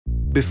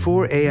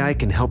Before AI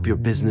can help your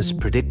business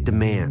predict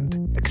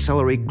demand,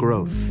 accelerate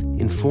growth,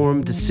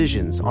 inform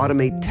decisions,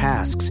 automate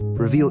tasks,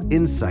 reveal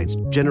insights,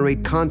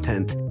 generate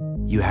content,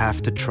 you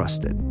have to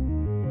trust it.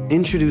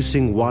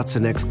 Introducing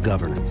watsonx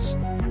Governance,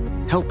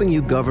 helping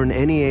you govern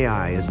any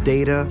AI as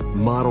data,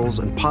 models,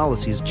 and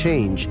policies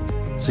change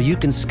so you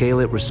can scale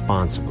it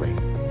responsibly.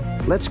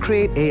 Let's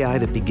create AI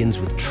that begins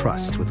with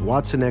trust with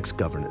watsonx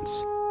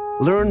Governance.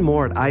 Learn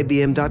more at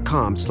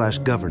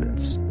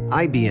ibm.com/governance.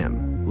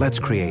 IBM. Let's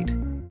create.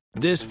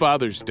 This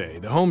Father's Day,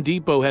 the Home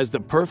Depot has the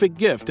perfect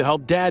gift to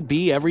help Dad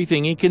be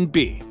everything he can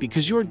be,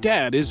 because your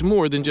dad is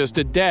more than just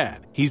a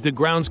dad. He's the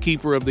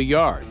groundskeeper of the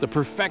yard, the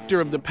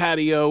perfecter of the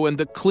patio, and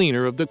the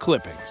cleaner of the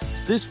clippings.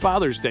 This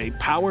Father's Day,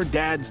 power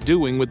Dad's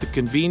doing with the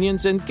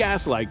convenience and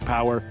gas-like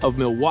power of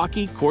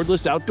Milwaukee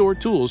cordless outdoor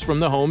tools from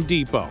the Home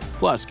Depot.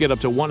 Plus, get up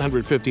to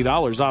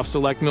 $150 off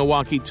select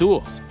Milwaukee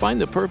tools. Find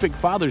the perfect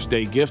Father's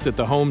Day gift at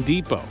the Home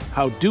Depot.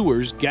 How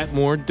doers get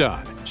more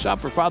done.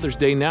 Shop for Father's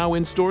Day now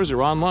in stores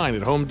or online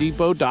at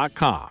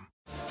homedepot.com.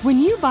 When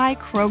you buy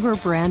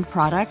Kroger brand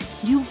products,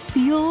 you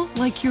feel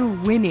like you're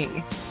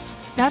winning.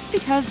 That's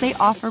because they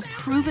offer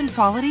proven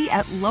quality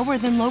at lower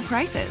than low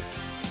prices.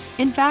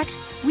 In fact,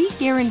 we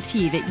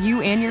guarantee that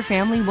you and your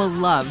family will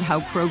love how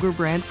Kroger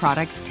brand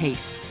products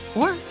taste,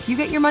 or you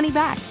get your money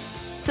back.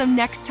 So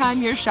next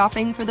time you're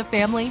shopping for the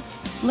family,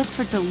 look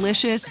for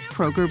delicious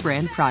Kroger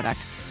brand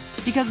products,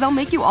 because they'll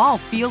make you all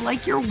feel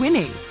like you're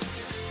winning.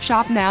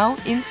 Shop now,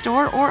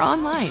 in-store, or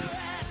online.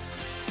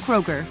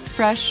 Kroger,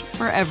 fresh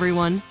for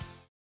everyone.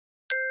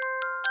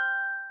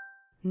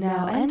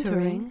 Now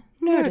entering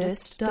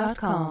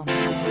Nerdist.com.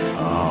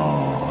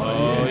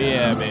 Oh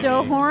yeah, baby.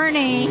 So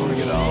horny.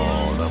 Get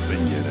all up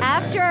in you.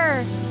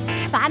 After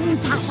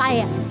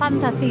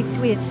Fantasy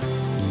Suite,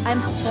 I'm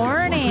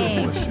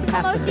horny.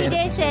 Como si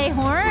they say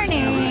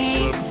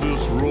horny.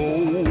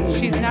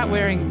 She's not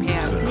wearing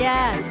pants.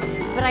 Yes,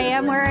 but I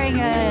am wearing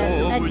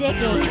a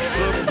dickie.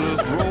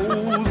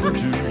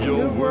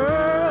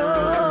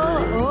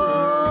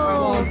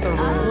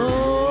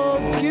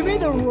 Give me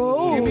the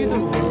roll. Give me the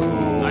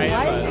roll. I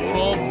have a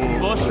full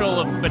bushel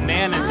of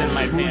bananas in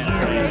my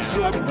pants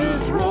right now.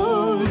 This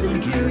rose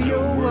into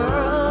your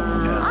world.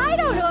 I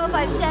don't know if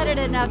I've said it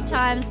enough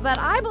times, but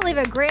I believe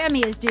a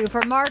Grammy is due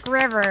for Mark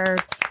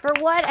Rivers for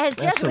what was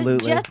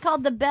just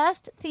called the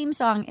best theme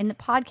song in the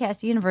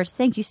podcast universe.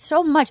 Thank you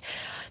so much.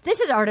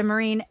 This is Arda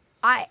Marine.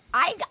 I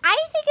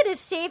think it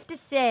is safe to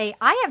say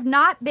I have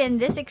not been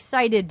this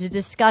excited to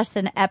discuss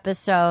an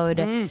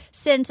episode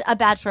since a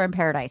Bachelor in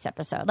Paradise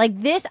episode.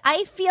 Like this,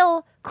 I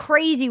feel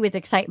crazy with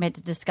excitement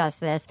to discuss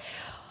this.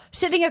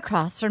 Sitting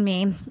across from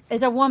me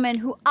is a woman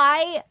who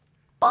I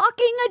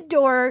fucking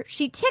adore.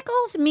 She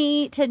tickles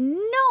me to no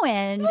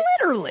end.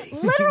 Literally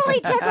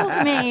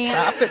tickles me.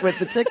 Stop it with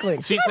the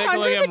tickling. She's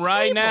tickling him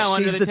right now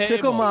under the table. She's the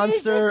tickle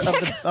monster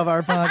of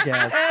our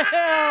podcast.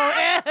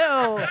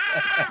 Ew.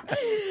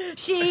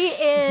 She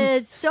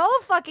is so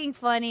fucking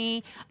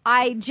funny.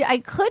 I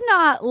could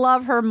not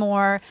love her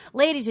more.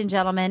 Ladies and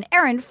gentlemen,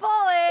 Erin Foley.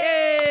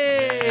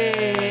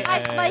 Yay.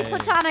 My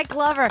platonic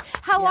lover.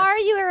 How are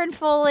you, Erin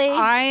Foley?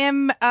 I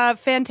am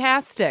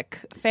fantastic.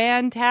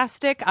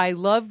 Fantastic. I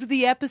loved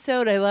the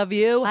episode. I love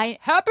you.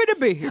 Happy to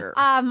be here.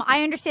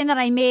 I understand that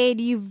I made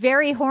you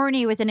very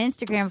horny with an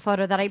Instagram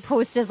photo that I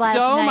posted last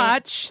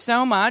night.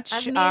 So much.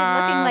 Of me looking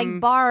like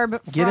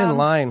Barb. Get in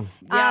line.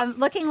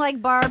 Looking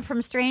like Barb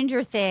from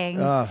Stranger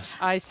Things.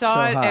 I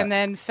saw it and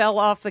then fell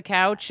off the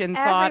couch and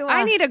thought,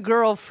 I need a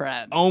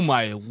girlfriend. Oh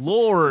my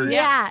Lord.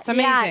 Yeah. It's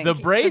amazing. The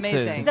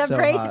braces. It's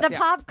The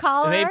pop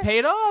collar. They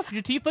paid off.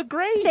 Your teeth look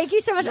great. Thank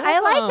you so much. I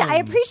like that. I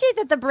appreciate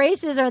that the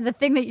braces are the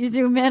thing that you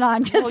zoom in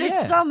on because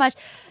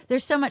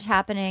there's so much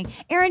happening.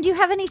 Erin, do you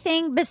have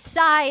anything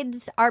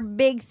besides our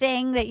big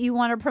thing that you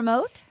want to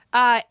promote?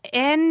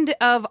 End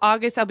of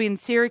August, I'll be in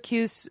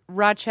Syracuse,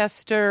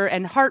 Rochester,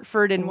 and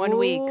Hartford in 1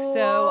 week.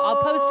 So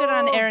I'll post it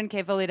on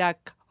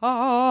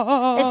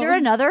erinKfoley.com. Is there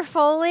another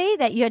Foley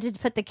that you had to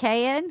put the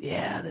K in?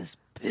 Yeah, this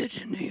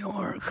bitch in New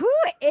York. Who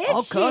is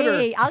I'll she? cut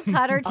her. I'll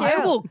cut her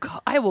too.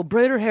 I will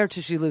braid her hair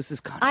till she loses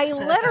consciousness.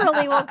 I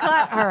literally will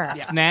cut her.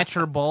 Snatch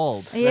her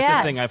bald. That's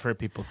Yes. the thing I've heard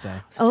people say.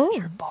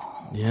 Oh,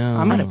 Yeah.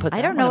 I'm gonna put.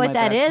 I don't know what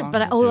that is,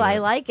 but I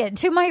like it.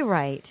 To my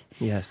right.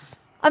 Yes.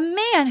 A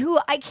man who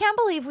I can't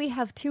believe we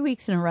have 2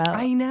 weeks in a row.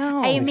 I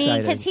know. I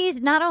mean, because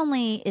he's not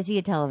only is he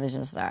a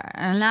television star,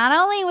 and not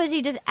only was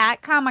he just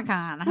at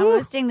Comic-Con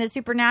hosting the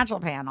Supernatural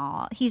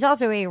panel, he's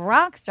also a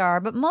rock star,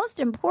 but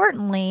most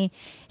importantly,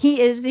 he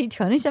is the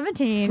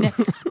 2017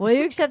 Will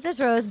You Accept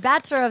This Rose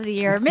Bachelor of the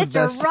Year,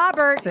 Mr.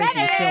 Robert Thank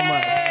you so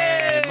much.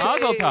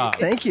 Mazel tov.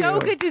 Thank you. So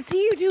good to see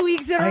you 2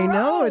 weeks in a row. I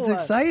know. It's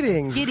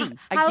exciting. It's giddy.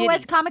 How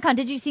was Comic-Con?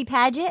 Did you see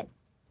Paget?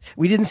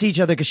 We didn't see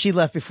each other because she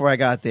left before I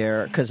got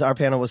there because our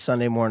panel was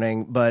Sunday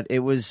morning. But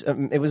it was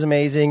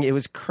amazing. It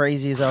was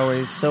crazy as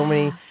always. So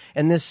many,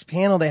 and this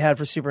panel they had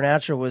for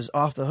Supernatural was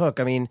off the hook.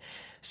 I mean,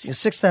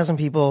 6,000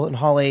 people in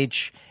Hall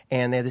H,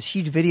 and they had this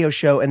huge video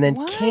show. And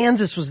then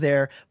Kansas was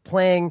there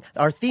playing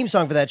our theme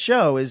song for that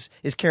show is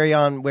 "Carry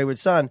On, Wayward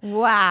Son."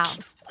 Wow.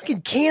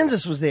 Fucking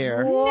Kansas was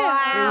there.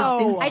 Wow.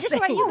 It was I just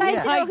want you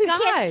guys to know who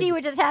can't see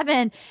what just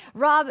happened.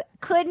 Rob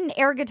couldn't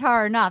air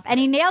guitar enough, and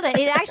he nailed it.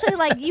 It actually,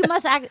 like, you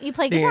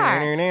play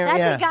guitar.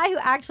 That's a guy who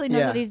actually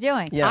knows what he's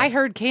doing. Yeah. I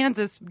heard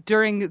Kansas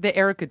during the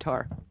air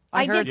guitar.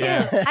 I did too.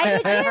 I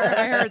did too.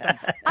 I heard them.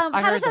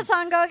 How does that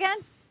song go again?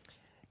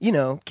 You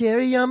know,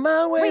 carry on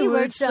my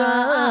wayward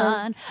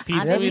son.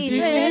 Peace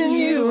between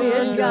you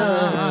and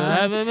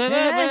God.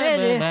 That's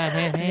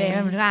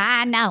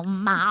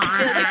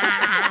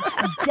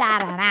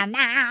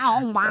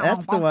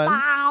the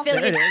one.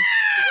 There it is.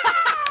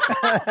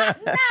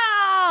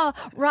 No,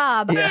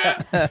 Rob.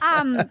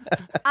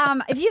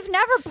 If you've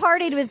never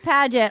partied with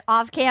Paget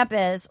off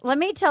campus, let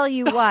me tell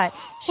you what.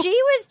 She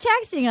was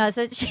texting us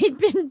that she'd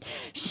been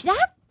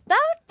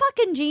that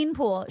fucking gene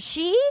pool.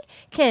 She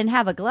can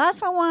have a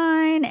glass of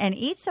wine and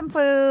eat some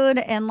food,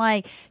 and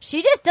like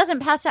she just doesn't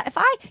pass out. If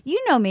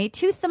you know me,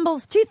 two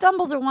thimbles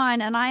of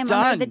wine, and I am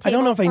under the table. I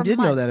don't know if I did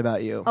months. know that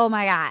about you. Oh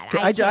my God,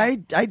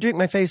 I drink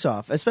my face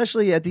off,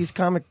 especially at these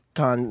Comic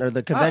Con or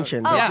the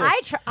conventions.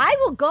 I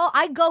will go.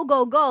 I go,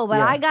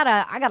 but I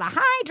gotta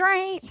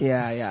hydrate.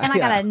 Yeah. And I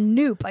gotta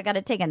noop. I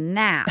gotta take a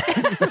nap.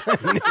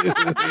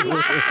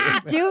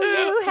 Do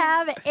you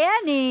have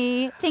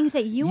any things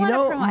that you want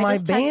to promote? My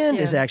band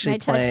is actually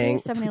playing.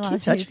 So many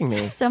lawsuits. Touching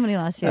me. So many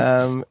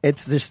lawsuits.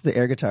 It's just the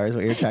air guitar is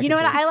what you're talking. You know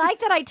what? I like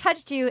that I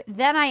touched you.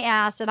 Then I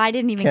asked, and I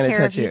didn't even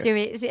care if you do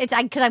it. It's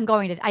because I'm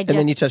going to. And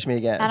then you touch me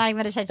again. And I'm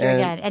going to touch you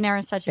again. And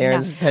Aaron's touching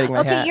Aaron's me now. petting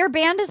my hat. Your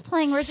band is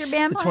playing. Where's your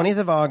band the playing? 20th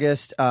of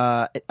August.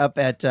 Up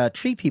at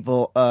Tree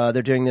People,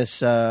 they're doing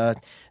this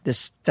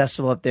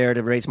festival up there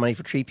to raise money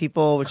for Tree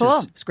People, which is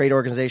a great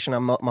organization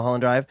on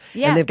Mulholland Drive.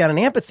 Yeah. And they've got an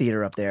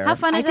amphitheater up there. How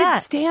fun is that? I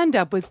did stand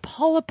up with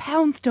Paula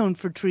Poundstone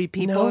for Tree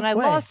People, and I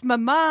lost my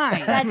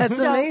mind. That's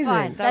so amazing.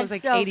 fun. That was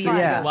like 80 years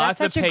ago. Lots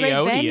That's of such a great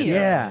peyote. venue.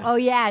 Yeah. Oh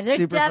yeah, there's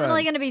Super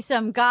definitely fun. going to be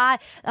some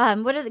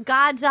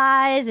God's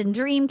Eyes and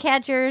Dream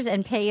Catchers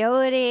and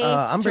peyote.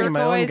 I'm bringing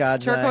my own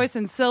God's Eye. Turquoise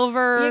and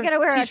silver. You're gonna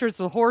wear t-shirts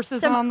with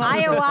horses on some them.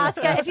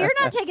 ayahuasca. If you're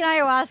not taking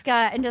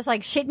ayahuasca and just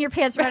like shitting your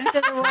pants running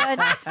through the woods, thinking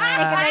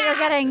that you're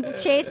getting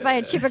chased by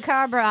a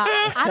chupacabra,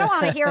 I don't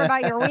want to hear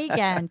about your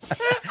weekend.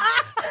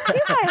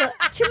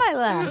 To my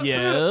left,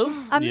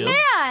 Yes. a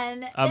man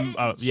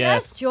that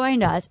yes. just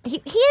joined us. He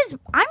is,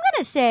 I'm going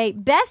to say,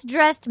 best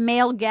dressed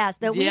male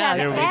guest that we have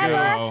ever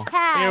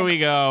had. Here we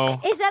go.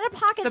 Is that a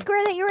pocket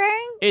square that you're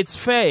wearing? It's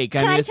fake.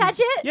 Can I touch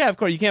it? Yeah, of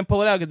course. You can't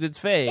pull it out because it's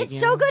fake. It's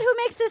so good. Who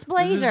makes this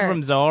blazer? This is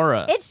from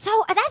Zara. That's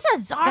a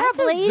Zara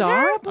blazer.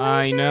 Zara blazer?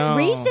 I know.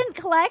 Recent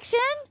collection.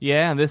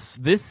 Yeah, this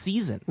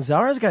season.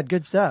 Zara's got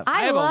good stuff.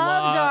 I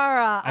love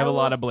Zara. I have a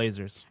lot of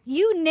blazers.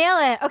 You nail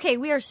it. Okay,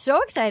 we are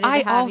so excited to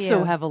have you. I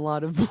also have a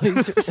lot of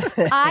blazers.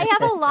 I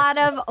have a lot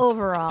of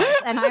overalls,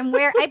 and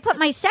I put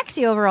my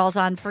sexy overalls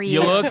on for you.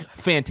 You look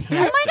fantastic.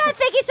 Oh my God,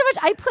 thank you so much.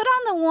 I put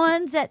on the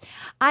ones that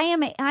I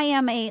am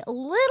a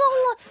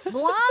little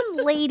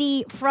blonde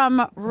lady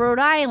from Rhode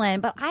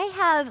Island, but I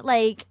have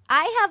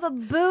a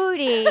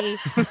booty.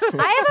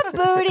 I have a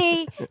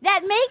booty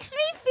that makes me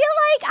feel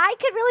like I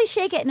could really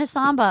shake it in a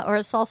samba or a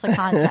salsa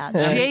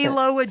contest.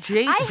 J-Lo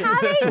adjacent. I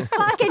have a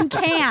fucking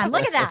can.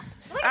 Look at that.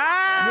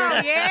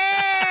 Ah,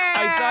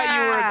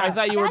 yeah! I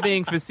thought you were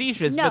being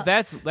facetious, No. but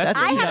that's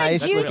I have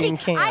nice a juicy. looking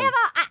can. I have.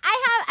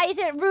 Is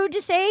it rude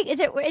to say? Is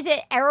it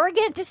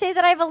arrogant to say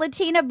that I have a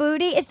Latina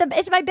booty?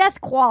 It's my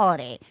best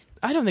quality.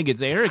 I don't think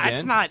it's arrogant.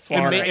 That's not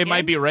It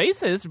might be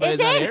racist, but Is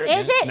it's not it? arrogant.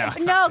 Is it?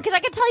 No, because I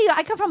can tell you,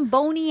 I come from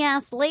bony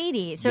ass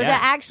lady. So to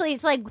actually,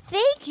 it's like,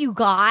 thank you,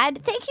 God.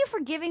 Thank you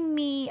for giving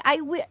me.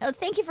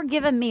 Thank you for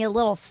giving me a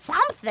little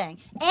something,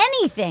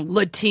 anything.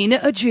 Latina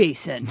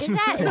adjacent. Is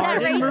that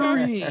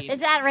racist? Is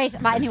that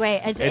racist? But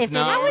anyway, It's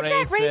not how is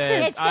that racist.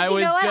 racist? It's I you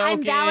was know what?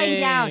 I'm bowing joking.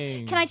 down.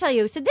 Can I tell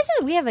you? So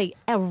we have a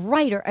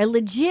writer, a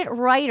legit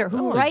writer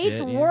who writes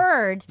legit, yeah.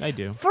 words. I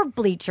do. For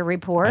Bleacher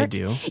Report. I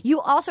do. You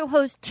also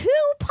host 2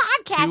 podcasts.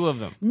 2 of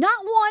them. Not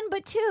 1,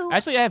 but 2.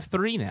 Actually, I have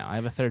 3 now. I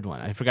have a third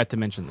one. I forgot to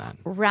mention that.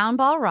 Round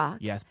Ball Rock.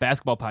 Yes,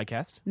 basketball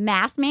podcast,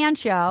 Masked Man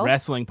Show.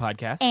 wrestling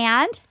podcast,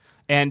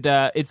 And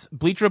it's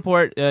Bleacher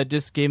Report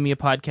just gave me a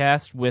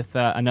podcast with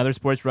another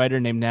sports writer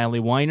named Natalie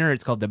Weiner.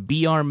 It's called the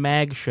BR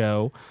Mag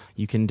Show.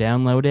 You can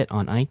download it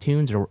on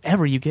iTunes or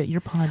wherever you get your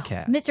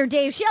podcast. Mr.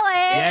 Dave Schilling.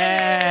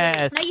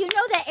 Yes. Now, you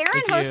know that Aaron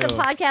Thank hosts a you.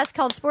 podcast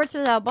called Sports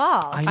Without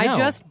Balls. I know. I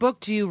just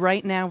booked you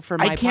right now for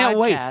my I can't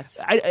wait. podcast.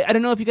 I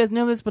don't know if you guys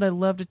know this, but I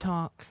love to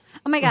talk.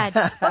 Oh, my God.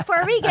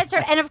 Before we get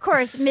started, and of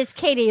course, Miss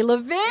Katie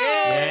Levine.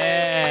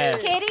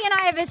 Yes. Katie and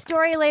I have a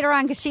story later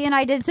on because she and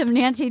I did some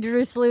Nancy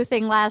Drew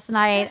sleuthing last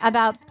night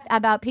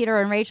about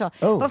Peter and Rachel.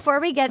 Oh. Before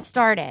we get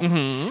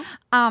started,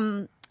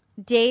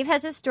 Dave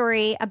has a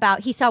story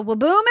about he saw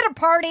Waboom at a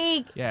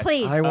party. Yes.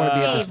 Please, I want to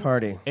be at Dave. this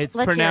party. It's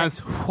Let's hear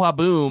pronounced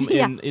Waboom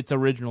Yeah. in its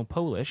original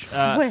Polish.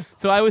 Wait.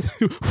 So I was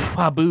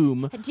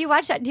Waboom. Do you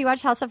watch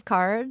House of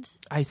Cards?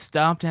 I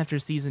stopped after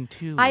season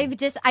 2.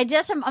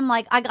 I'm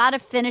like, I gotta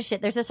finish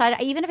it. There's a side,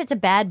 even if it's a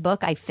bad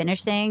book, I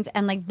finish things.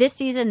 And like this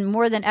season,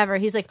 more than ever,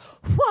 he's like,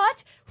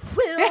 what?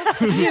 will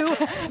you?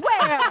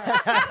 Where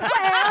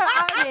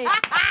are you?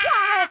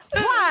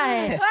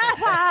 Why?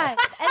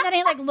 And then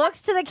he like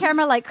looks to the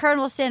camera like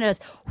Colonel Sanders.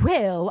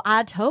 Well,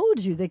 I told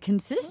you the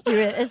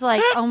constituent is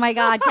like, oh my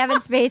God, Kevin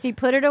Spacey,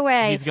 put it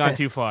away. He's gone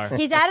too far.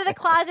 He's out of the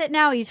closet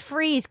now. He's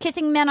free. He's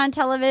kissing men on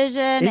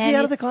television. Is he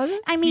out of the closet?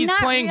 I mean, he's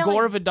not playing really.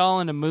 Gore Vidal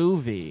in a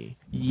movie.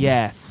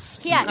 Yes.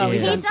 Yeah, he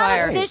he's is.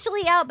 not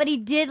officially out, but he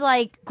did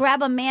like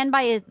grab a man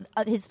by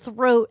his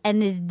throat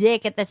and his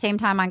dick at the same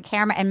time on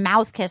camera and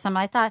mouth kiss him.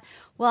 I thought,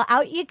 well,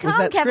 out you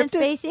come, Kevin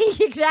Spacey.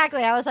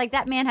 Exactly. I was like,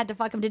 that man had to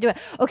fuck him to do it.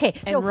 Okay,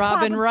 so and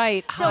Robin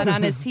Wright, hot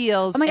on his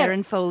heels,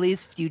 Erin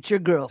Foley's future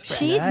girlfriend.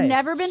 She's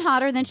never been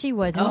hotter than she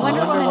was in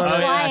Wonder Woman.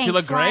 Flying, yeah, she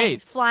looked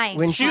great.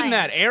 Flying. Shooting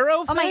that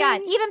arrow. Oh my God,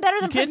 even better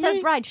than Princess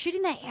Bride.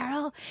 Shooting that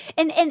arrow,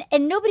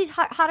 and nobody's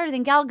hotter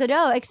than Gal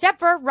Gadot except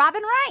for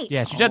Robin Wright.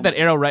 Yeah, she shot that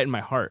arrow right in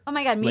my heart. Oh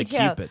my God, me like too.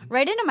 Cupid.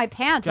 Right into my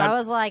pants. God. I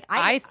was like,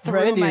 I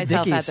threw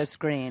myself at the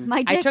screen.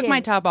 I took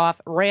my top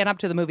off, ran up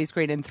to the movie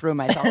screen, and threw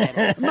myself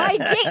in. My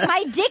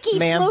dickie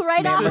flew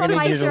right off of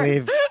my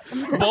shirt.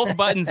 Both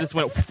buttons just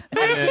went.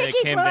 My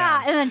dickie flew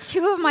out, and then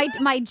two of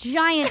my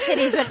giant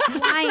titties went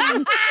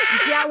flying.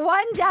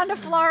 One down to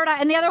Florida,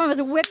 and the other one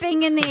was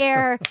whipping in the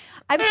air.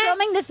 I'm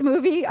filming this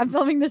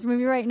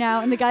movie right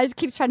now, and the guy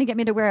keeps trying to get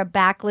me to wear a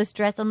backless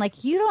dress. I'm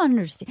like, you don't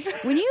understand.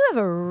 When you have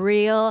a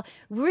real,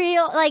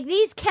 like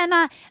these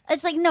cannot.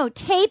 It's like no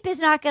tape is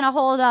not going to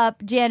hold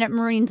up Janet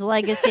Marine's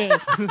legacy.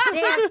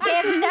 they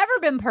have never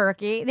been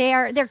perky.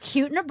 They're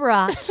cute in a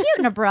bra,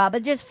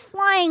 but just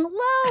flying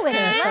low and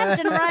left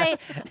and right,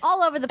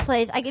 all over the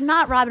place. I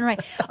not Robin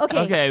Wright.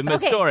 Okay, the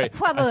story.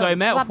 So I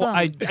met.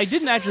 I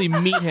didn't actually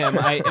meet him.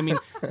 I mean,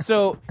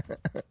 so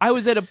I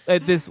was at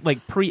this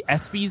like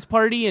pre-ESPYs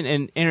party,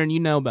 and Aaron, you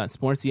know about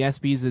sports. The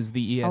ESPYs is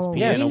the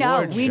ESPN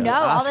award show. We know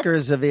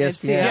Oscars of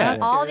ESPN. Yeah.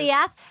 All the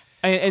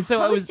and so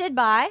hosted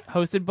by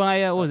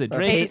what was it?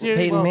 Drake this year?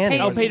 Peyton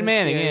Manning. Peyton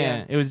Manning.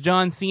 Yeah, it was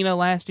John Cena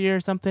last year or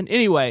something.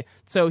 Anyway,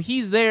 so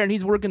he's there and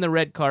he's working the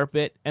red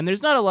carpet, and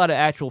there's not a lot of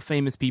actual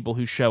famous people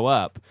who show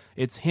up.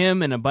 It's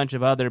him and a bunch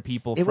of other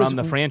people from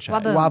the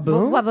franchise.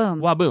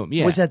 Waboom.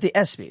 Yeah, was at the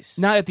ESPYs.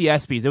 Not at the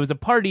ESPYs. It was a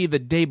party the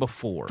day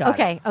before.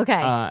 Okay.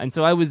 And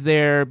so I was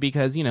there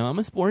because I'm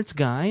a sports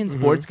guy, and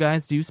sports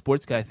guys do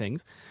sports guy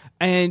things.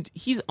 And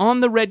he's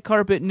on the red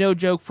carpet, no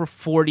joke, for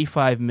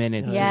 45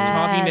 minutes. Yes. Just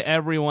talking to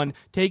everyone,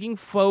 taking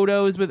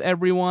photos with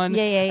everyone.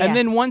 Yeah. And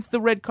then once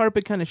the red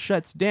carpet kind of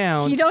shuts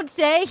down... You don't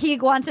say he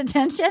wants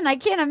attention? I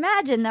can't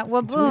imagine that.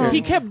 Waboom.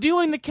 He kept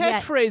doing the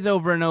catchphrase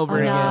over and over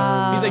again.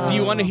 No. He's like, do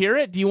you want to hear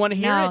it? Do you want to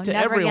hear it? To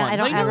never everyone. Again.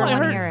 I don't ever want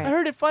to hear it. I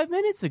heard it 5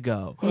 minutes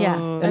ago. Yeah.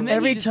 And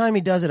every time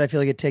he does it, I feel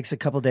like it takes a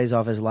couple days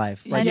off his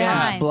life. Like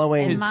he's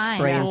blowing his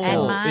brain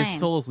cells. His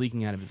soul's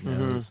leaking out of his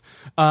nose.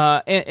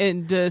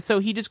 So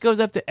he just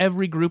goes up to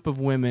every group of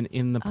women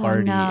in the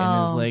party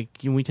and is like,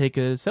 can we take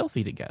a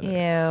selfie together?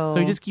 Ew. So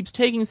he just keeps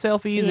taking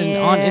selfies,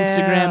 and on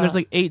Instagram there's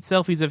like 8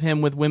 selfies of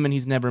him with women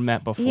he's never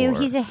met before.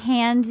 He's a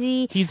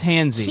handsy. He's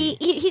handsy.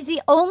 He's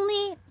the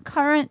only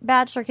current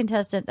Bachelor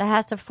contestant that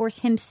has to force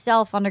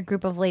himself on a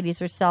group of ladies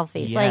for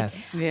selfies.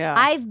 Yes.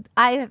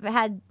 I've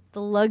had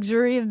the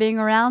luxury of being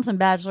around some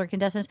Bachelor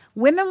contestants.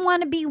 Women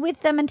want to be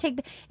with them and take.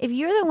 If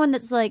you're the one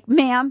that's like,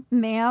 ma'am,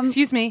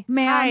 excuse me,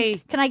 ma'am,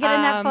 hi. Can I get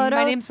in that photo?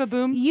 My name's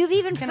Waboom. You've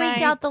even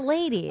freaked out the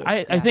ladies.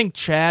 I think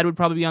Chad would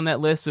probably be on that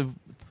list of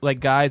like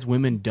guys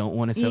women don't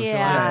want to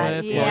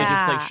socialize with, or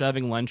just like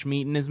shoving lunch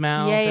meat in his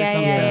mouth. or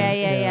something.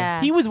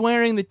 Yeah. He was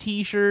wearing the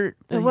T-shirt,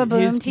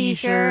 his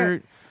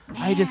T-shirt.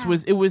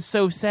 It was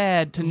so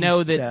sad to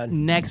know that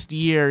next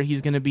year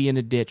he's going to be in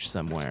a ditch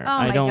somewhere.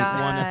 I don't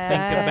want to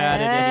think about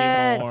it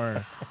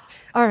anymore.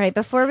 All right,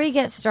 before we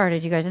get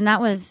started, you guys, and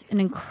that was an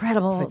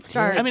incredible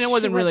start. I mean, it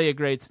wasn't really a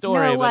great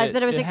story. No,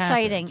 but it was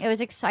exciting. It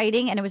was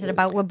exciting, and it was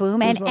about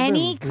Waboom. And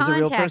any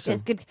contact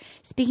is good.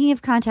 Speaking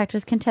of contact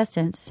with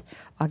contestants,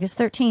 August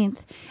 13th,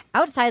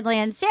 Outside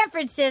Land, San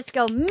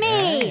Francisco,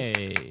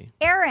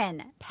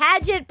 Aaron,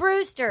 Paget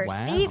Brewster,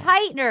 Steve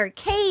Heitner,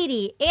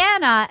 Katie,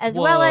 Anna, as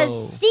well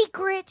as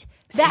secret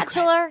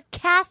Bachelor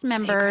cast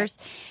members.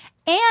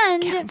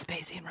 And Kevin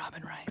Spacey and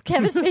Robin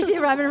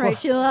Wright.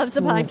 She loves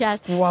the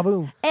podcast.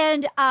 Waboom.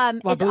 And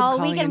it's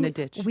all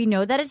weekend. We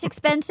know that it's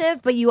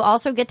expensive, but you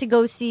also get to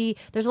go see.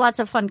 There's lots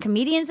of fun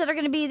comedians that are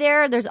going to be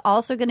there. There's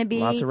also going to be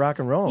lots of rock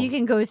and roll. You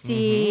can go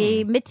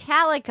see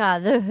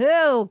Metallica, The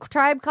Who,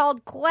 Tribe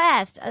Called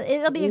Quest.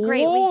 It'll be a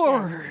great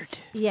weekend.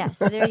 Yes,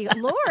 there you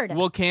go. Lord.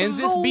 Will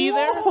Kansas be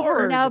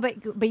there? No,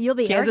 but you'll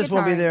be Kansas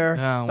won't be there.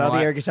 I'll be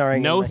air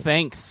guitaring. No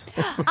thanks.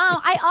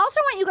 I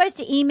also want you guys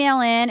to email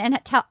in and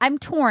tell. I'm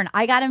torn.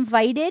 I got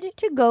invited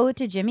to go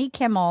to Jimmy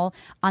Kimmel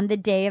on the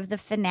day of the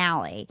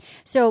finale.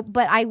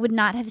 But I would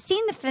not have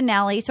seen the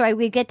finale, so I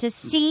would get to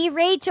see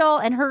Rachel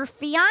and her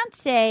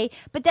fiance,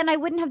 but then I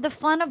wouldn't have the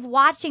fun of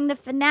watching the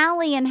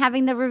finale and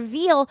having the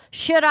reveal.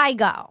 Should I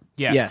go?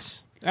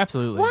 Yes.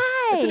 Absolutely.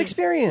 Why? It's an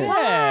experience.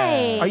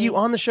 Why? Are you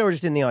on the show or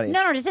just in the audience?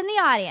 No, just in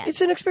the audience.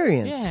 It's an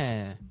experience.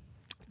 Yeah.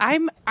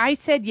 I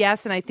said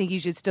yes, and I think you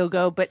should still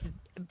go, but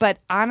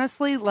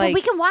honestly, like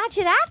we can watch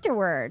it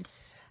afterwards.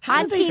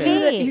 on TV. Do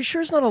that? You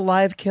sure it's not a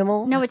live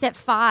Kimmel? No, it's at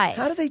 5.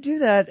 How do they do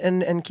that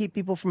and keep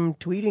people from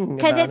tweeting?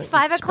 Because it's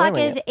 5 o'clock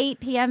is 8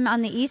 p.m.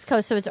 on the East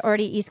Coast, so it's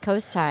already East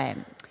Coast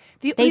time.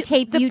 They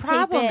tape the you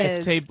problem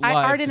tape it. is,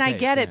 Arden, I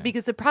get it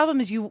because the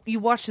problem is you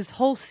watch this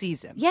whole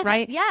season, yes,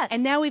 right? Yes.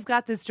 And now we've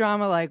got this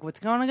drama like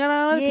what's going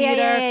on with Yeah,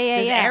 Peter? yeah,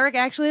 Does Eric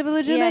actually have a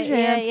legitimate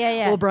chance?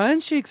 Yeah. Well,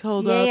 Brian's cheeks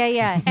hold up.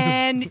 Yeah.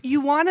 And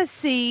you want to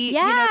see, you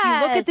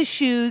Yes. look at the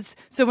shoes.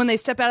 So when they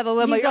step out of the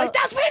limo, you're like,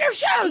 that's Peter's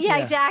shoes. Yeah,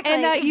 exactly.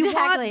 And you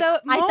want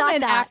the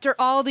moment after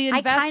all the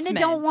investment. I kind of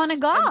don't want to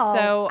go. And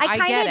so I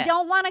kind of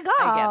don't want to go.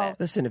 I get it.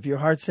 Listen, if your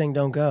heart's saying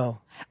don't go.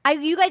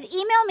 You guys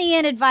email me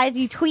and advise.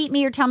 You tweet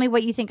me or tell me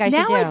what you think I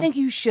should do. Now I think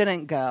you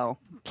shouldn't go.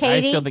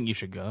 Katie? I still think you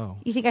should go.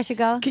 You think I should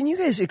go? Can you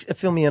guys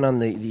fill me in on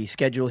the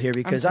schedule here?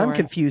 Because I'm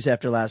confused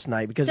after last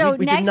night because So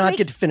we did not week-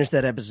 get to finish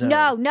that episode.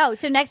 No.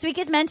 So next week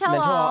is Men Tell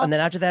All. And then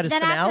after that is then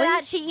finale?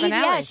 After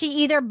that, she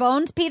either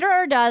bones Peter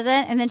or doesn't,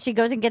 and then she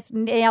goes and gets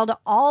nailed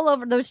all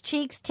over. Those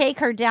cheeks take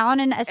her down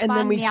in España. And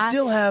then we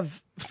still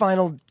have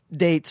final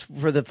dates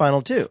for the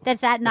final 2.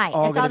 That's that night. It's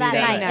all gonna that be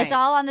night. night. It's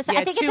all on the side. Yeah,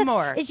 I think 2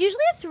 more. It's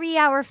usually a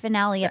 3-hour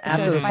finale at the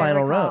After the if I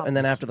final recall. row. And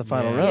then after the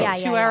final row. Yeah,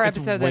 2-hour It's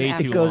episode. way Then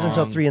too It goes long.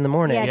 until 3 in the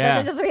morning. Yeah, it Yeah. goes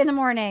until 3 in the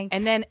morning.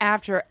 And then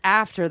after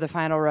the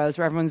final rose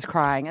where everyone's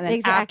crying, and then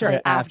Exactly.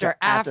 after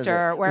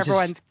where which is-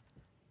 everyone's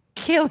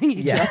killing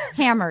each other.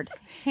 Hammered.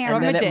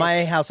 And then at Ditch.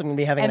 my house, I'm going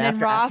to be having And an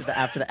then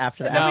after the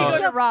No. episode.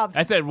 Go to Rob's.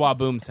 I said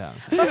Waboom's house.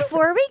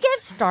 Before we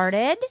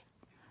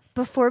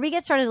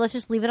get started, let's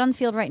just leave it on the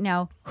field right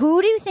now. Who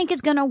do you think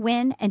is going to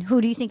win, and who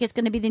do you think is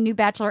going to be the new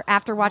Bachelor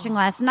after watching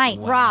last night?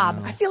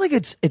 Rob. I feel like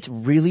it's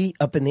really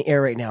up in the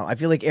air right now. I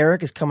feel like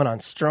Eric is coming on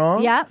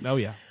strong. Yeah. Oh,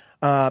 yeah.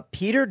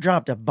 Peter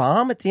dropped a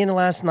bomb at the end of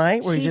last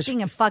night where She's he just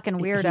being a fucking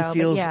weirdo. He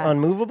feels but yeah.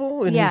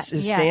 unmovable in his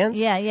stance.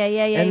 Yeah.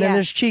 And then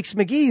there's Cheeks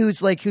McGee,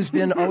 who's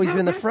always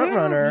been the front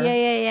runner.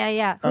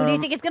 Yeah. Who do you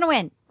think is going to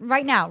win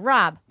right now?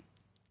 Rob.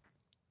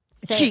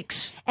 Say it.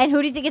 Cheeks. And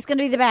who do you think is going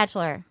to be the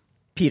Bachelor?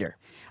 Peter.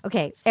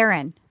 Okay,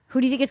 Aaron. Who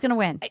do you think is going to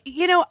win?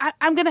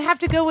 I'm going to have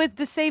to go with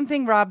the same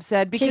thing Rob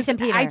said because Cheeks and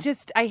Peter.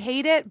 I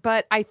hate it,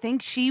 but I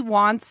think she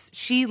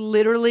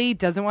literally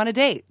doesn't want to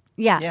date.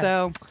 Yeah.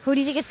 So who do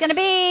you think it's going to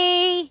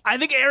be? I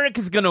think Eric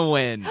is going to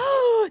win.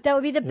 That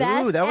would be the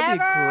best that would be ever.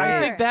 great. I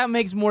think that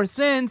makes more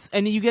sense.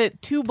 And you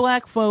get 2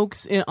 black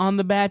folks on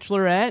The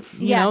Bachelorette.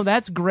 You know,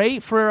 that's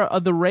great for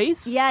the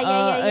race.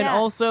 Yeah. And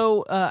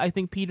also, I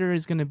think Peter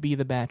is going to be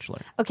the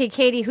Bachelor. Okay,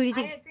 Katie, who do you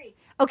think? I agree.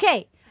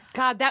 Okay.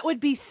 God, that would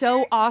be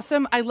so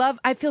awesome.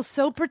 I feel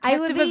so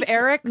protective be- of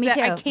Eric me that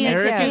too. I Me can't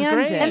too. Eric is stand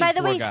great. it. And by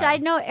the Poor way, guy.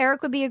 side note,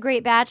 Eric would be a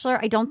great Bachelor.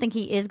 I don't think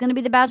he is going to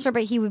be the Bachelor,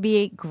 but he would be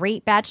a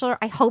great Bachelor.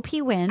 I hope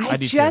he wins. I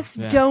do too, just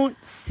yeah. don't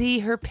see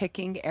her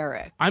picking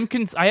Eric.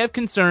 I have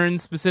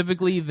concerns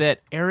specifically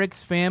that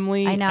Eric's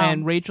family I know.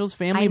 and Rachel's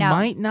family I know.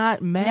 might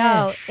not mesh.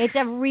 No, it's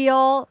a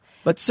real...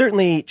 But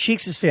certainly,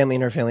 Cheeks' family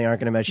and her family aren't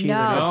going to mesh either.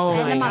 No.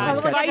 And the my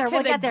mom- God. we'll get there. Fight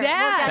We'll to get the there.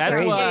 death. That's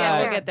We'll why. get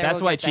there. We'll get there. That's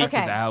We'll why get there.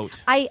 Cheeks is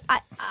out.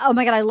 Oh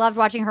my God, I loved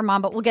watching her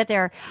mom, but we'll get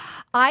there.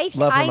 Love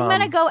her I'm mom.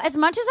 going to go, as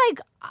much as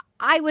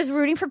I was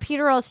rooting for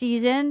Peter all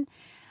season,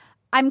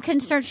 I'm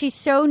concerned she's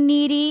so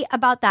needy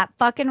about that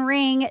fucking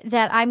ring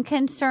that I'm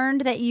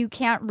concerned that you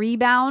can't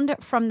rebound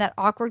from that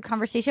awkward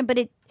conversation, but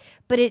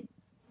it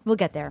we'll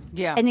get there.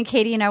 Yeah. And then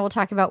Katie and I will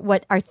talk about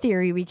what our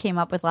theory we came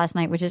up with last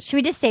night, which is, should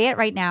we just say it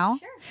right now?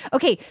 Sure.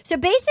 Okay. So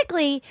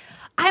basically,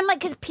 I'm like,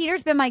 because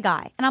Peter's been my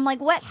guy. And I'm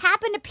like, what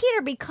happened to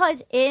Peter?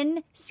 Because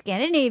in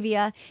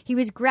Scandinavia, he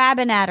was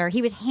grabbing at her.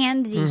 He was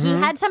handsy. He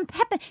had some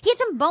pep. He had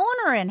some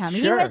boner in him.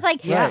 He Sure. was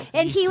like, Right.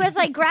 and he was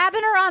like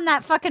grabbing her on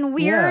that fucking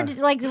weird,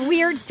 Yeah. like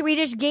weird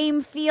Swedish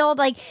game field.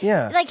 Like,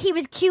 Yeah. like he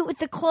was cute with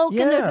the cloak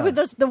and Yeah. with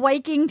the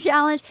Viking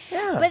challenge.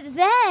 Yeah. But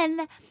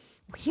then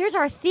here's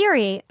our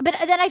theory. But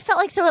then I felt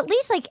like, so at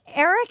least like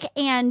Eric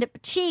and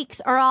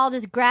Cheeks are all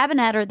just grabbing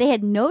at her. They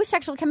had no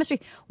sexual chemistry.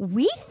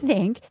 We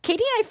think,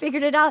 Katie and I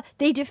figured it out,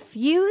 they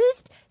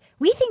diffused.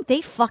 We think they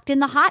fucked in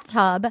the hot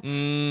tub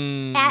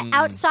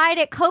outside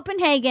at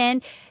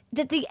Copenhagen.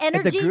 That the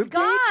energy's group date?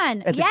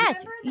 gone. At the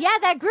Yes. Yeah,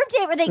 that group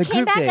date where they The came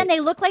group back date. and they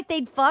looked like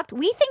they'd fucked.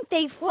 We think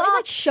they fucked. Well, it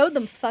like showed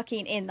them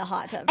fucking in the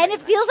hot tub. And it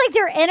feels like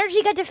their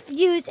energy got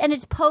diffused and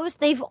it's post.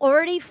 They've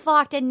already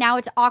fucked and now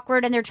it's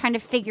awkward and they're trying to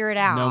figure it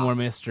out. No more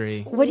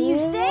mystery. What do you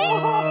think?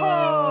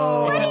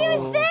 What do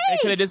you think?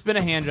 It could have just been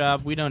a hand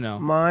job. We don't know.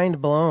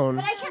 Mind blown.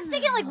 But I kept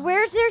thinking, like,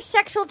 where's their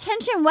sexual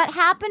tension? What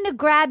happened to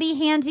grabby,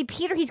 handsy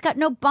Peter? He's got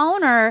no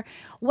boner.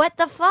 What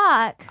the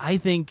fuck? I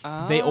think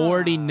they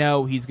already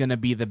know he's going to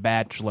be the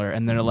Bachelor,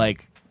 and they're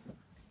like,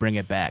 bring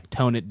it back.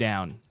 Tone it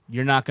down.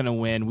 You're not going to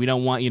win. We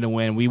don't want you to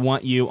win. We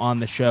want you on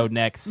the show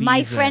next season.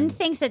 My friend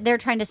thinks that they're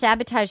trying to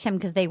sabotage him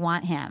because they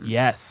want him.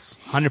 Yes,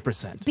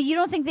 100%. But you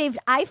don't think they've...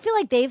 I feel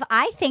like they've...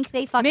 I think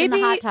they fucked in the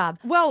hot tub.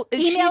 Well,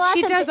 Email us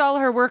she and does all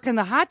her work in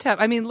the hot tub.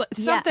 I mean,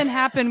 something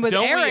happened with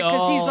Don't we Eric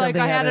because all? he's like,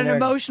 Something I had an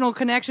happened. emotional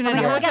connection in Oh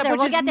my the God, hot tub,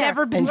 we'll which get has there.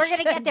 never been We're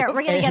gonna get there.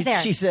 We're gonna get there.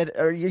 She said,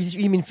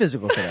 you mean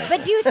physical connection?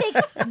 But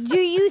do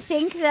you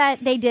think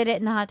that they did it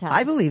in the hot tub?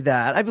 I believe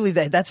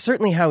that. That's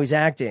certainly how he's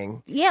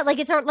acting. Yeah, like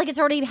it's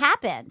already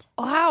happened.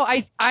 Wow.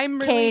 know. I'm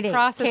really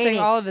processing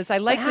all of this. I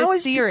like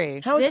this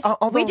theory.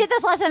 We did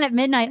this last night at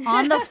midnight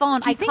on the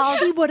phone. I think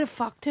she would have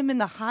fucked him in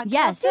the hot tub.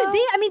 Yes. Dude,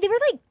 they were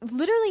like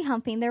literally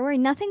humping. They're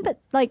wearing nothing but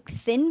like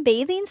thin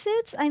bathing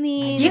suits. I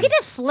mean, you could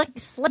just slip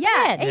it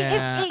in.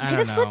 It could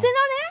have slipped in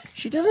on accident.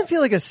 She doesn't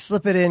feel like a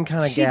slip it in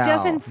kind of gal. She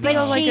doesn't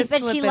feel like a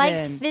slip it in. But she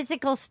likes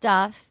physical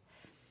stuff.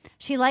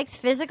 She likes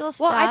physical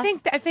stuff. Well, I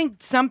think they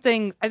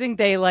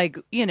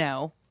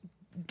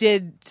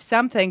did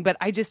something, but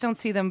I just don't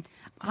see them.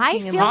 I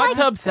feel hot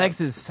tub sex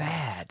is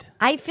sad.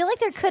 I feel like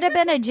there could have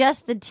been a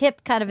just the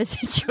tip kind of a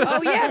situation.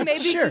 Oh yeah,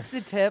 maybe just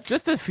the tip,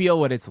 just to feel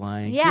what it's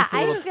like. Yeah,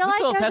 I feel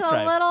like there's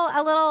a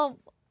little.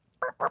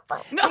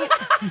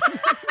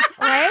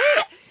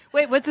 Right?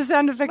 Wait, what's the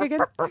sound effect again?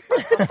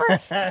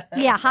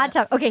 Yeah, hot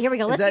tub. Okay, here we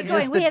go. Let's get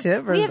going. Is that just the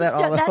tip, or is that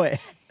all the way?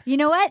 You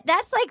know what?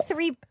 That's like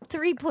three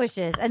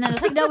pushes, and then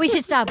it's like, no, we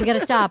should stop. We got to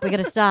stop. We got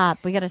to stop.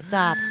 We got to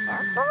stop.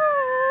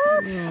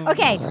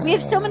 Okay, we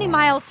have so many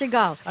miles to go.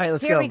 All right,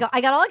 let's go. Here we go.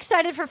 I got all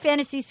excited for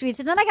Fantasy Suites,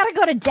 and then I got to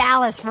go to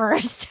Dallas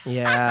first.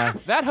 Yeah.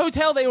 That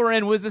hotel they were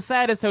in was the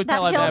saddest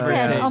hotel I've ever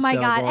seen. seen. Oh, my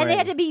God. Boring. And they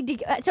had to be...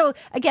 So,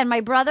 again,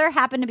 my brother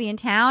happened to be in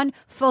town.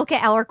 Folke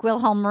Elric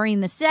Wilhelm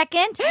Marine II.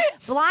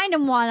 Blind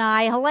in one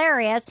eye.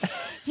 Hilarious.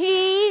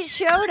 He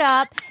showed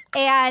up,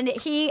 and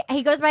he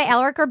goes by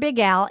Elric or Big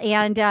Al,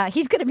 and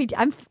he's going to be...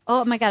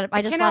 oh, my God.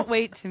 I cannot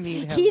wait to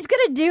meet him. He's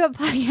going to do a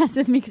podcast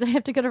with me because I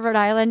have to go to Rhode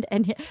Island,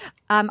 and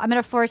I'm going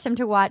to force him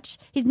to watch...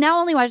 He's now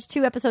only watched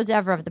 2 episodes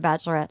ever of The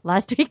Bachelorette,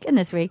 last week and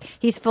this week.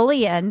 He's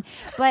fully in.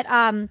 But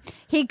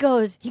he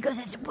goes,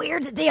 it's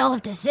weird that they all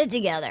have to sit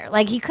together.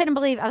 Like, he couldn't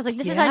believe... I was like,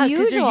 this is unusual.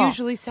 Because they're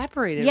usually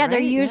separated, Yeah, right? they're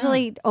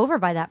usually over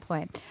by that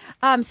point.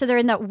 So they're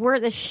in the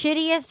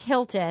shittiest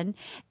Hilton,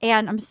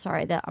 and I'm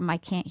sorry that I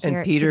can't hear it.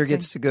 And Peter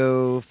gets to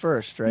go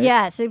first, right?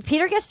 Yeah, so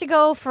Peter gets to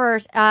go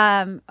first.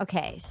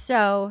 Okay,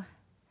 so...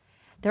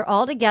 They're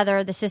all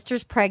together. The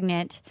sister's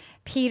pregnant.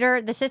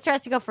 The sister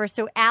has to go first.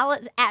 So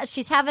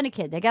she's having a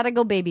kid. They got to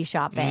go baby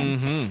shopping.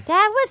 Mm-hmm.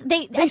 That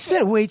was they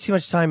spent way too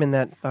much time in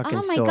that fucking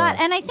store. Oh my God!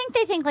 And I think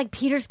they think like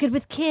Peter's good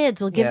with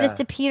kids. We'll give this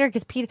to Peter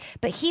because Peter.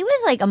 But he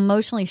was like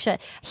emotionally shut.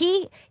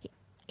 He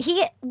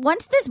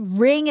once this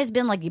ring has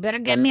been like, you better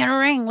give me a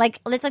ring. Like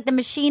it's like the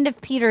machine of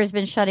Peter has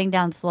been shutting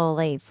down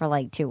slowly for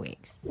like 2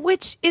 weeks,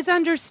 which is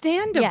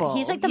understandable. Yeah,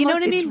 he's like the you most. know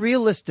what I mean? It's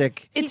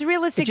realistic. It's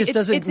realistic. It just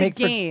doesn't make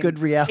for good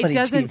reality. It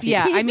doesn't. TV.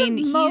 Yeah, he's I mean,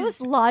 the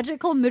most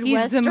logical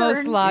Midwestern. He's the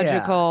most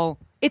logical.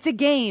 Yeah. It's a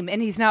game,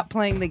 and he's not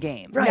playing the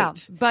game. Right. No,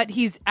 but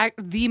he's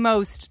the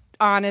most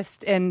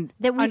honest and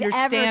that we've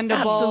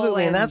understandable.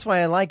 Absolutely, and that's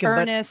why I like him.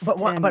 Earnest but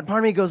part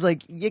of me goes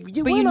like,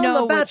 you went on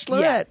The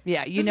Bachelorette.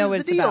 Yeah, you know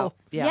what it's about.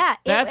 Yeah,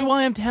 that's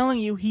why I'm telling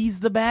you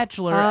he's the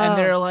Bachelor, and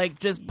they're like,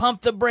 just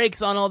pump the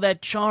brakes on all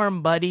that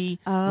charm,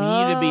 buddy. We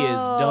need to be as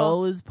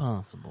dull as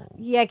possible.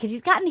 Yeah, because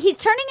he's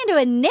turning into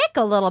a Nick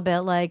a little bit.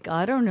 Like,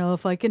 I don't know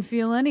if I can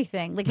feel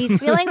anything. Like he's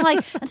feeling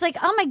like it's like,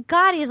 oh my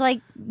God, he's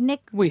like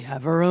Nick. We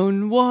have our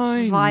own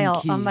wine.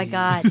 Vial. Key. Oh my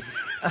God.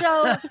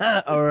 So,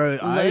 or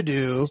I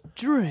do.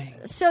 Drink.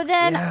 So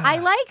then I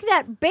like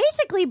that.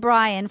 Basically,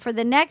 Brian for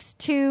the next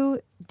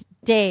 2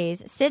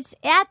 days sits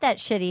at that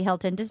shitty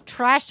Hilton, just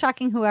trash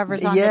talking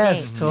whoever's on the date.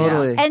 Yes,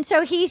 totally. And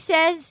so he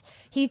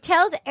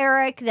tells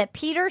Eric that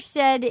Peter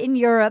said in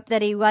Europe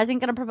that he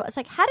wasn't going to propose. It's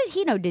like, how did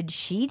he know? Did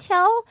she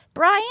tell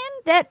Brian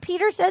that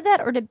Peter said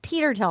that, or did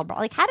Peter tell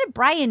Brian? Like, how did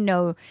Brian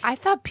know? I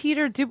thought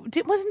Peter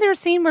did. Wasn't there a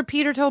scene where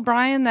Peter told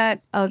Brian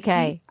that?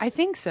 Okay, I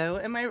think so.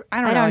 Am I?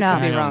 I don't know. I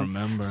could be I wrong. don't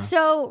remember.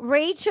 So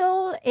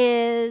Rachel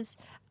is.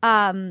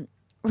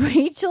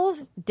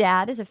 Rachel's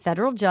dad is a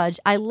federal judge.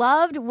 I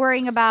loved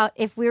worrying about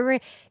if we were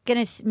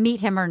going to meet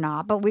him or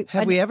not. But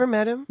have we ever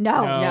met him?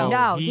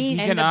 No. He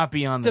cannot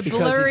be on the show.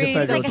 Blurry.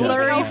 He's like,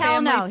 oh,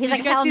 hell no. He's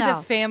like, hell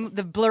no.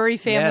 The blurry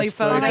family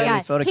photo. Oh my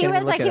God. He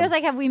was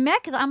like, have we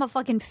met? Because I'm a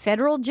fucking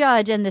federal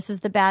judge and this is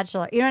The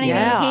Bachelor. You know what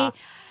I mean?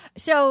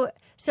 So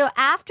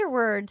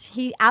afterwards,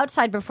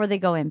 outside before they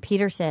go in,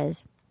 Peter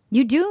says,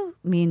 "You do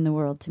mean the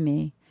world to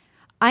me.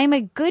 I am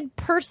a good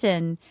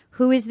person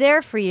who is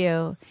there for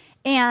you.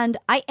 And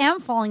I am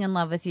falling in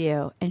love with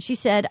you." And she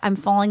said, "I'm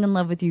falling in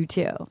love with you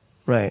too."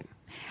 Right.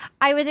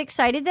 I was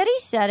excited that he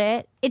said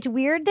it. It's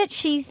weird that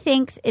she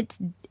thinks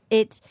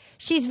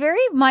she's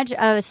very much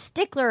a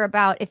stickler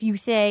about if you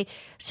say,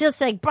 she'll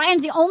say,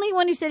 "Brian's the only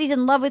one who said he's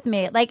in love with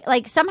me."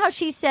 Like somehow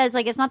she says,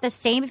 like, it's not the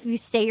same if you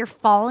say you're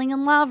falling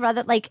in love.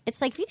 Rather, like,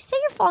 it's like if you say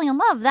you're falling in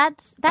love,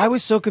 that's I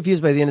was so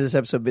confused by the end of this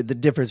episode, but the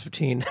difference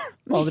between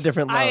all the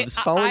different loves.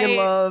 Falling in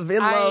love,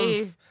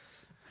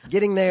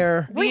 getting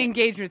there. The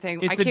engagement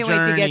thing. It's I can't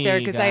wait to get there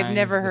because I've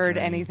never It's a heard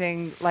journey.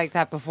 anything like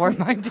that before in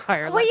my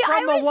entire life.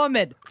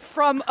 Well,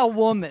 From a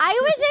woman. I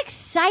was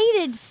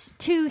excited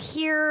to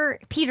hear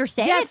Peter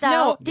say Yes, it, though.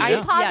 no, Did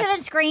you pause it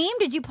and scream?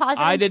 Did you pause it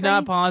I and did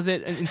not scream? pause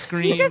it and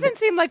scream. He doesn't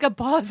seem like a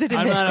positive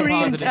I'm not a scream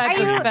positive type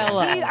scream. of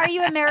fellow. Are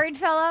you a married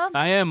fellow?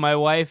 I am. My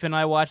wife and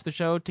I watched the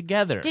show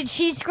together. Did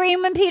she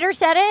scream when Peter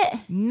said it?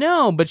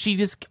 No, but she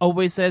just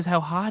always says how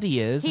hot he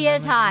is. He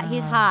And is I'm hot. like,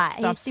 He's hot.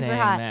 Stop He's super saying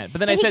hot. that. But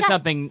then But I he said got-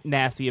 something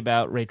nasty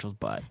about Rachel's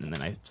butt, and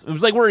then it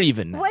was like, we're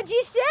even now. What'd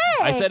you say?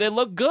 I said it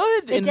looked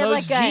good in did those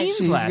look good. jeans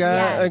She's last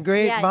got night. a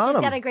great bottom.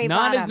 She's got a great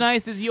Not bottom. as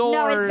nice as yours.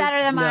 No, it's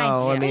better than mine.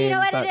 No, I But you know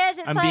what mean, it is?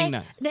 It's I'm like, being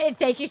nice. No,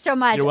 thank you so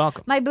much. You're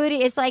welcome. My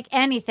booty is like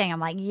anything. I'm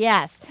like,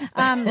 yes.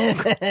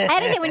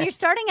 Anything. When you're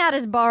starting out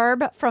as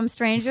Barb from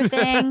Stranger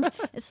Things,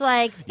 it's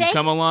like, You've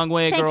come a long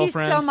way, thank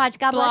girlfriend. you so much.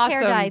 God bless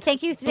Hair Dye.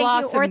 Thank you,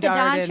 Blossomed orthodonture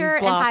garden, and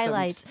blossomed.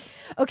 highlights.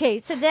 Okay,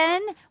 so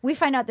then we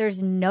find out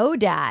there's no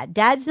dad.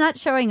 Dad's not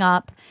showing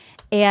up,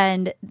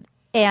 and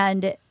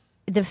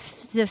the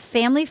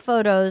family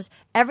photos,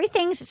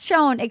 everything's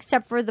shown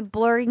except for the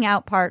blurring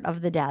out part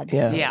of the dad's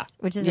face,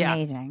 which is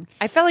amazing.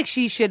 I felt like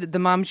the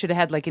mom should have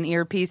had like an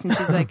earpiece, and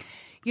she's like,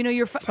 you know,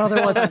 your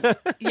father wasn't.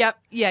 Yep,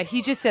 yeah.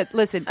 He just said,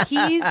 "Listen,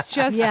 he's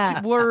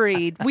just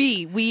worried.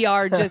 We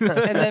are just,"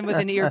 and then with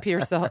an ear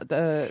pierce,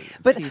 the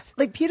But piece.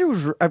 like Peter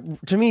was,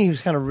 to me, he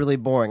was kind of really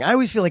boring. I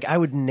always feel like I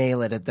would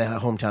nail it at the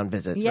hometown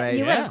visits. Yeah, right?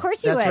 you would. Of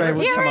course, you That's would. where I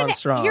would come on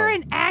strong. You're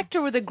an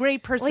actor with a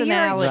great Well,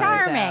 personality. you're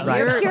charming. Right.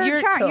 You're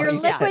pure charm. You're Yeah.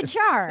 liquid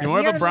charm. You're more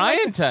of a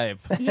Brian type.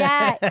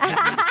 Yeah.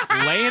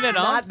 Laying it on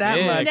Not that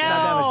thick.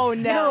 much.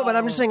 No, but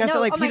I'm just saying. I No,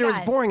 feel like oh my Peter was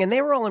God. boring, and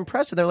they were all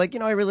impressed. They're like,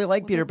 I really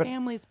like Peter, but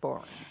family's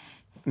boring.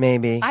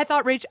 maybe. I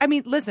thought Rachel. I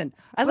mean, listen,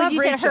 I Would love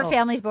you say Rachel. her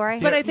family's boring?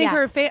 But I think Yeah.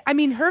 her family I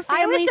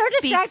family was so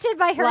speaks distracted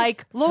by her.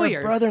 like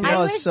lawyers. Her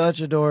brother-in-law is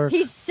such a dork.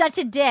 He's such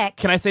a dick.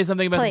 Can I say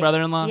something about Please. the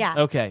brother-in-law? Yeah.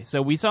 Okay,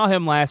 so we saw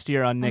him last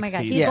year on Oh Nick's my God.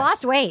 season. He's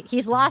lost weight.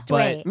 He's lost But-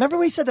 weight. Remember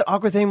we said the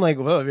awkward thing, like,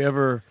 well, have you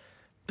ever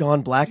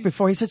gone black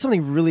before? He said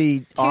something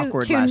really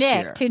awkward to last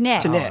Nick, year. to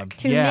Nick. To Nick.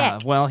 To yeah,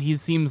 Nick. well, he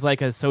seems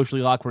like a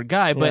socially awkward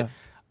guy, but Yeah.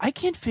 I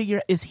can't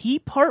figure, is he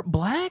part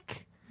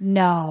black?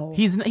 No.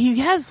 He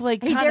has like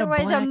kind There of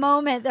was black. a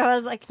moment that I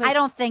was like, I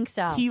don't think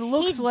so. He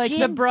looks He's like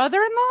The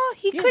brother-in-law,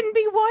 he couldn't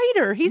be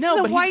whiter. He's No,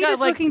 the but he's got, whitest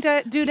like-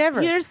 looking dude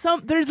ever. There's a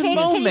Katie,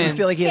 moment. I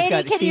feel like he's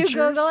got can you features.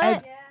 Google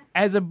it?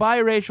 As a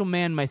biracial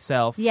man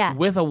myself, Yeah.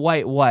 with a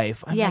white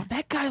wife, I'm Yeah. like,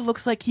 that guy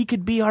looks like he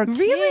could be our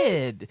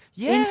kid.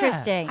 Yeah.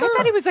 Interesting. I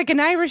thought he was like an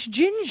Irish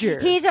ginger.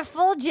 He's a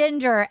full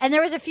ginger. And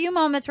there was a few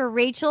moments where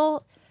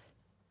Rachel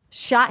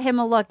shot him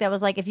a look that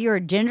was like, if you're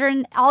a ginger,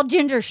 and all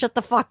gingers shut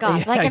the fuck up.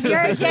 Yeah, like, if you're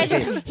a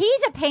exactly. ginger,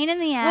 he's a pain in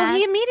the ass. well,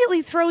 he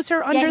immediately throws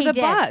her under he the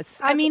did. bus.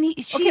 I mean,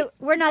 she. Okay,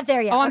 we're not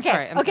there yet. Oh, I'm okay.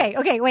 sorry, I'm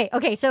okay, wait.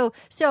 Okay, so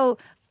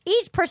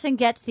each person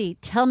gets the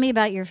tell me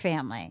about your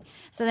family.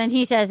 So then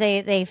he says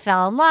they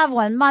fell in love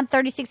 1 month,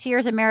 36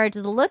 years of marriage.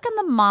 The look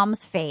on the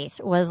mom's face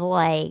was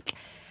like,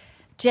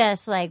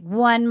 just like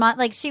 1 month.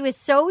 Like she was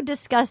so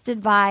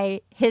disgusted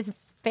by his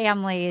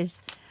family's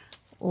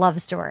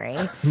love story.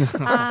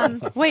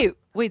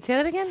 Wait, say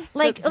that again.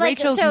 Like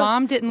Rachel's so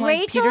mom didn't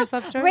like Peter's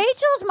love story.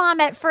 Rachel's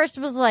mom at first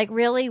was like,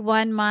 really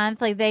 1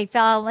 month? Like they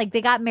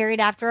got married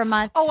after a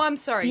month. Oh, I'm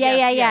sorry.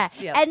 Yeah. Yes.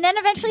 And then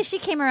eventually she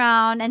came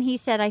around and he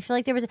said, I feel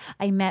like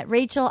I met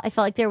Rachel. I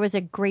felt like there was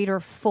a greater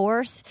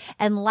force.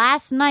 And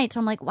last night, so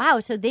I'm like, wow,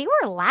 so they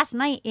were last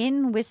night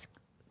in Wisconsin.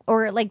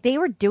 Or like they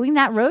were doing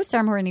that rose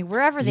ceremony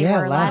wherever they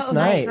were last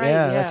night. right,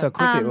 yeah, yeah. that's how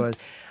quick it was.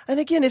 And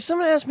again, if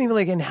someone asked me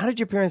like, "And how did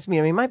your parents meet?"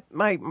 I mean,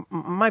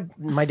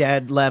 my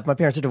dad left. My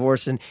parents are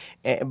divorced,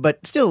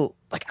 but still,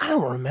 like, I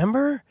don't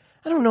remember.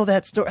 I don't know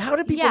that story. How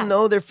do people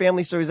know their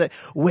family stories? Like,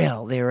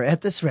 well, they were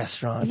at this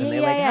restaurant, and they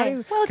like, how do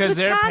you, well, it's 'Cause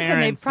their Wisconsin. They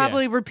parents,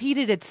 probably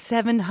repeated it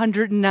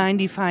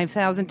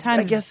 795,000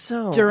 times. I guess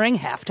so. During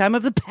halftime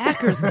of the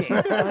Packers game.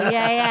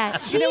 Yeah.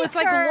 You know, it's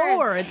like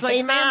lore. It's like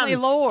hey, family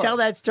Mom, lore. tell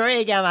that story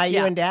again about you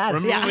and Dad.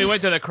 Remember when we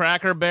went to the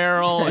Cracker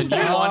Barrel and you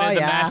wanted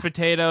the mashed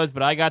potatoes,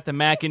 but I got the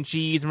mac and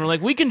cheese, and we're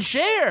like, we can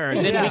share.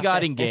 And then we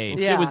got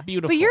engaged. It was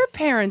beautiful. But your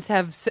parents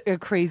have a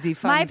crazy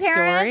fun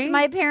story.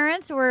 My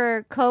parents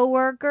were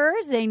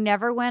co-workers. They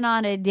never went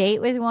on a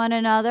date with one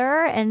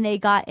another, and they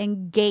got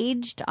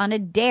engaged on a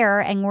dare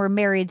and were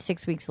married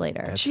 6 weeks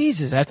later.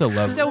 Jesus, that's a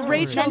love. So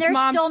Rachel's And they're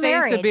mom's still face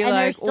married, would be and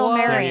like, they're still "Whoa."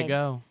 married. There you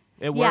go.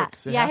 It Yeah,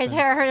 works. It yeah. happens.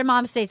 Her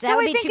mom's face. So That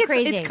would I be think too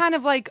crazy. it's kind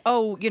of like,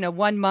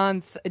 1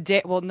 month, a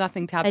day. Well,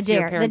 nothing tops A dare,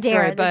 your parents' the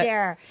dare, story, but the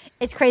dare.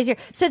 It's crazier.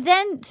 So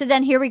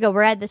then here we go.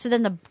 We're at the. So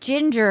then the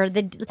ginger,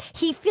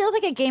 he feels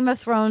like a Game of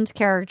Thrones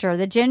character.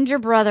 The ginger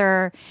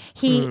brother.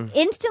 He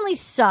instantly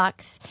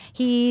sucks.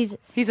 He's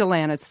a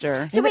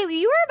Lannister. So wait,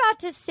 you were about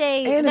to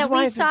say And his that we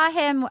wife saw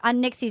him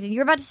on Nick's season. You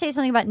were about to say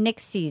something about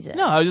Nick's season.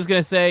 No, I was just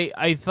gonna say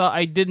I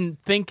didn't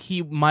think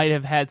he might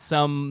have had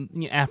some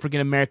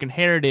African American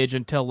heritage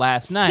until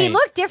last night. He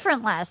looked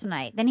different last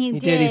night than he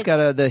did. He's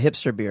got the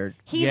hipster beard.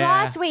 He Yeah.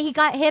 lost weight. He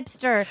got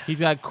hipster. He's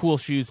got cool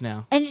shoes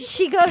now. And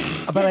she goes,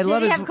 But I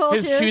love did he his- have cool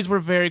His shoes? shoes were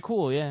very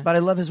cool. Yeah. But I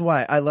love his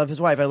wife. I love his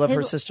wife. I love her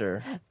His-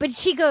 sister. But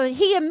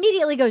he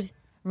immediately goes,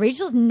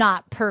 Rachel's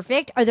not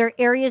perfect. Are there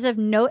areas of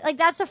note? Like,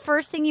 that's the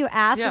first thing you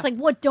ask. Yeah. It's like,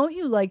 what don't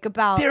you like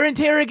about... They're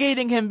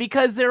interrogating him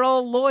because they're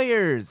all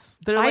lawyers.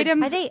 They're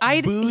Items,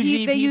 like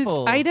bougie they people.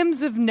 used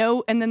items of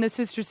note, and then the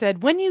sister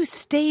said, "When you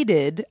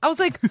stated," I was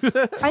like,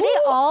 Are they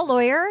all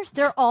lawyers?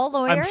 They're all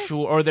lawyers? I'm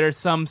sure, or there's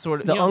some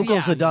sort of The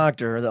uncle's a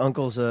doctor. The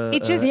uncle's a.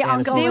 it just The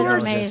uncle they is were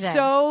amazing.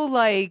 so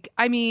like,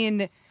 I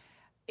mean.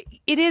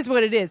 It is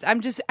what it is.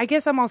 I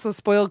guess I'm also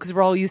spoiled because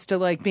we're all used to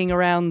like being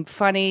around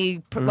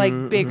funny,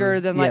 like bigger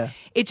than like. Yeah.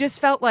 it just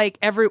felt like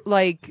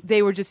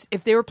they were just,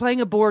 if they were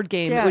playing a board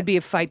game, it would be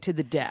a fight to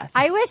the death.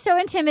 I was so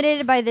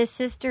intimidated by this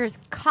sister's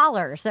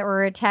collars that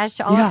were attached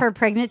to all of her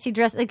pregnancy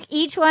dresses. Like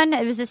each one,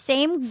 it was the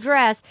same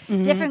dress,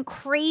 different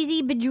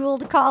crazy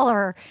bejeweled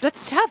collar.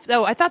 That's tough,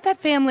 though. I thought that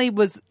family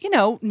was,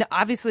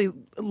 obviously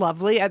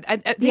lovely. I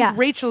think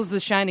Rachel's the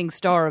shining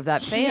star of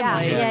that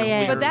family.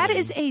 Yeah. But that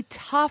is a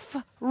tough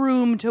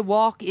room to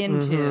walk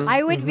into.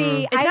 I would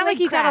be. It's not like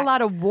you got a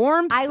lot of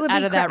warmth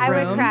out of that room.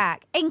 I would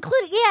crack.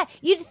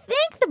 You'd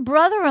think the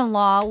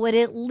brother-in-law would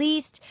at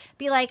least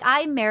be like,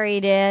 I'm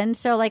married in,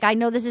 so like I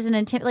know this isn't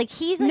intimate. Like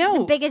he's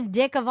the biggest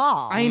dick of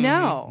all. I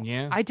know.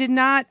 Yeah. I did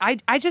not.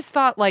 I just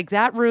thought like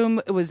that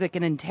room was like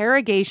an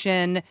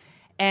interrogation,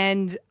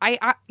 and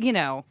I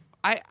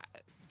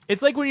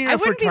It's like when you're in a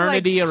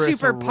fraternity or a sorority.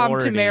 Super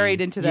pumped to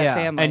married into that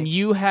family, and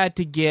you had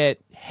to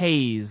get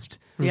hazed.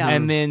 Yeah.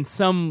 And then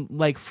some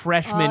like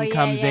freshman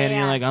comes in and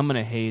you're like, I'm going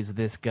to haze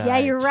this guy. Yeah,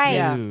 you're right.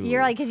 Yeah.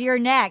 You're like, because you're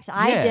next.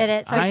 I did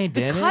it. So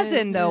the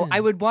cousin, though,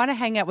 I would want to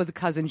hang out with the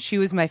cousin. She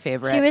was my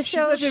favorite. She was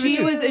so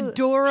She was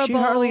adorable. She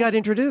hardly got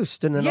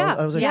introduced. And then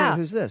I was like, hey,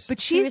 who's this?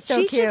 But she was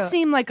so cute. Just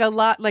seemed like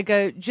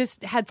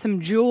just had some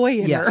joy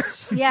in her.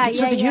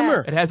 Sense of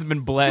humor. It hasn't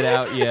been bled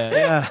out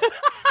yet.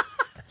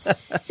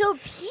 So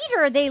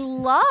Peter, they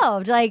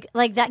loved like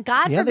that.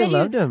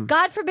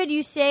 God forbid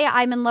you say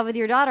I'm in love with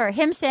your daughter.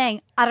 Him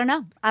saying I don't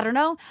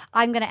know.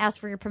 I'm going to ask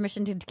for your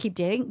permission to keep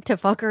dating, to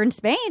fuck her in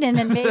Spain, and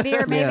then maybe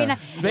or maybe not.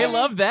 They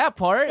love that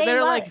part.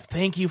 They're like,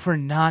 thank you for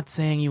not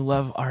saying you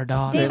love our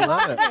daughter. They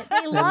loved it.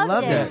 They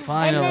loved it.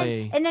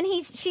 Finally. And then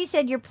she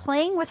said, "You're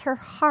playing with her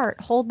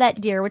heart. Hold that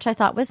dear," which I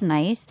thought was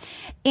nice,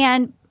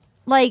 and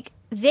like.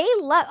 They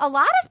love a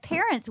lot of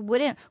parents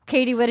wouldn't.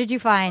 Katie, what did you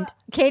find?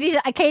 Katie's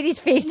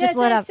face just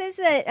lit up. It says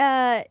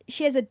that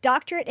she has a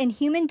doctorate in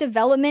human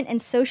development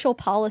and social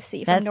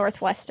policy from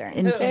Northwestern.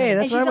 Hey, that's and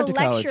where I went she's to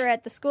a college. lecturer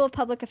at the School of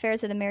Public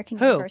Affairs at American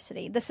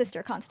University. The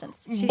sister,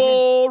 Constance.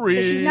 Boring.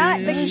 So she's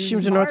not. But she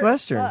went to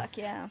Northwestern.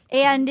 Yeah.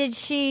 And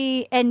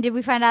did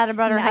we find out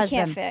about her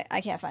husband?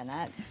 I can't find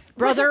that.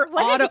 Brother,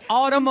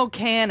 auto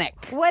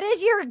mechanic. What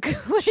is your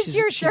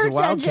search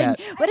engine?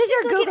 What is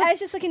your Google? I was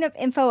just looking up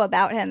info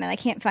about him, and I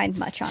can't find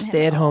much on him.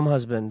 Stay-at-home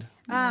husband.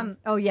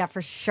 Oh yeah,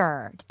 for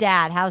sure.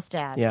 Dad, house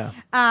dad. Yeah.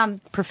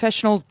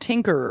 Professional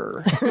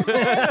tinkerer.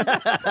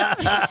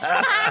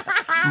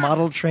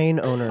 Model train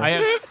owner. I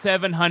have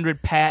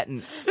 700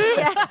 patents.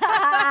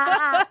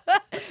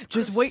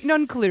 Just waiting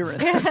on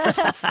clearance.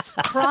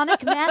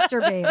 Chronic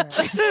masturbator.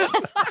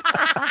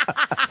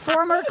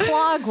 Former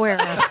clog wearer.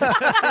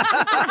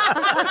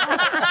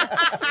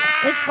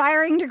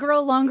 Aspiring to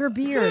grow longer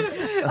beard.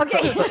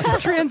 Okay.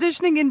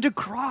 Transitioning into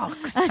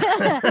Crocs.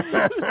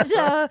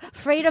 So,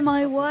 afraid of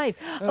my wife.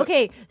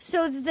 Okay,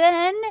 so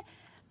then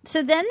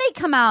they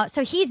come out.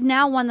 So he's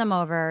now won them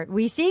over.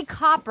 We see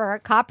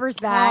Copper. Copper's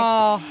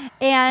back,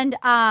 and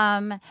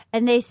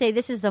they say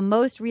this is the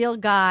most real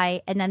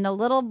guy. And then the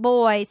little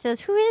boy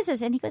says, "Who is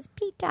this?" And he goes,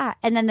 "Peter."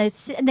 And then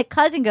the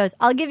cousin goes,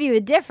 "I'll give you a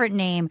different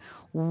name,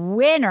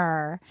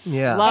 Winner."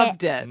 Yeah,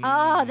 loved it.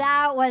 Oh,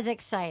 that was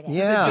exciting.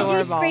 Yeah, did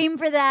you scream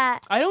for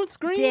that? I don't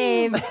scream,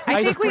 Dave.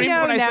 I screamed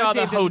when I saw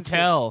the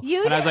hotel,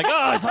 and I was like,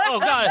 "Oh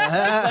god,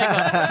 it's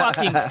like a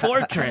fucking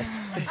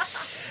fortress."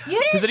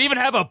 Does it even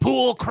have a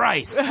pool?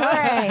 Christ. All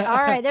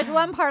right. There's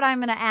one part I'm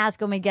going to ask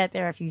when we get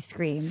there if you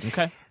scream.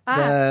 Okay.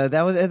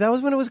 That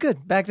was when it was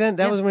good. Back then,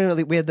 that was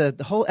when we had the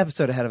whole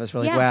episode ahead of us.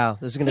 We're like, wow,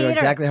 this is going to go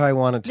exactly how I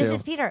wanted to. This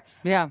is Peter.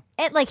 Yeah.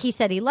 Like he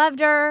said he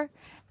loved her.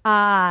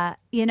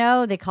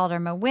 They called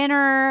him a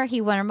winner. He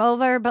won him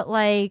over, but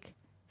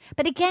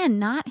again,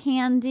 not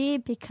handy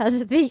because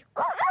of the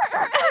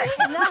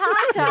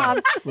hot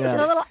tub. Yeah.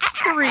 A little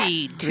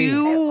 3,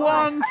 2,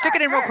 1. Stick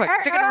it in real quick.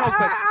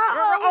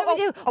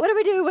 What do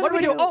we do?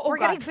 We're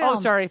getting filmed. Oh,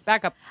 sorry.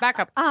 Back up.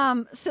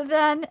 So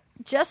then,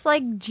 just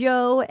like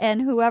Joe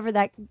and whoever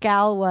that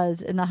gal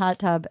was in the hot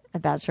tub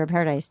at Bachelor in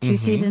Paradise 2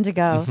 seasons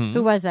ago,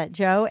 who was that?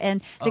 Joe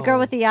and the girl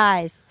with the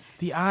eyes.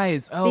 The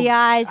eyes. Oh, the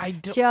eyes.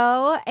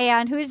 Joe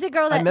and who's the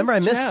girl that? I remember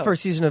I missed the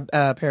first season of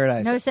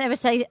Paradise. No, it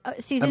was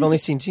season. I've only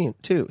seen season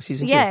 2.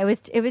 Yeah, it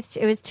was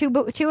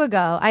two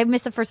ago. I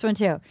missed the first one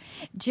too.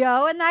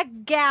 Joe and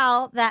that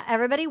gal that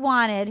everybody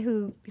wanted.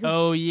 Who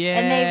oh yeah.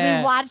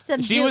 And we watched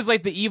them. She was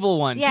like the evil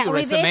one too,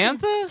 right?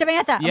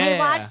 Samantha. Yeah. We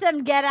watched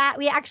them get at.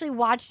 We actually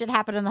watched it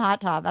happen in the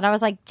hot tub, and I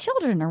was like,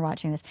 children are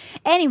watching this.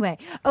 Anyway,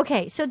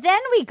 okay. So then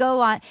we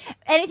go on.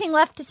 Anything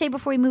left to say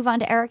before we move on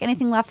to Eric?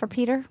 Anything left for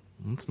Peter?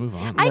 Let's move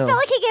on. I felt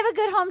like he gave a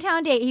good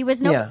hometown date. He was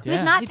not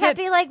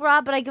peppy like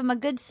Rob, but I give him a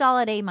good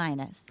solid A-.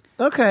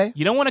 Okay.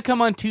 You don't want to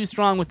come on too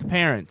strong with the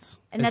parents.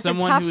 And that's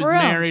someone a tough who's room.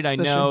 married, I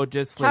know,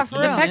 just tough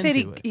like room. The fact that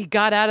he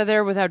got out of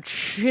there without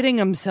shitting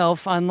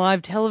himself on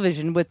live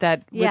television with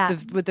that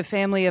with the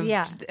family of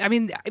I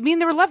mean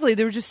they were lovely.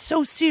 They were just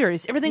so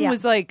serious. Everything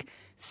was like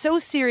so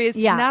serious.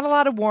 Not a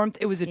lot of warmth.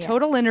 It was a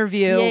total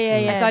interview.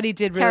 I thought he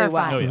did really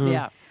well. Oh,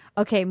 yeah.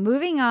 Okay,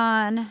 moving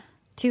on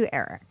to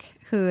Eric,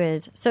 who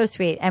is so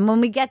sweet. And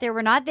when we get there,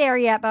 we're not there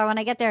yet, but when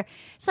I get there,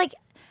 it's like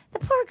The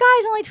poor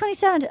guy's only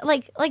 27.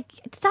 Like,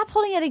 stop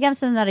holding it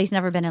against him that he's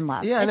never been in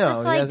love. Yeah, it's no,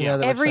 just like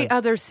every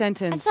other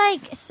sentence.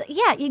 It's like,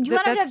 yeah, you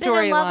want him to have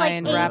been in love like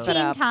 18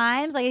 up.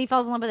 times. Like he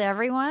falls in love with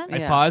everyone.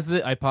 I paused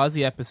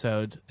the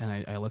episode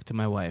and I looked at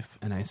my wife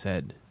and I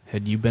said,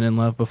 "Had you been in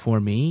love before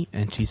me?"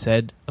 And she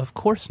said, "Of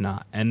course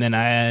not." And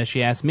then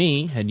she asked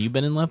me, "Had you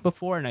been in love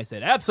before?" And I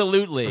said,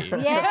 "Absolutely."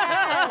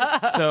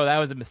 Yeah. So that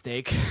was a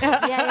mistake.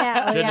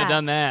 Yeah. Shouldn't have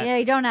done that. Yeah,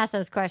 you don't ask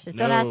those questions.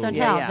 Don't ask, don't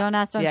tell. Don't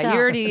ask, don't tell. You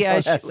already,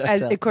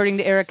 according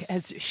to Eric,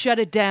 has shut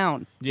it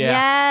down.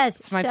 Yeah. Yes.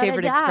 It's my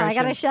favorite expression. I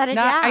got to shut it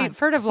down. I've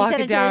heard of lock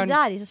it down.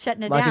 He's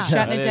shutting it down.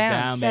 Shutting it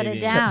down. Shut it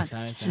down.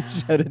 Shut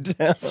it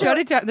down. Shut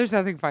it down. There's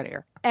nothing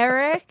funnier.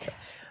 Eric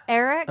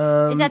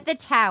is at the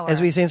tower.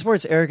 As we say in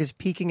sports, Eric is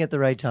peaking at the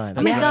right time.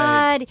 Oh my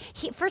God!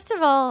 First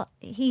of all,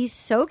 he's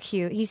so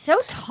cute. He's so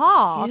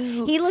tall.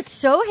 Cute. He looked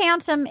so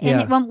handsome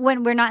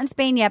when we're not in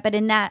Spain yet. But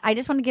in that, I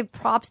just want to give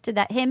props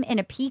to him in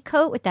a pea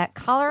coat with that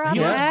collar on.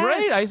 He looked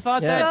great. I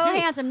thought that so too.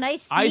 handsome,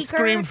 nice sneaker. I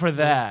screamed for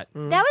that.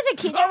 That was a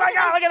kid. Oh my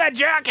God! Look at that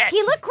jacket.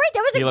 He looked great.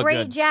 That was a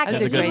great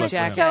jacket. He was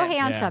so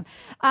handsome.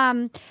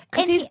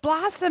 Because he's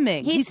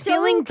blossoming. He's so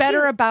feeling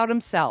better cute. about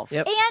himself.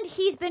 Yep. And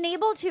he's been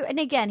able to. And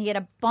again, he had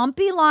a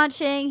bumpy launching.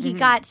 He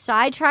got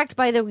sidetracked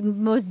by the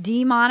most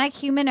demonic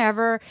human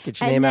ever. Get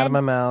your name out of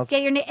my mouth.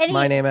 Get your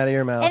my name out of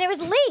your mouth. And it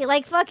was Lee,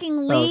 like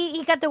fucking Lee.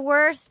 He got the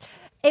worst.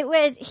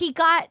 He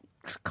got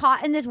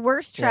caught in this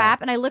worst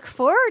trap, and I look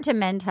forward to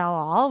Men Tell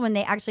All when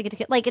they actually get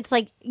to it's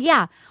like,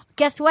 yeah,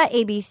 guess what,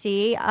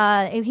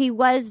 ABC? He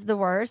was the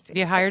worst.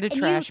 You hired a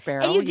trash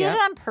barrel. And you did it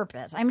on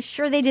purpose. I'm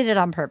sure they did it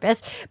on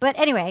purpose. But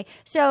anyway,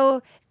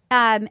 so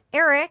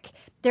Eric,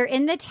 they're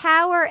in the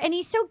tower, and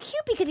he's so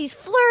cute because he's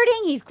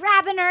flirting, he's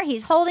grabbing her,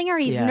 he's holding her,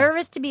 he's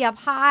nervous to be up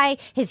high,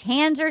 his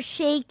hands are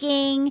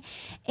shaking.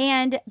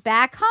 And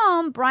back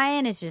home,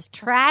 Brian is just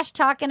trash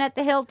talking at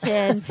the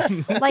Hilton.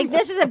 Like,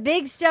 this is a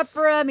big step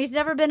for him. He's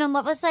never been in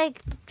love. It's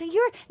like,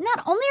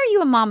 not only are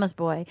you a mama's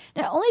boy,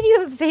 not only do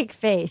you have a fake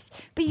face,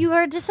 but you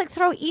are just like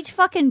throw each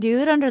fucking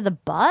dude under the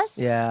bus.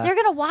 Yeah. They're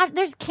going to watch.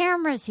 There's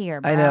cameras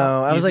here, bro. I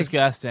know. I was like,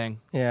 disgusting.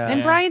 Yeah.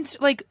 And Brian's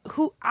like,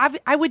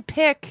 I would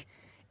pick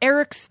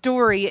Eric's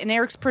story and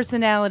Eric's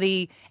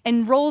personality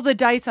and roll the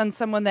dice on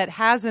someone that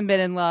hasn't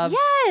been in love.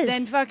 Yes.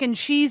 Then fucking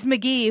She's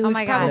McGee, who's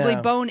my God. probably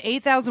boned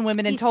 8,000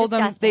 women and He's told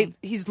disgusting. them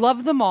he's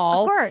loved them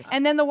all. Of course.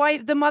 And then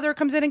the mother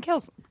comes in and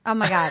kills them. Oh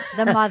my God,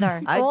 the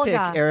mother. I'd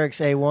Olga. pick Eric's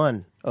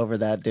A1 over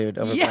that dude.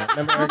 Over Brian.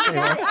 Remember Eric's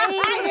A1?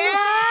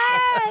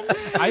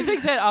 I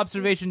think that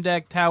observation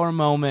deck tower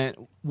moment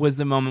was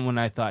the moment when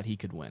I thought he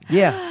could win.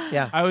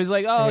 Yeah. I was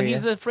like, oh,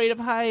 he's afraid of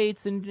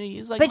heights, and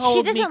he's like, But she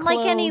hold me doesn't like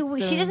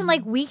close, She doesn't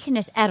like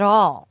weakness at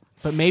all.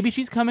 But maybe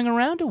she's coming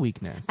around to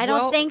weakness. I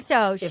don't think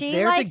so. If She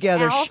they're likes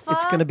together, alpha.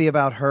 it's going to be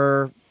about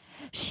her.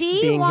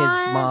 She being his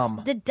wants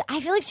mom.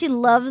 I feel like she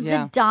loves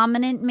the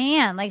dominant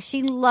man. Like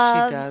she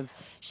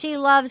loves. She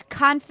loves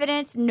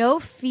confidence, no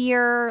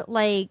fear.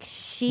 Like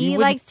she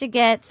likes to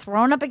get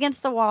thrown up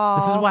against the wall.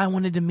 This is why I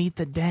wanted to meet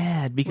the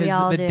dad, because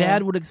the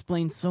dad would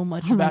explain so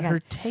much about her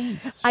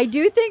taste. I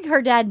do think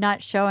her dad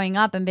not showing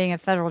up and being a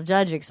federal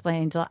judge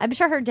explains. I'm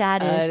sure her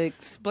dad is. It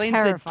explains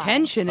terrified. the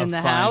tension in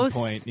the fine house.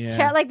 Point,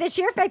 yeah. Like the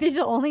sheer fact that he's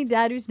the only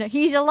dad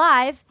he's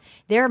alive.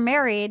 They're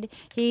married.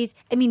 Dean's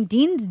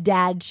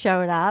dad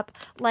showed up.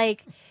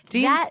 Like.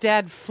 Dean's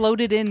dad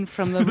floated in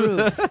from the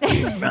roof.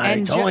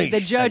 And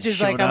the judge is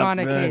like, I'm on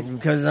a case.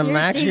 Because I'm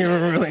actually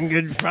a really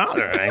good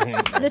father.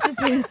 This is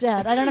Dean's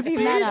dad. I don't know if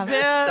you've met him.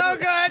 It's so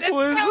good. It's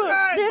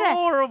so good.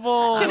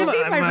 Horrible. Can it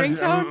be my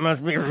ringtone?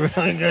 Must be a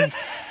really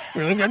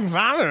good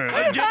father.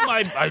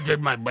 I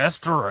did my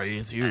best to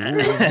raise you.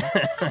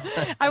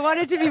 I want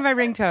it to be my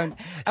ringtone.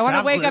 I want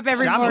to wake up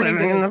every morning.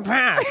 Living in the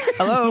past.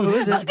 Hello, who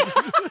is it?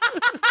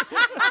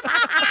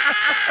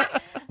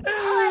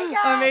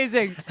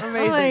 Amazing. Oh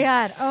my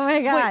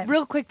God. Wait,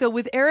 real quick though,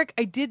 with Eric,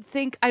 I did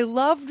think I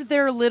loved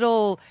their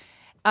little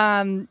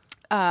kind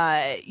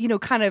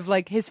of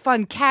like his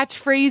fun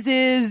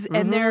catchphrases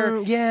and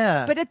their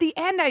But at the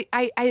end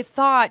I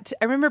thought,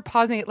 I remember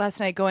pausing it last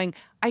night going,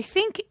 I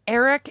think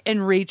Eric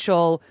and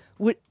Rachel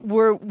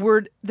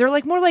were they're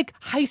like more like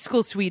high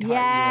school sweethearts.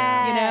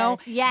 Yes. You know?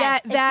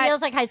 Yes. It feels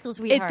like high school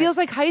sweethearts. It feels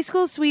like high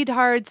school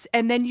sweethearts,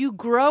 and then you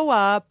grow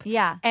up,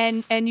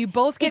 and you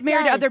both get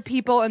married to other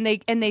people, and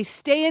they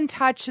stay in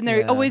touch, and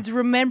they always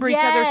remember each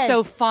other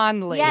so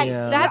fondly.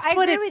 Yes, that's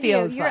what it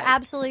feels You're like.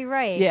 absolutely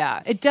right.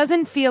 Yeah, it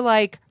doesn't feel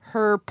like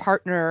her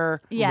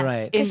partner. Yeah,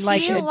 right. In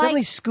like She's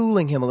definitely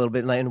schooling him a little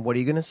bit. Like, and what are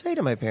you going to say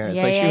to my parents?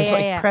 Yeah, like she was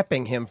yeah.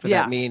 prepping him for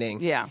that meeting.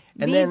 Yeah,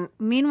 and then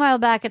meanwhile,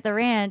 back at the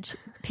ranch,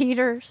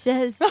 Peter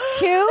says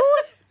to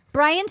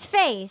Brian's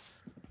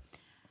face,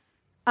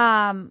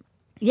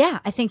 "Yeah,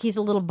 I think he's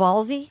a little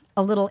ballsy,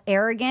 a little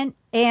arrogant,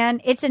 and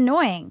it's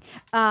annoying."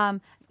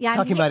 Talking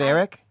about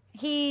Eric.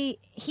 He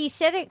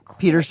said it.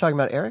 Peter's talking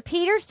about Eric.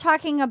 Peter's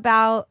talking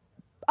about.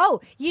 Oh,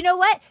 you know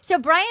what? So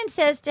Brian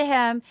says to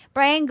him,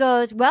 Brian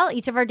goes, well,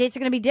 each of our dates are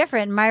going to be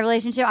different. In my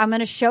relationship, I'm going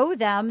to show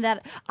them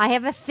that I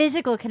have a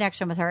physical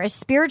connection with her, a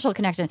spiritual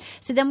connection.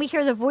 So then we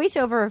hear the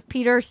voiceover of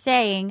Peter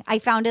saying, I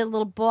found it a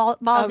little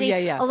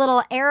ballsy, a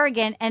little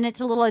arrogant, and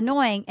it's a little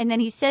annoying. And then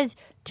he says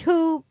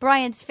to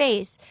Brian's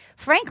face,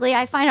 frankly,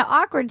 I find it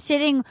awkward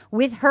sitting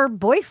with her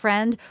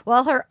boyfriend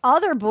while her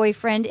other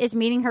boyfriend is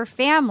meeting her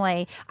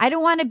family. I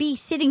don't want to be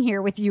sitting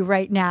here with you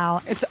right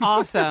now. It's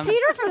awesome.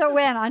 Peter for the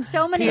win on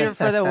so many. Peter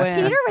for the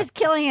win. Peter was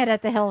killing it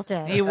at the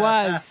Hilton. He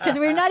was. Because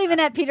we're not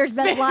even at Peter's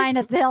best line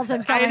at the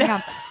Hilton coming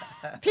up.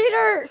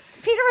 Peter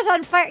was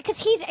on fire because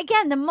he's,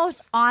 again, the most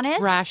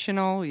honest,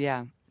 rational,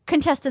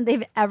 contestant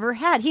they've ever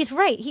had. He's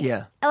right.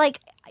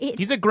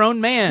 He's a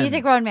grown man. He's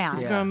a grown man.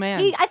 He's a grown man.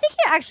 I think he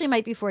actually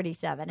might be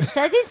 47. It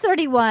says he's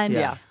 31,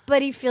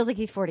 but he feels like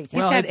he's 46.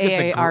 He's got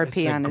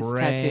AARP on his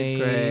tattoo.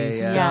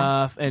 Gray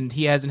stuff, and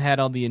he hasn't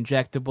had all the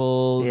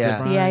injectables.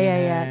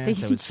 Yeah.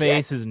 So his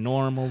face is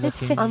normal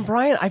looking. On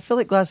Brian, I feel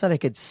like last night I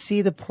could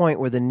see the point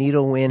where the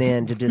needle went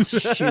in to just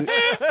shoot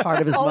part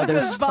of his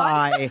mother's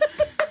thigh.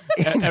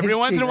 Every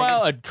once in a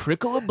while, a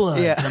trickle of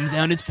blood comes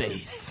down his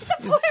face. The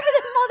point of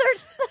his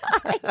mother's thigh.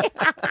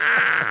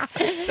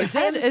 Is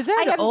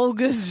that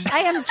Olga's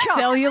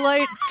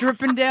cellulite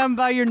dripping down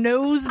by your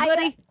nose,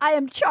 buddy? I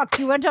am Chuck.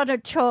 You went on a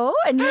show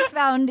and you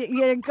found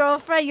your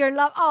girlfriend, your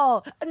love.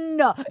 Oh,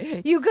 no.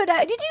 You could.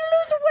 Did you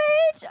lose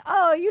weight?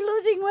 Oh, you're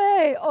losing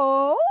weight.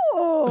 Oh.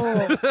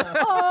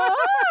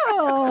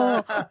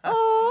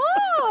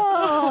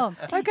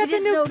 I got the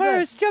new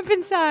purse. Jump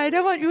inside.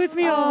 I want you with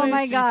me always. Oh,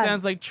 my God. She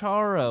sounds like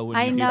Charo when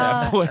I you do know.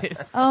 that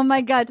voice. Oh,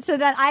 my God. So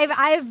that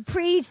I've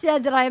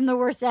pre-said that I am the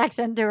worst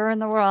accent doer in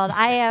the world.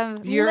 I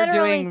am You're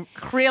doing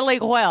really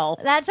well.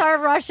 That's our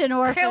Russian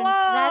orphan. Hello.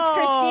 That's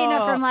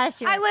Christina from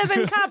last year. I live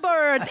in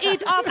cupboards.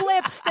 Eat off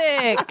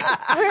lipstick.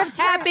 We're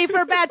happy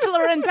for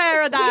Bachelor in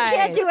Paradise.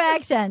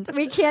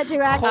 We can't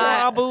do accents.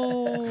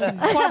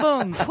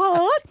 Quaboom.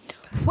 What?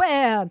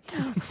 Where?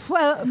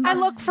 Well, I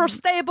look for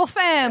stable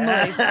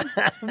families.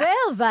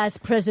 Well, Vice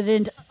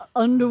President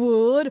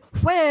Underwood,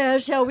 where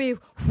shall we?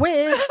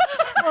 We're in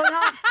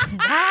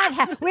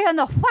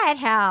the White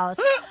House.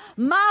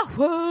 My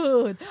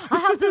word, I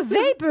have the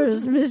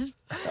vapors, Miss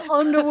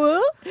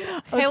Underwood.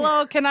 Okay.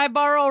 Hello, can I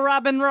borrow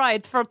Robin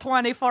Wright for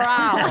 24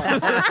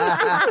 hours?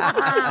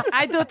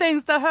 I do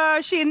things to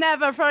her she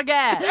never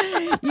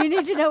forgets. You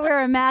need to know we're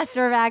a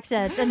master of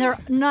accents, and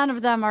none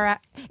of them are.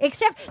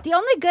 Except the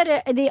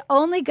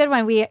only good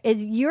one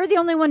is you're the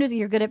only one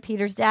you're good at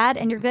Peter's dad,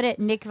 and you're good at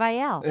Nick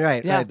Viall.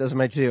 Right. Those are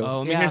my two. Oh,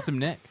 let me hear some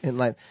Nick. And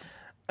like,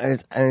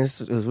 it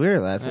was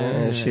weird last night.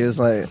 And she was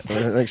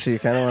like she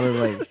kind of wanted to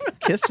like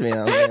kiss me.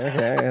 I was like,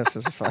 okay, I guess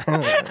it's fine.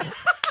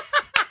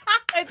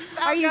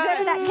 Are you good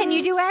at that? Can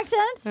you do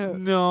accents?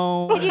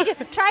 No. Can you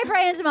try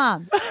Brian's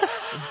mom?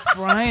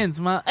 Brian's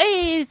mom.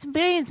 Hey, it's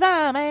Brian's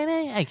mom.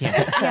 I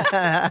can't.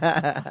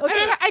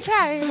 Okay, I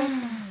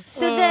try.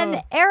 So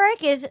then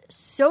Eric is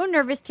so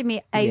nervous to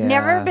meet. I've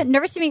never been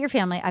nervous to meet your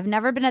family. I've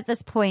never been at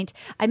this point.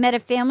 I met a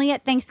family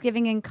at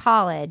Thanksgiving in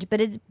college,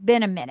 but it's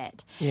been a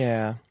minute.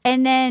 Yeah.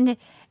 And then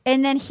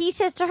he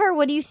says to her,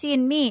 "What do you see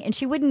in me?" And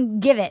she wouldn't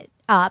give it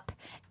up.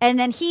 And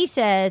then he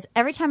says,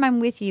 "Every time I'm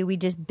with you, we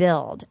just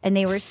build." And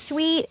they were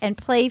sweet and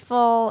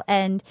playful,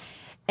 and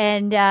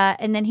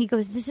then he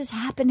goes, "This is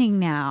happening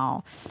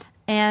now,"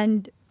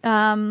 and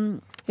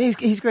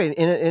he's great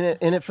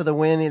in it for the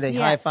win. They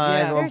high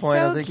five at one point. So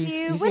I was like, cute.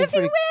 he's What if he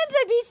wins?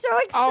 I'd be so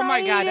excited. Oh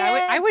my God,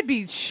 I would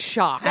be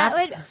shocked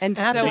and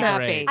so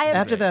happy.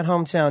 After that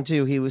hometown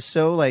too, he was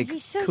so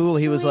so cool.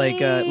 Sweet. He was like,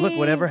 "Look,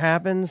 whatever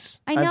happens,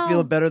 I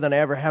feel better than I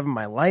ever have in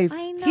my life."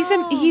 I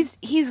know.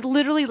 He's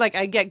literally like,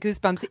 I get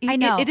goosebumps. I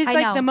know. It is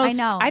the most.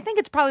 I think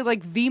it's probably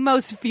like the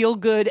most feel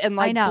good and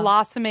like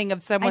blossoming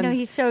of someone's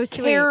he's so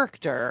sweet.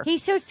 character.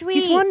 He's so sweet.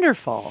 He's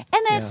wonderful.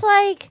 And it's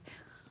like,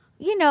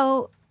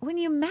 when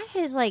you met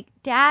his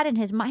dad and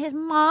his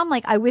mom,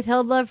 like, I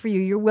withheld love for you.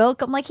 You're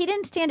welcome. Like, he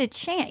didn't stand a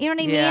chance. You know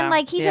what I mean?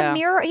 Like, he's a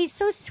mirror. He's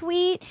so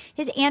sweet.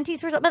 His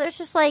aunties were, but it's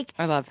just like,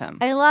 I love him.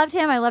 I loved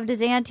him. I loved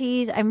his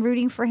aunties. I'm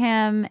rooting for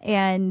him,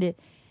 and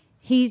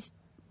he's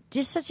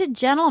just such a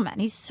gentleman.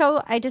 I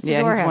just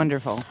adore him. He's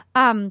wonderful.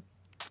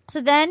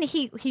 So then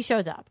he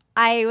shows up.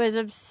 I was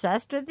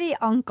obsessed with the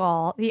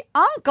uncle. The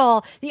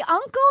uncle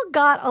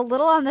got a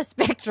little on the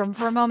spectrum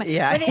for a moment.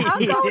 Yeah. The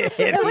uncle with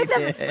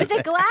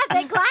the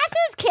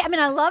glasses came, I mean,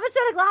 I love a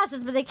set of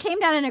glasses, but they came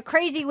down in a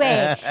crazy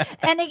way.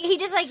 And he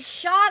just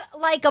shot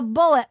like a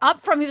bullet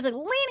up from, he was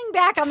leaning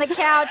back on the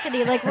couch and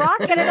he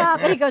rocking it up.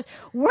 And he goes,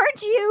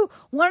 weren't you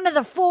one of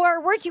the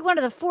four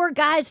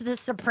guys with the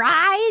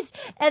surprise?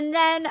 And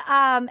then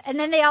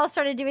they all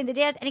started doing the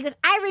dance and he goes,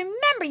 I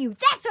remember you.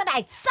 That's what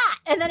I thought.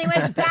 And then he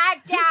went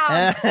back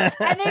down.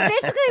 And they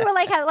basically were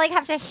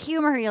have to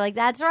humor you.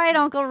 That's right,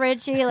 Uncle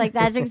Richie.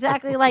 That's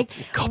exactly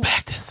go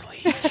back to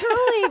sleep.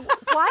 Truly,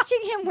 watching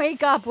him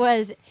wake up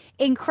was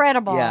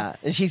incredible. Yeah,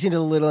 and she seemed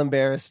a little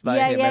embarrassed by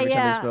him every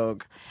time he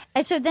spoke.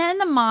 And so then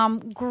the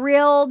mom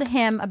grilled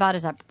him about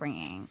his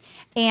upbringing.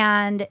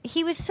 And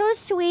he was so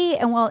sweet.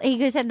 And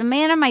he said, the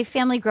man in my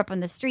family grew up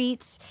on the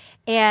streets.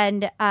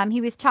 And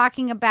he was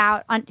talking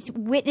about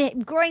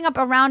growing up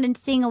around and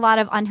seeing a lot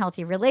of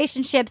unhealthy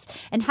relationships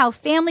and how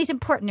family's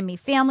important to me.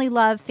 Family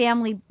love,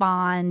 family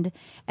bond.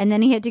 And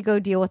then he had to go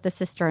deal with the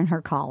sister in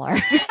her collar.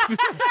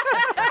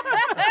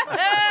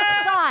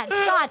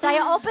 Thoughts.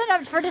 I open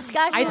up for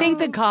discussion. I think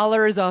the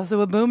collar is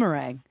also a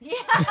boomerang. Yeah.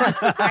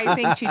 I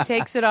think she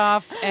takes it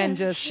off and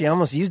just... She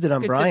almost used it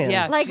on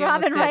Brian. Like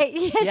Robin Wright.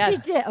 Yeah, she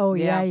did. Oh,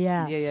 yeah.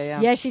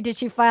 Yeah, she did.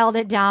 She filed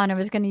it down and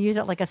was going to use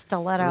it like a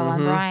stiletto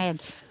on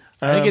Brian.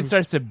 I think it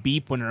starts to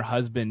beep when her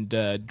husband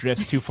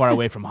drifts too far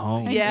away from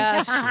home.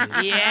 Yes.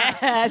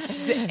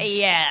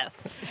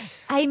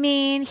 I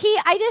mean,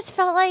 I just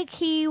felt like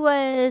he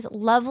was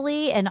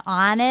lovely and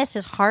honest.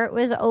 His heart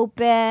was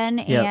open,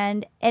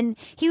 and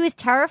he was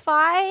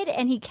terrified,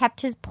 and he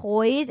kept his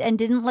poise and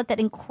didn't let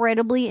that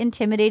incredibly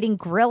intimidating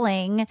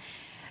grilling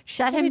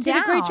shut him down. He did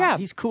a great job.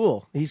 He's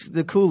cool. He's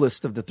the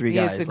coolest of the three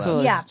guys. He's the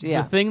coolest.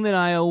 Yeah. The thing that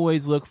I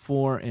always look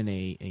for in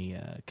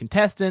a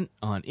contestant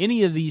on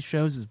any of these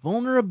shows is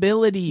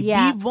vulnerability.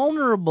 Yeah. Be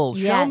vulnerable.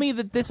 Show me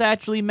that this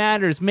actually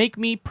matters. Make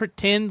me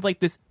pretend like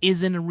this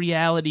isn't a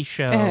reality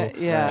show.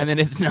 And then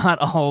it's not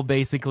all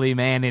basically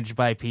managed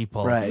by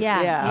people. Right.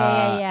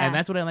 Yeah. And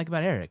that's what I like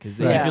about Eric, is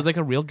that he feels like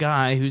a real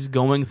guy who's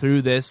going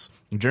through this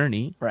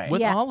journey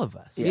with all of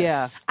us.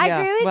 Yes. I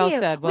agree with you.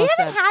 Said, we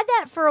haven't had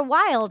that for a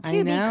while,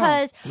 too,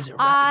 because He's a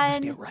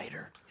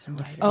writer.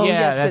 Oh, yeah,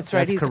 yes, that's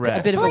right. He's correct.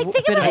 a bit of a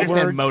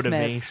wordsmith.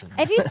 Motivation.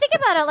 If you think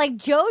about it, like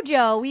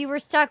JoJo, we were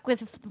stuck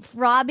with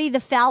Robbie the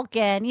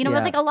Falcon. You know, it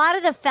was like a lot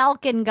of the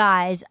Falcon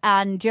guys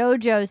on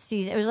JoJo's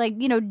season. It was like,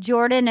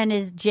 Jordan and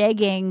his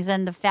jeggings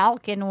and the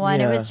Falcon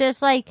one. Yeah. It was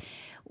just like...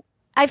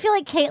 I feel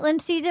like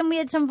Caitlin's season, we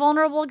had some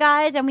vulnerable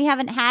guys, and we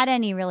haven't had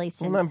any really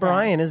since Well, then.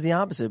 Brian is the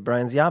opposite.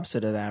 Brian's the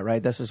opposite of that,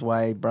 right? This is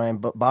why Brian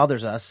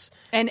bothers us.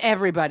 And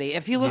everybody.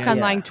 If you look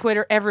online,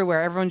 Twitter,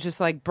 everywhere, everyone's just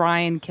like,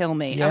 Brian, kill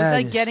me. Yes. I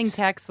was like getting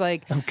texts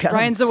like,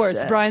 Brian's the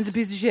worst. Brian's a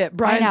piece of shit.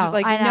 Brian's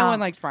I know. no one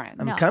likes Brian.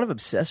 I'm kind of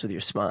obsessed with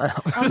your smile.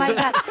 Oh, my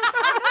God. Obsessed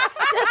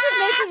with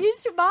making you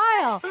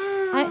smile.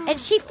 And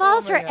she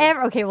falls for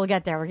every... Okay, we'll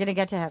get there. We're going to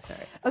get to her.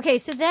 Okay,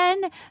 so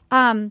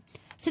then...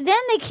 So then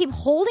they keep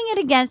holding it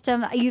against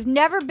him. You've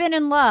never been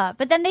in love.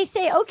 But then they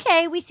say,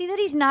 okay, we see that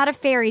he's not a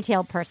fairy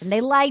tale person.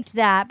 They liked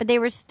that, but they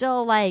were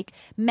still like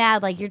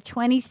mad. Like, you're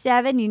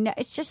 27.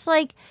 It's just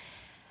like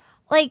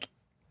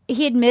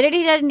he admitted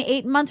he had an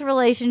 8-month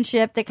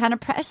relationship that kind of,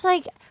 it's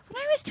like,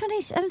 when I was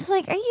 27, it's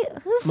like,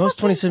 Most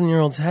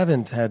 27-year-olds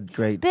haven't had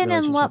great been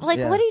in love. Like,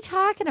 what are you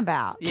talking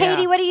about? Yeah.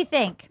 Katie, what do you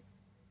think?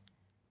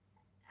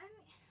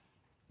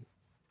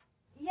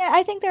 Yeah,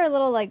 I think they're a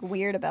little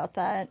weird about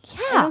that.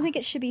 Yeah. I don't think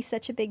it should be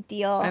such a big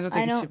deal. I don't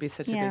think it should be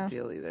such a big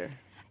deal either.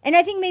 And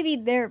I think maybe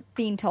they're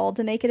being told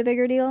to make it a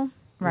bigger deal.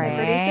 Right.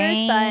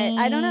 Producers,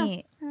 but I don't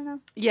know.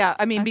 Yeah,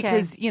 I mean,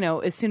 because,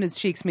 as soon as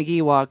Cheeks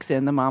McGee walks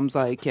in, the mom's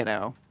like,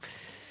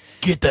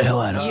 Get the hell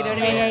out of here. You know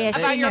what I mean?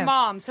 About your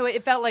mom. So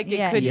it felt like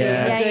it could be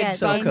a good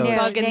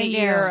bug in the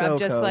ear of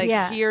just So like,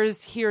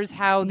 here's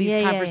how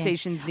these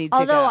conversations need to go.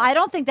 Although I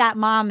don't think that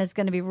mom is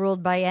going to be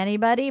ruled by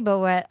anybody,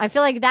 but I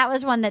feel like that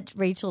was one that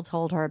Rachel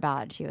told her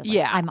about. She was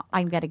like,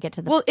 I'm going to get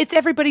to the... Well, it's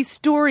everybody's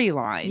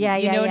storyline. Yeah,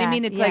 you know what I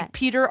mean? It's like,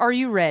 Peter, are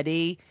you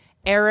ready?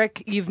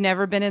 Eric, you've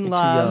never been in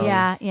love.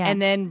 Yeah.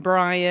 And then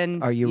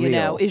Brian, are you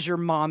real? Is your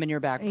mom in your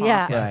back pocket?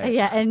 Yeah,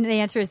 yeah. And the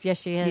answer is yes,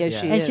 she is.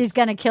 Yes, she and is. she's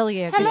gonna kill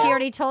you because she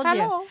already told you.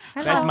 Hello.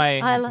 That's my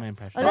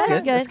impression. Oh,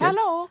 that's good.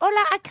 Hello.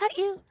 Hola, I cut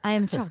you. I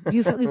am shocked.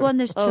 You won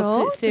this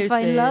show to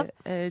find love.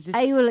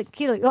 I will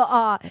kill you.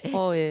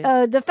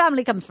 The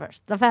family comes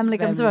first. The family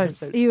comes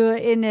first. We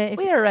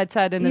are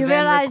outside in the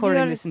van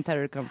recording this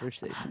entire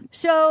conversation.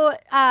 So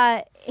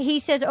he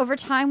says, over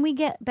time we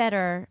get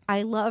better.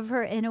 I love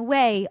her in a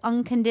way,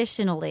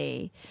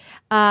 unconditionally.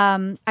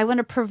 I want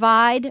to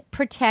provide,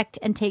 protect,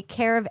 and take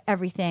care of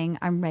everything.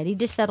 I'm ready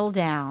to settle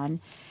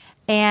down.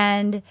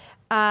 And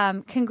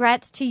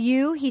congrats to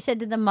you, he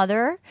said to the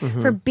mother,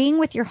 for being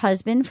with your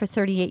husband for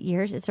 38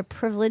 years. It's a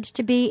privilege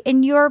to be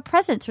in your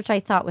presence, which I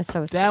thought was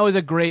so sweet. That was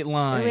a great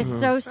line. It was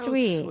so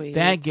sweet.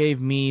 That gave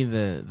me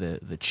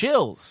the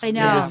chills. I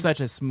know. It was such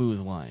a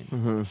smooth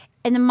line.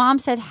 And the mom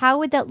said, how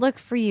would that look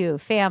for you,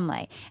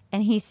 family?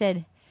 And he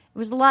said, it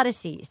was a lot of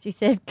C's. He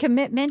said,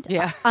 commitment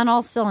on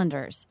all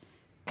cylinders,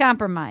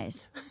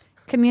 compromise,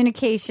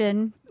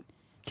 communication,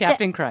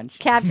 Captain Crunch,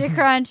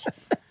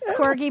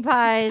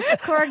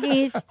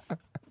 corgis,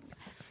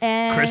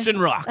 and Christian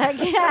Rock.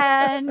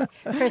 Again,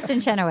 Kristen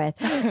Chenoweth.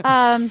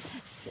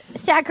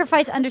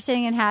 Sacrifice,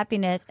 understanding, and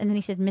happiness. And then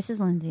he said, Mrs.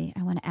 Lindsay,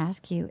 I want to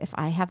ask you if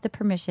I have the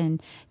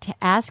permission to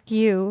ask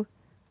your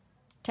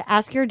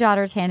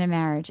daughter's hand in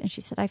marriage. And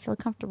she said, I feel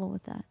comfortable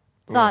with that.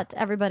 Thoughts,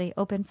 everybody,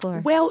 open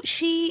floor. Well,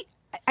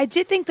 I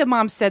did think the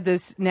mom said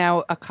this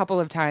now a couple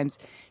of times.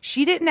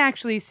 She didn't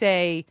actually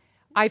say,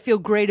 I feel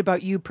great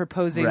about you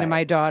proposing to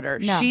my daughter.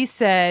 No. She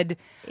said,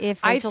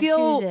 if Rachel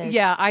chooses.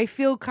 I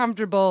feel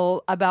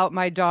comfortable about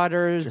my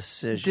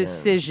daughter's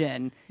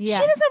decision. Yeah.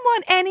 She doesn't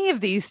want any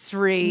of these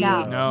three.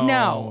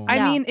 No.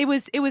 I mean, it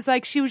was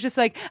like she was just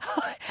like,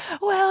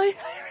 well,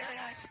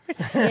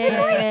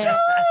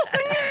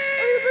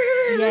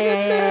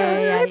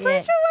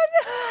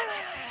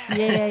 Yeah.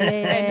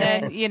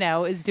 And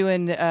then, is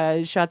doing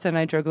shots of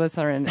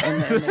nitroglycerin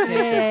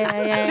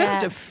and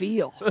just to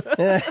feel.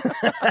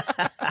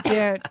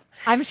 Dude,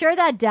 I'm sure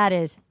that dad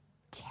is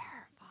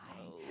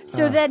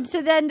terrified.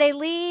 So then they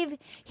leave.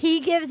 He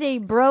gives a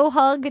bro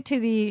hug to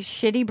the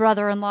shitty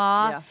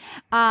brother-in-law.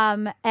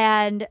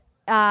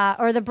 Yeah.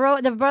 Or the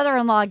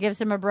brother-in-law gives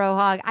him a bro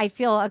hug.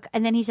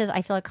 And then he says,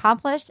 I feel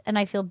accomplished and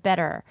I feel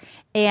better.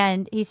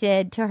 And he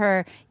said to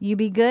her, you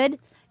be good,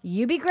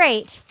 you be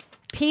great.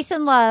 Peace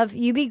and love,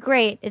 you be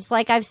great. It's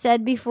like I've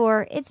said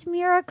before, it's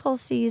miracle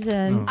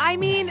season. I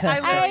mean, I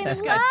literally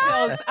just got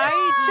chills.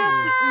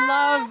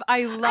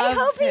 I love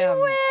hope him.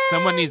 He wins.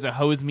 Someone needs to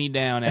hose me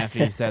down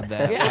after he said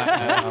that.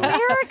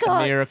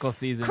 Miracle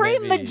season.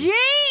 Cream my jeans.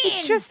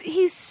 It's just,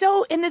 he's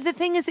so, and the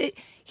thing is,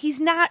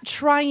 he's not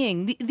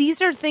trying. These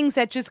are things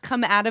that just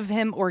come out of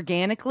him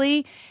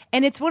organically.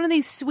 And it's one of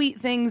these sweet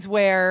things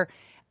where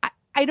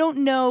I don't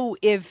know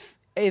if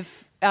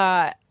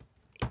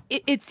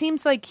it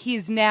seems like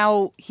he's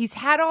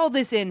had all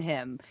this in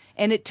him,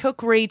 and it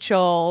took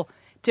Rachel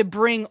to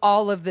bring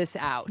all of this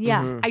out.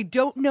 Yeah. Mm-hmm. I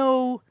don't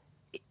know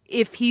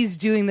if he's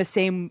doing the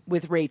same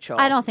with Rachel.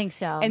 I don't think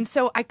so. And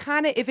so I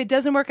kind of, if it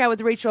doesn't work out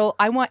with Rachel,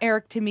 I want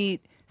Eric to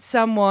meet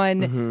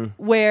someone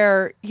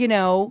where,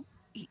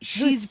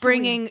 she's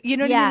bringing, what I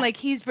mean? Like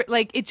he's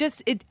like,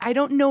 I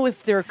don't know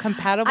if they're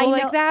compatible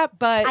like that,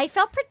 but I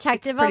felt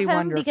protective of him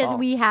wonderful. because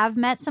we have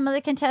met some of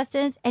the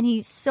contestants and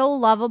he's so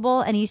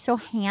lovable and he's so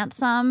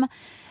handsome.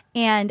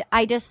 And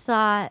I just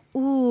thought,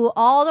 ooh,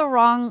 all the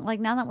wrong, like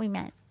now that we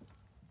met.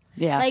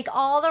 Yeah. Like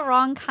all the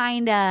wrong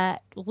kind of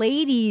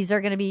ladies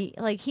are going to be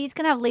like, he's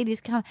going to have ladies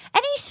come.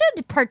 And he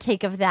should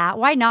partake of that.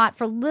 Why not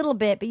for a little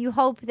bit? But you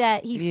hope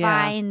that he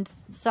finds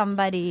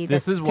somebody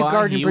this is to why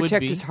guard and he protect would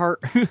be, his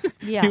heart.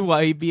 Yeah.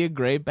 Why he'd be a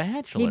great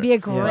bachelor. He'd be a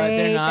great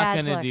they're not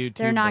bachelor. Gonna do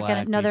two they're not black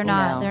going to. No, they're people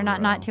not. in They're a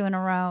not row. two in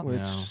a row. Which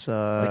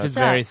is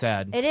very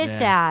sad. It is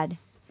sad.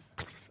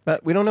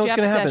 But we don't know Jeff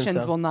what's going to happen.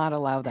 Sessions will not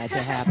allow that to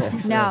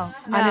happen. No.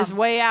 On his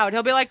way out,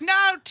 he'll be like,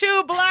 no,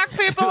 2 black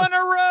people in a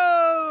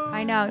row.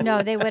 I know.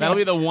 No, they wouldn't. That'll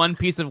be the one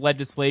piece of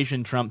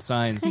legislation Trump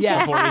signs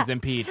before he's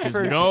impeached. Is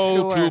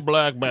no 2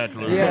 black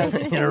bachelors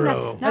in a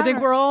row. I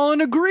think we're all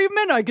in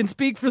agreement. I can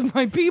speak for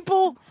my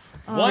people.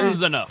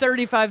 One's enough.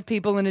 35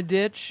 people in a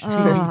ditch.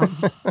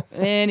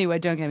 Anyway,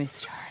 don't get me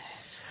started.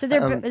 So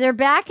they're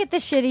back at the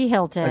shitty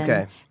Hilton.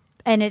 Okay.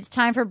 And it's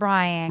time for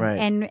Brian.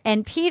 Right.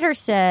 And Peter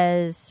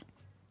says,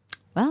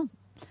 well,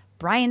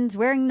 Brian's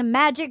wearing the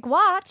magic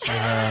watch.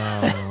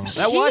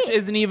 That watch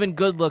isn't even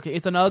good looking.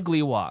 It's an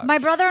ugly watch. My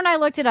brother and I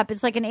looked it up.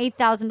 It's like an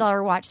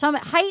 $8,000 watch.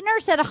 Heitner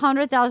said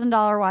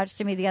a$100,000 watch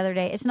to me the other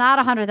day. It's not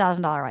a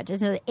 $100,000 watch.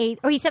 It's an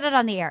he said it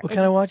on the air. What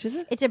kind of watch is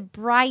it? It's a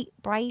bright.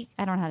 I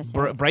don't know how to say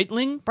it.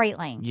 Breitling?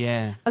 Breitling.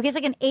 Yeah. Okay, it's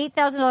like an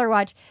 $8,000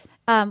 watch.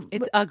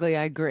 It's ugly,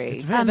 I agree.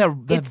 It's very,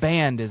 the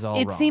band is all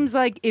It wrong. seems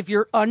like if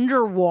you're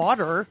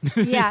underwater,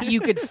 Yeah.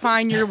 you could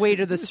find your way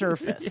to the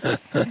surface.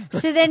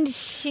 So then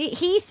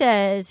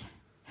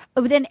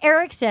then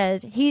Eric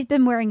says he's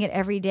been wearing it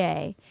every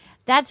day.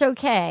 That's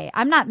okay.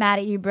 I'm not mad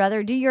at you,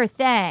 brother. Do your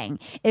thing.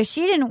 If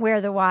she didn't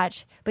wear the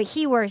watch, but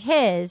he wears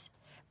his,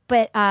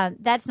 but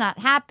that's not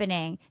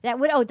happening. That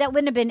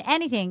wouldn't have been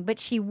anything. But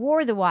she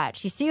wore the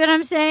watch. You see what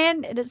I'm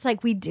saying? And it's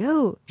like we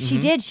do. She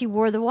did. She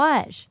wore the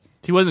watch.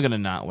 He wasn't going to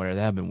not wear it.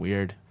 That'd been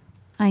weird.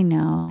 I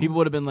know. People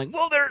would have been like,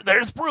 well,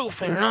 there's proof.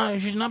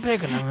 She's not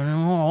picking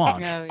him.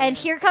 Watch. And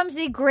here comes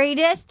the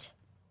greatest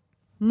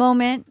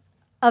moment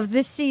of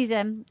this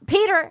season.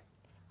 Peter,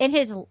 in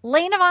his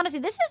lane of honesty,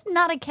 this is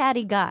not a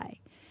catty guy.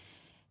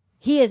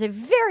 He is a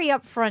very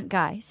upfront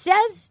guy.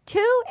 Says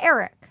to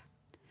Eric,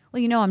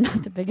 well, I'm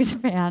not the biggest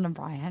fan of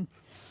Brian.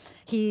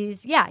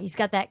 He's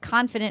got that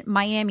confident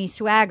Miami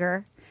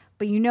swagger.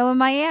 But in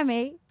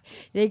Miami,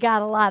 they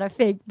got a lot of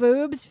fake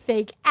boobs,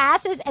 fake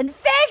asses, and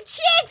fake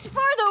cheeks for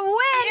the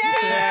win.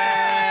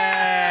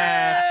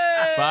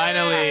 Yeah!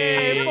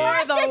 Finally. You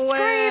must have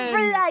screamed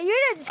for that.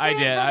 You didn't scream I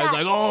did. for I was that.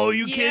 like, oh,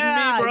 you kidding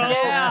me, bro?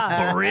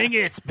 Yeah. Bring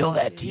it. Spill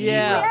that tea.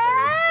 Yeah.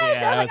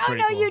 Yes! I was like, oh,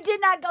 no, you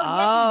did not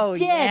go. Yes,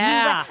 he did.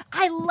 Yeah.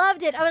 I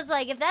loved it. I was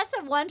like, if that's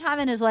the one time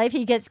in his life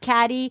he gets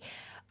catty,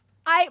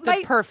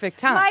 the perfect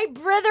time. My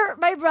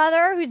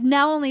brother, who's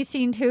now only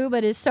seen 2,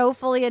 but is so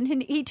fully in,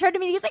 he turned to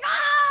me and he was like,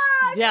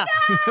 Yeah.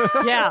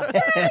 no! Yeah.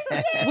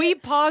 We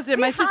paused it.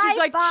 My sister's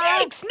like,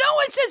 high-fived. cheeks. No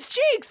one says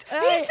cheeks.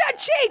 He said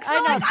cheeks.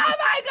 We're like, oh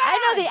my God.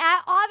 I know. The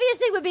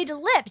obviously would be the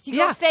lips. You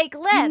go fake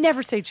lips. You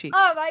never say cheeks.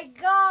 Oh, my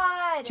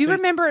God. Do you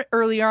remember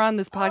earlier on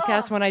this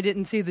podcast when I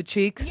didn't see the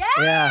cheeks? Yes!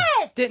 Yeah.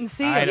 Didn't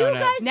see I it. don't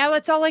know. Now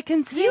that's all I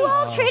can see. You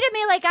all treated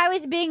me like I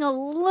was being a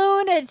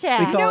lunatic.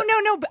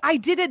 No. But I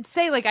didn't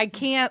say, I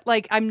can't,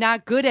 I'm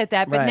not good at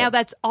that. But Right. now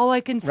that's all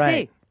I can see.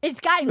 Right. It's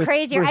gotten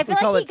crazier. I feel we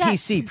call like it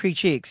PC,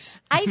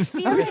 pre-cheeks. I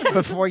feel like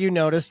before you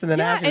noticed, and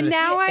then after. And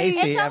now AC,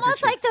 it's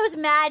almost like those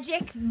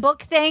magic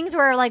book things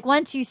where, like,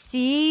 once you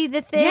see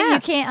the thing, you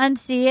can't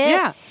unsee it.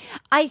 Yeah.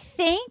 I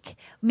think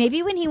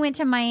maybe when he went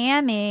to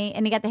Miami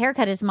and he got the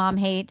haircut his mom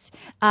hates,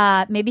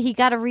 maybe he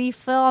got a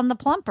refill on the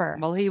plumper.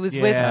 Well, he was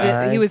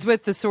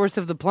with the source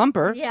of the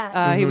plumper.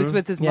 Yeah. He was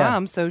with his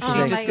mom, so she just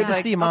was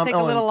like, I'll take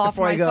a little off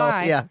my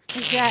thigh. Yeah.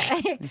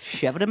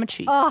 Shove it in my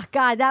cheek. Oh,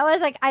 God. That was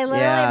like, I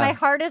literally, my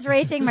heart is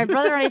racing. My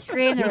brother and I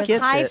screamed. There was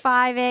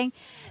high-fiving.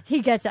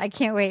 He gets it. I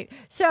can't wait.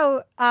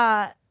 So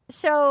I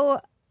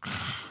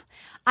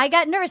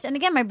got nervous. And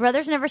again, my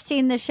brother's never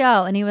seen the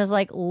show. And he was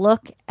like,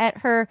 look at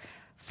her.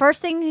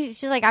 First thing,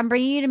 she's like, I'm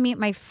bringing you to meet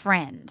my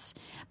friends.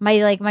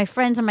 My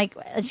friends. I'm like,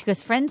 and she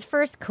goes, friends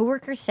first,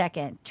 coworkers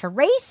second.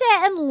 Teresa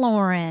and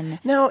Lauren.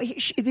 No,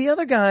 the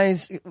other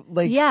guys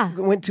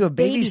went to a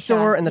baby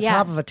store in the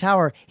top of a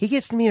tower. He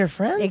gets to meet her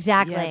friends.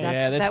 Exactly.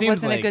 That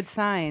wasn't a good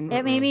sign.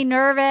 It made me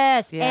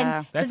nervous. Yeah.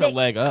 And that's a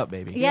leg up,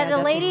 baby. Yeah, the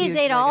ladies,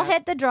 they'd all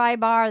hit the dry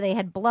bar. They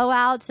had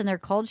blowouts and their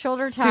cold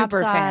shoulder tops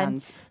super on.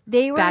 fans.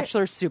 They were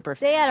Bachelor super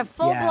fans. They had a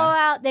full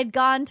blowout. They'd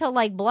gone to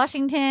like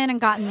Blushington and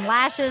gotten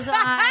lashes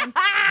on.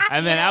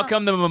 And then out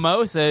come the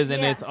mimosas,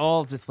 and it's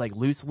all just like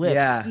loose lips.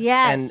 Yeah.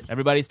 Yes. And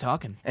everybody's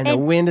talking. And the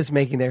wind is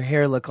making their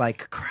hair look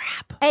like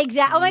crap.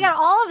 Exactly. Oh my God,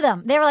 all of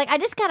them. They were like, I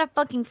just got a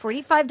fucking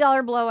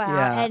 $45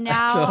 blowout, and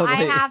now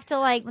I have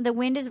to the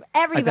wind is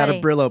everybody. I got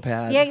a Brillo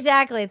pad. Yeah,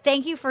 exactly.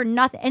 Thank you for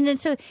nothing. And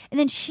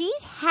then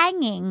she's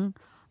hanging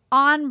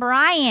on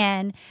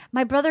Brian.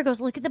 My brother goes,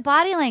 look at the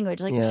body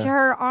language. Like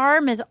her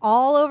arm is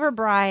all over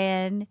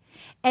Brian,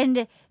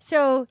 and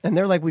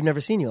they're like, we've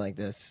never seen you like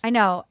this. I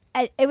know.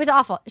 It was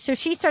awful. So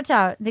she starts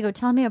out, they go,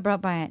 tell me about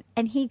Brian.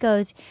 And she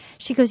goes,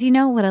 you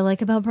know what I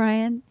like about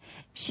Brian?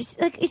 She's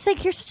like, it's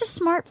like, you're such a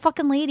smart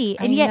fucking lady.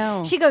 And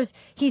yet she goes,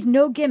 he's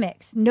no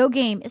gimmicks, no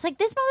game. It's like,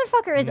 this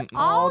motherfucker is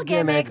all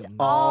gimmicks,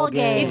 all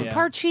game. It's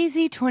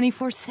Parcheesi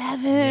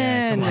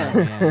 24/7.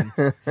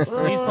 Yeah,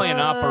 he's playing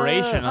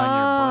Operation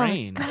on your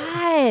brain.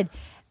 God.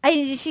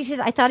 She says,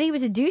 I thought he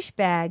was a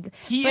douchebag.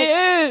 He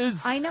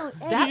is. I know.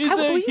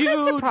 Were you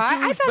guys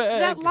surprised? I thought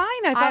that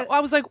line.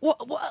 I was like,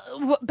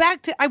 what,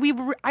 back to. I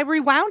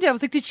rewound it. I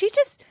was like, did she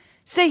just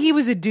say he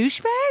was a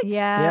douchebag?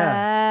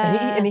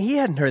 Yeah. And he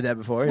hadn't heard that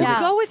before.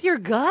 Yeah. Go with your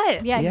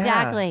gut. Yeah,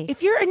 exactly.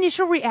 If your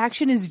initial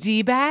reaction is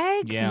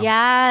D-bag. Yeah.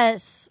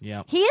 Yes.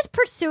 Yeah. He is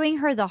pursuing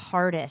her the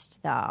hardest,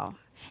 though.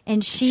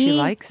 And she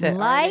likes it.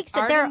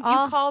 Arden,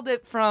 you called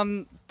it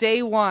from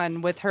day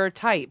one with her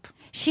type.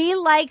 She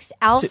likes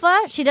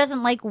alpha. She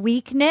doesn't like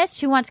weakness.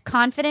 She wants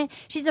confident.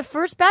 She's the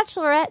first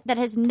bachelorette that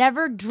has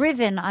never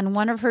driven on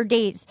one of her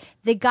dates.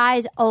 The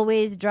guys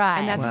always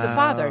drive. And that's the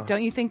father.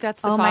 Don't you think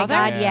that's the father? Oh, my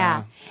God,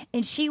 yeah.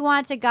 And she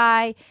wants a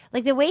guy,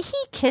 like the way he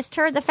kissed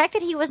her, the fact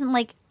that he wasn't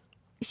like,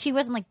 she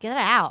wasn't like, get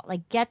out,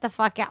 like, get the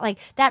fuck out. Like,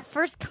 that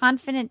first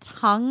confident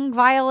tongue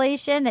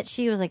violation that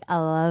she was like, I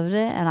loved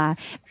it.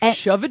 And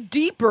shove it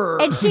deeper.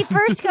 And she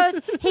first goes,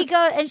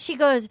 she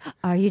goes,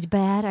 are you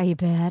bad? Are you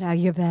bad? Are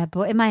you a bad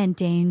boy? Am I in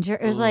danger?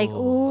 It was like,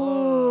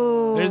 ooh.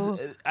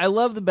 I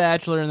love The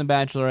Bachelor and The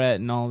Bachelorette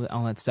and all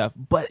that stuff,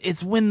 but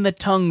it's when the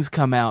tongues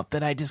come out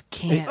that I just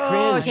can't.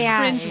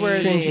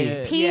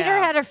 Cringeworthy. Peter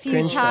had a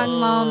few tongue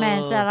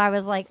moments that I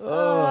was like,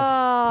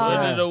 oh.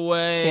 Put it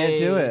away. Can't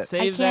do it.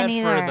 Save I can't that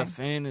either. for the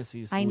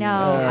fantasy suite. I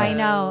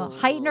know.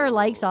 Heitner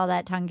likes all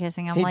that tongue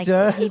kissing. I'm like,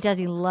 does? he does.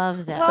 He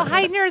loves it. Well,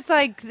 Heitner's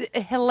like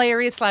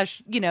hilarious /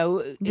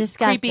 disgusting.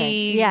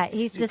 creepy. Yeah,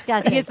 he's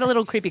disgusting. He's a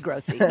little creepy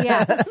grossy.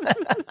 Yeah.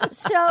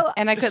 So,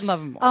 and I couldn't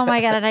love him more. Oh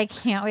my God, and I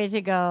can't wait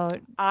to go.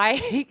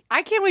 I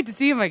can't wait to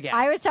see him again.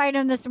 I was talking to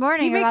him this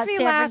morning about San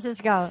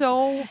Francisco.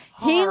 So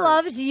hard. He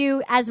loves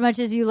you as much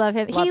as you love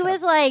him. He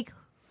was like,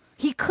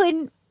 he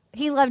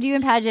loved you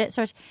and Paget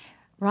so much.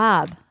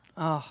 Rob.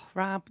 Oh,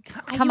 Rob,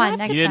 come on,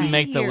 next time. You didn't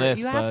make the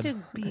list, you have to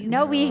be.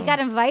 No, we got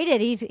invited.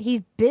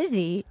 He's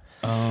busy.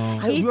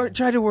 I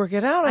tried to work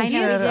it out. I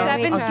know.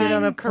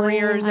 17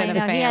 careers and a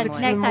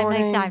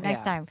family.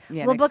 Next time.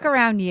 We'll book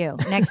around you.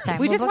 Next time.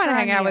 We just want to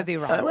hang out with you,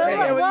 Rob.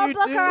 We'll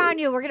book around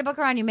you. We're going to book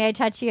around you. May I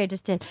touch you? I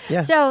just did.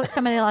 Yeah. So,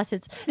 some of the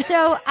lawsuits.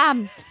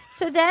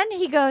 So then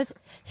he goes,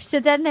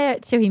 so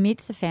he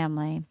meets the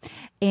family,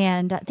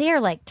 and they are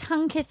like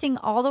tongue kissing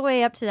all the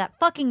way up to that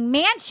fucking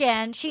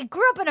mansion. She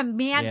grew up in a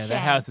mansion. Yeah, that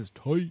house is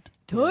tight.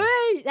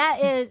 That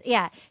is,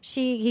 yeah.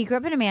 He grew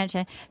up in a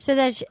mansion. So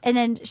that, and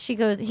then she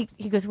goes, he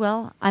goes,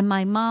 well, I'm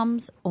my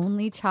mom's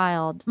only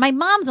child. My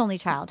mom's only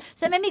child.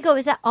 So that made me go,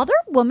 is that other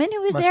woman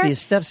who was Must there? be his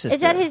stepsister.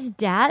 Is that his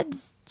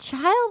dad's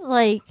child?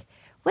 Like,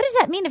 what does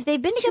that mean? If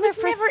they've been together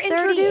for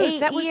 38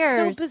 that was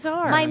years, so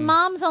bizarre. My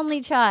mom's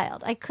only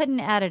child. I couldn't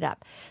add it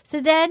up.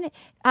 So then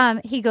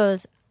he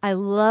goes, I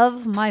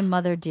love my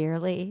mother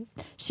dearly.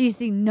 She's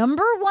the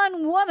number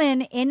one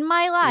woman in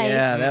my life.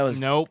 Yeah, that was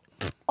nope.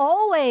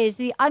 Always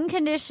the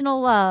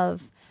unconditional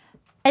love.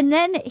 And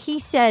then he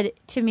said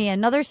to me,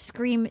 another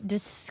scream,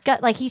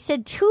 like he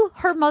said to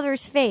her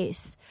mother's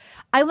face,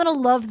 I want to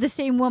love the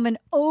same woman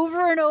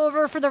over and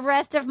over for the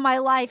rest of my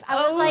life. I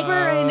was like,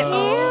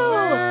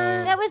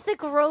 ew. That was the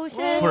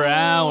grossest. For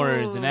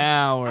hours and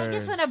hours. I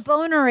just want to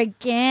bone her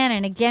again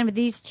and again with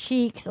these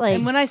cheeks. Like,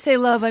 and when I say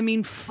love, I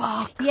mean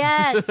fuck.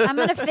 Yes, I'm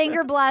going to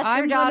finger blast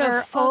her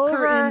daughter fuck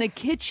her in the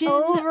kitchen.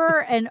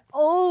 Over and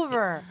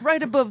over.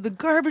 Right above the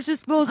garbage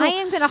disposal. I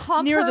am going to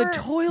hump near her the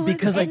toilet.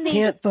 Because I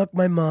can't fuck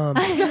my mom.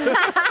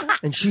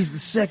 And she's the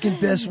second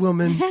best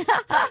woman.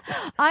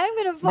 I'm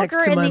going to fuck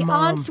her in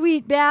the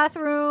ensuite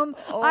bathroom.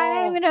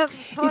 I'm going to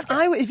fuck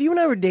If you and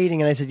I were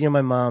dating and I said,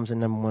 my mom's the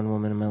number one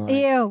woman in my life.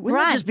 Ew,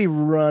 wouldn't it just be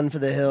run for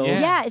the hills?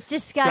 Yeah, it's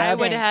disgusting. I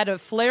would have had a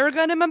flare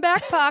gun in my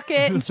back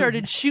pocket and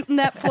started shooting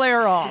that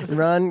flare off.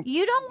 Run.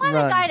 You don't want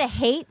a guy to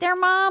hate their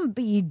mom,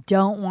 but you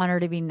don't want her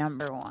to be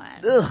number one.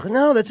 Ugh,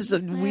 no, that's just a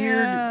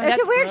weird...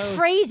 It's a weird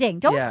phrasing.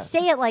 Don't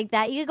say it like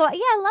that. You go, yeah,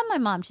 I love my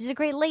mom. She's a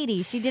great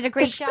lady. She did a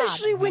great job.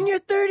 Especially when you're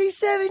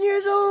 37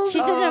 years old.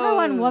 She's the number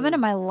one woman in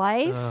my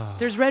life.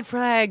 There's red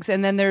flags,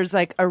 and then there's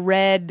like a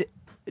red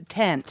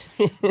tent.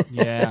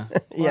 Yeah.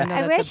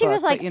 I wish she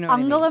was like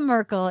Angela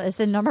Merkel is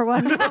the number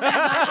one woman. Then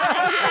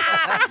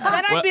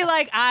I'd be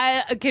like,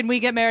 can we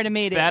get married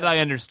immediately? That I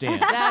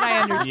understand. That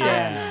I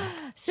understand. Yeah.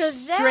 So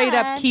straight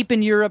up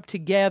keeping Europe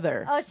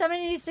together. Oh,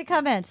 somebody needs to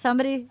come in.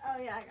 Somebody. Oh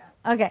yeah,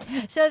 I got it.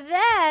 Okay.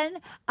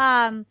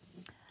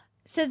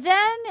 So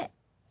then,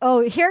 oh,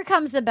 here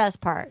comes the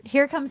best part.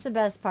 I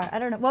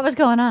don't know what was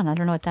going on. I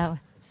don't know what that was.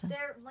 So. There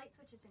are light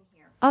switches in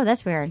here. Oh,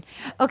 that's weird.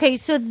 Okay,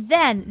 so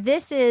then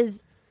this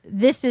is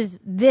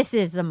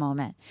the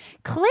moment.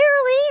 Clearly,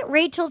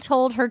 Rachel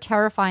told her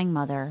terrifying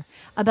mother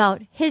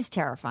about his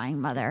terrifying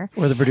mother.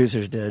 Or the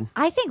producers did.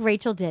 I think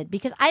Rachel did,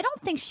 because I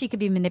don't think she could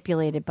be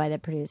manipulated by the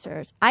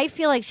producers. I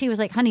feel like she was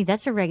like, honey,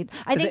 that's a regular.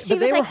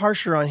 They were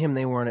harsher on him.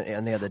 They weren't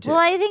on the other two. Well,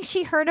 I think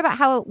she heard about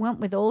how it went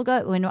with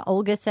Olga when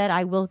Olga said,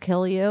 I will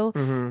kill you.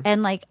 Mm-hmm.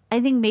 And I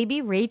think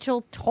maybe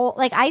Rachel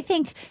I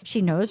think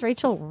she knows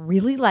Rachel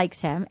really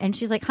likes him. And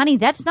she's like, honey,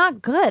 that's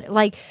not good.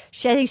 I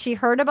think she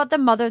heard about the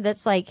mother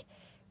that's like,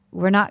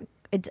 we're not,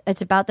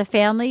 it's about the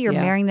family. You're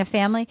marrying the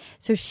family.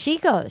 So she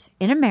goes,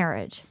 in a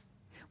marriage,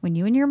 when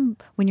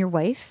your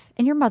wife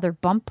and your mother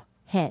bump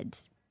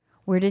heads,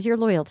 where does your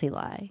loyalty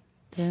lie?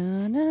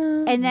 And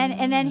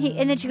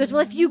then she goes,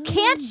 well, if you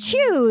can't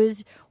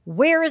choose,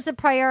 where is the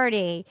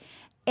priority?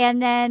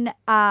 And then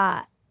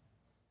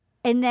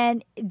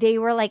they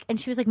were like, and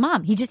she was like,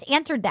 Mom, he just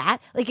answered that.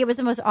 Like, it was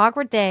the most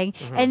awkward thing.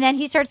 Mm-hmm. And then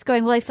he starts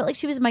going, well, I felt like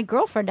she was my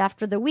girlfriend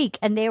after the week.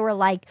 And they were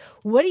like,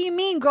 what do you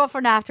mean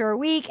girlfriend after a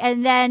week?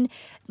 And then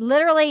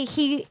literally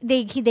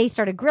they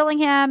started grilling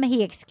him.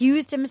 He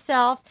excused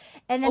himself.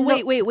 And then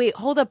wait,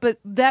 hold up. But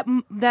that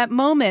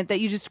moment that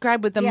you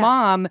described with the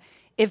mom,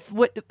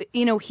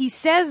 he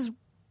says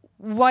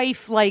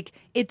wife, like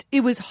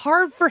it was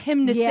hard for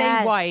him to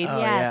say wife.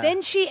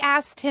 Then she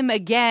asked him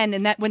again,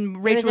 and that when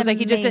Rachel was like,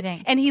 he just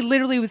said, and he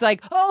literally was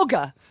like,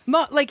 Olga,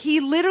 like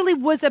he literally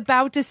was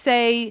about to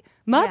say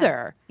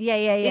mother.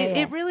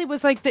 It really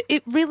was like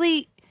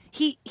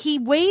he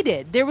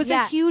waited. There was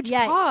a huge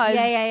pause,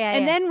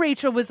 and then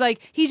Rachel was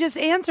like, he just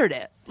answered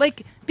it,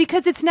 like,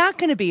 because it's not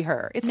going to be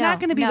her. It's not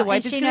going to be the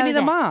wife. It's going to be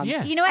the mom.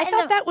 Yeah. You know what? I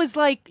thought that was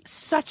like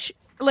such.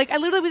 Like, I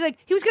literally was like,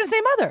 he was going to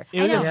say mother.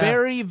 It was a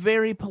very,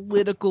 very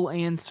political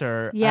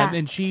answer. Yeah.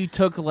 And she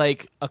took,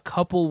 like, a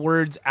couple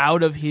words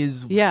out of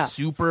his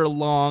super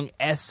long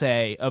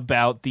essay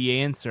about the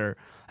answer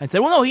and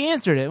said, well, no, he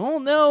answered it. Well,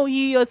 no,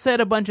 he said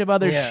a bunch of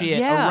other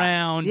shit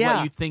around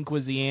what you think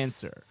was the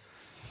answer.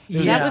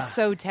 That was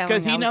so telling.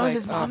 Because he knows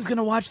his mom's going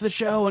to watch the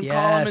show and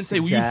call him and say,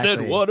 well, you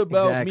said what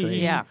about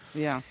me? Yeah.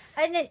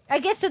 And then, I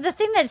guess, so the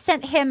thing that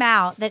sent him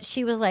out, that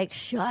she was like,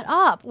 shut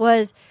up,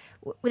 was...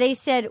 They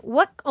said,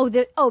 what?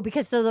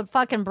 Because the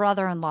fucking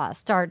brother-in-law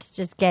starts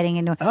just getting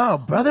into it. Oh,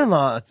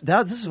 brother-in-law.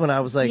 This is when I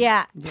was like,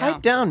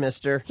 pipe down,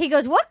 mister. He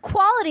goes, what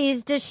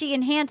qualities does she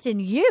enhance in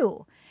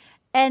you?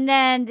 And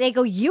then they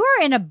go, you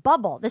are in a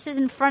bubble. This is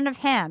in front of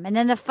him. And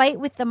then the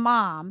fight with the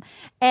mom.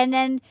 And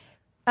then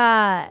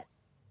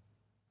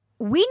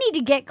we need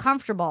to get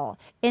comfortable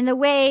in the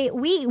way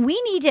we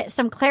need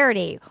some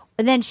clarity.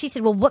 And then she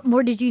said, well, what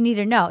more did you need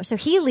to know? So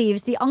he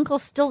leaves. The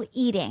uncle's still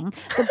eating.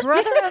 The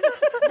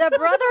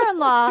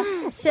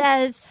brother-in-law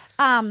says,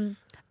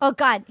 oh,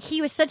 God, he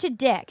was such a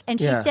dick. And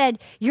she said,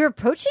 you're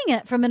approaching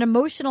it from an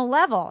emotional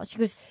level. She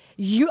goes,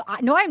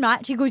 no, I'm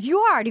not. She goes, you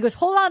are. And he goes,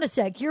 hold on a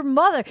sec. Your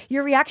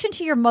reaction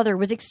to your mother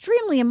was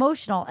extremely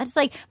emotional. And it's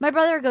like, my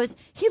brother goes,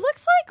 he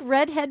looks like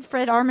redhead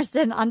Fred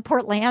Armisen on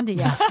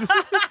Portlandia.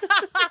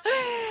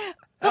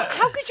 Well,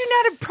 how could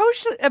you not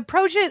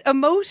approach it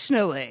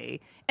emotionally?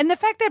 And the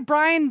fact that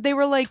Brian, they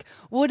were like,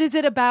 what is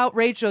it about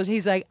Rachel?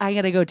 He's like, I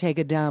got to go take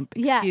a dump.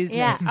 Excuse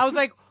me. I was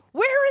like,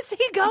 where is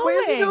he going?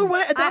 Where is he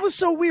going? That was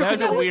so weird. That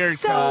was a weird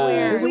cut.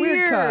 It was a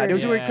weird cut. It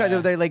was a weird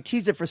cut. They like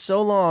teased it for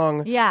so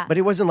long. Yeah. But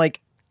it wasn't like,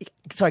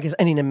 So I guess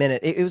I need a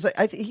minute. It was like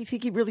I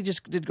think he really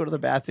just did go to the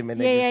bathroom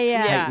and they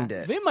heightened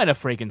it. They might have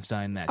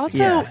Frankenstein that.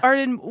 Also,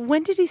 Arden,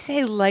 when did he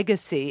say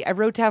legacy? I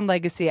wrote down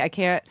legacy. I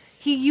can't.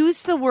 He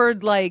used the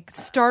word like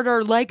start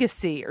our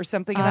legacy or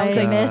something. And I was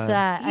like, missed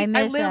that. I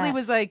literally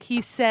was like,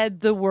 he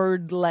said the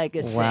word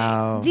legacy.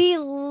 Wow. The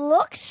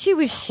looks she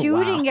was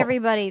shooting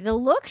everybody. The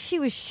looks she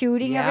was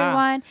shooting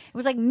everyone. It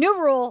was like new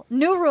rule.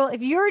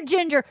 If you're a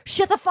ginger,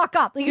 shut the fuck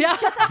up. Like, shut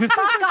the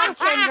fuck up,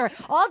 ginger.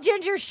 All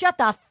gingers, shut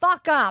the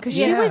fuck up.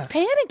 She was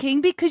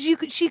panicking because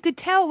she could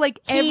tell like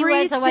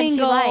every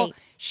single.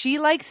 She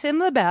likes him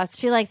the best.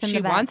 She likes him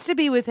the best. She wants to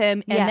be with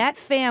him, and that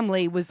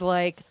family was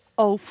like,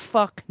 oh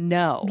fuck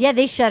no. Yeah,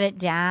 they shut it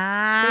down.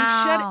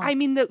 I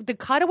mean, the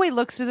cutaway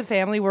looks to the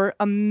family were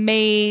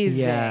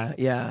amazing.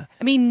 Yeah.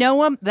 I mean,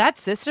 Noah, that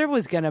sister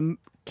was gonna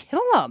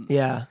kill him.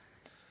 Yeah.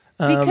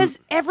 Because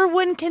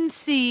everyone can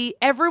see,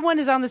 everyone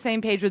is on the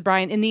same page with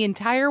Brian in the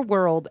entire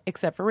world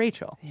except for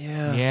Rachel.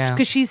 Yeah.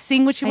 Because she's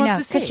seeing what she wants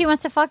to see. Because she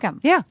wants to fuck him.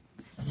 Yeah.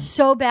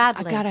 So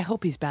badly. Oh, God, I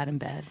hope he's bad in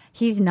bed.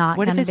 He's not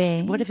going to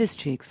be. What if his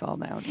cheeks fall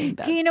down in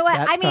bed? You know what?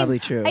 That's probably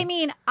true. I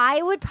mean,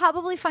 I would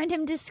probably find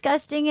him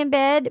disgusting in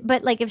bed,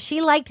 but like if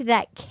she liked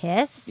that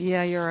kiss.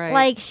 Yeah, you're right.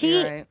 Like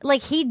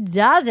like he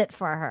does it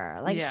for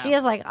her. Like she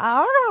is like,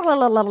 yeah.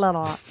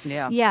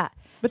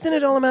 But then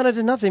it all amounted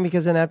to nothing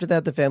because then after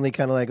that, the family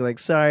kind of like,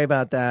 sorry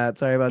about that.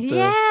 Sorry about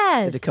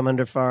Yes. to come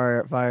under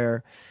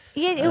fire.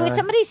 Yeah, it was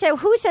somebody said,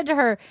 who said to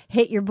her,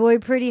 hit your boy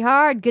pretty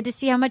hard. Good to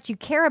see how much you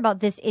care about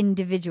this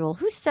individual.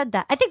 Who said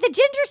that? I think the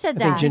Ginger said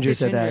that. I think Ginger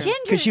said that.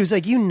 Because she was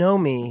like, you know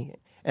me.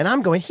 And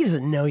I'm going, he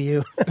doesn't know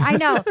you. I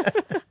know.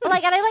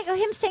 And I like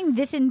him saying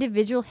this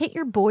individual, hit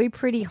your boy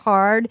pretty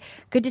hard.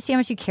 Good to see how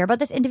much you care about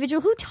this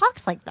individual. Who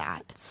talks like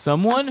that?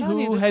 Someone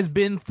who has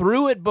been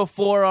through it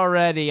before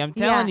already. I'm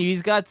telling you,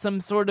 he's got some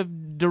sort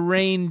of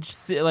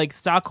deranged, like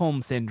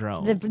Stockholm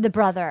syndrome. The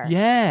brother.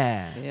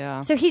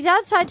 Yeah. So he's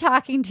outside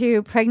talking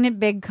to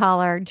pregnant big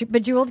collar,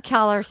 bejeweled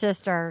collar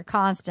sister,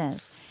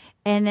 Constance.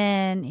 And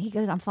then he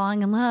goes, I'm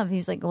falling in love.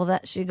 He's like,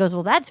 she goes,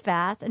 well, that's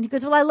fast. And he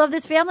goes, well, I love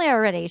this family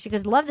already. She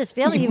goes, love this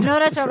family. You've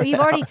known us. You've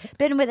already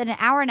been with an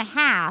hour and a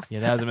half.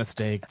 Yeah, that was a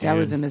mistake, dude. That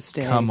was a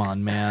mistake. Come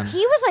on, man.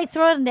 He was like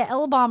throwing the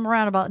L-bomb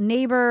around about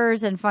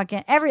neighbors and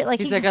fucking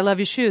He's like, I love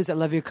your shoes. I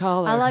love your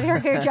collar. I love your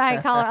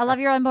giant collar. I love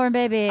your unborn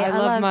baby. I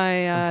love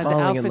my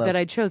the outfit that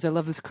I chose. I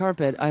love this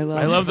carpet. I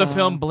love the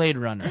film Blade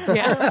Runner.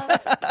 Yeah.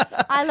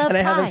 I love and pie.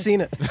 I haven't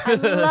seen it. I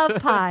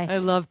love pie. I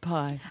love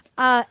pie.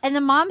 And the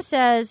mom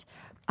says,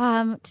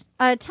 tell me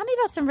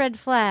about some red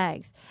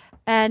flags.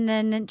 And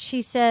then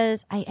she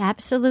says, I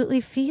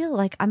absolutely feel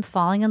like I'm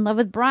falling in love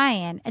with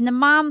Brian. And the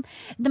mom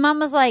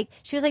was like,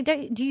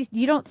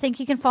 you don't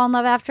think you can fall in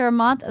love after a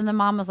month? And the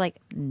mom was like,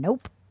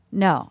 nope.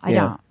 No, I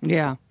don't.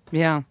 Yeah.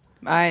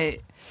 I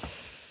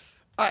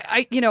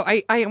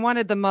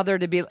wanted the mother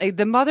to be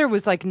the mother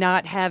was like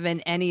not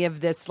having any of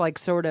this like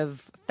sort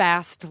of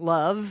fast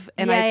love,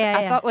 and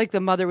I thought like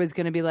the mother was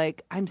going to be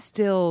like, I'm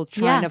still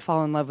trying to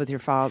fall in love with your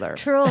father.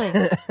 Truly,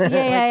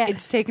 yeah.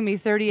 It's taken me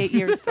 38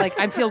 years. Like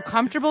I feel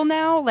comfortable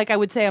now. Like I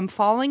would say I'm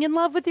falling in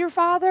love with your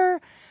father,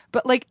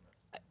 but like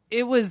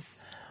it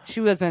was.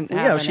 She wasn't.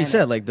 Well, she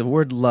said like the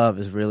word love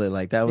is really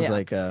like that was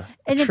like a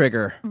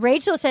trigger.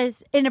 Rachel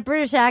says in a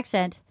British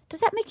accent, does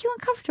that make you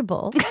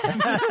uncomfortable?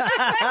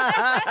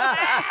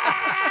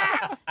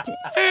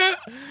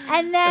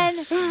 And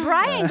then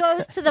Brian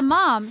goes to the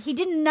mom. He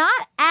did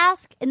not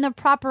ask in the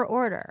proper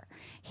order.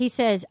 He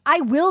says, I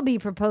will be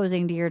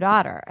proposing to your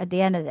daughter at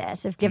the end of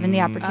this, if given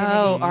the opportunity.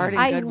 Oh,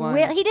 Arden, good one.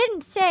 He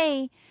didn't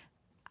say,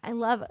 I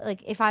love,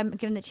 like, if I'm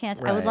given the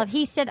chance, I would love.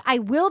 He said, I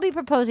will be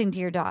proposing to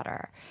your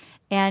daughter.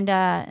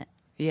 And,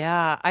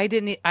 yeah, I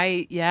didn't.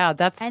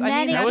 That's. And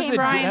then that was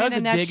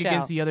a dig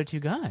against the other two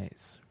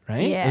guys,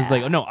 right? Yeah. It was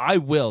like, oh, no, I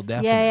will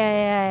definitely.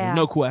 Yeah.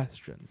 No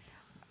question.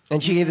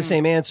 And she gave the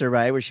same answer,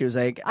 right? Where she was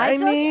like, I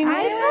feel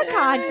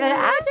confident.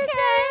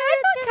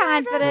 I feel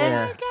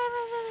confident.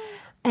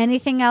 Yeah.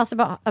 Anything else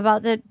about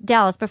the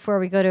Dallas before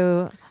we go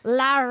to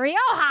La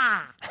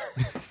Rioja?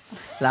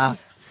 La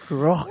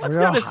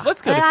Rioja.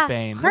 Let's go to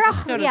Spain.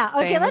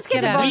 Okay, let's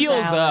get to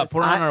Wheels up.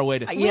 We're on our way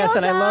to Spain. Yes,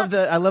 and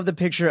I love the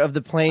picture of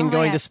the plane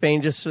going to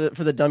Spain just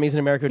for the dummies in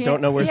America who don't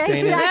know where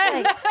Spain is.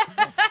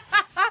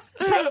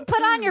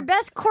 Put on your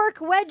best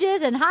cork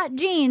wedges and hot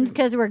jeans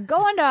because we're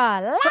going to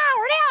La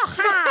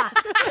Rioja.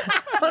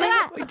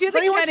 Do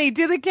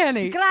the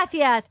Kenny.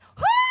 Gracias.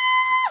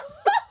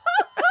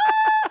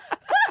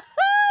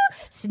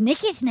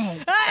 Snicky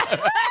snake.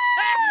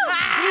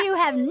 Do you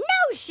have no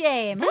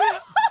shame?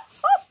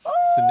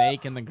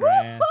 Snake in the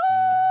grass.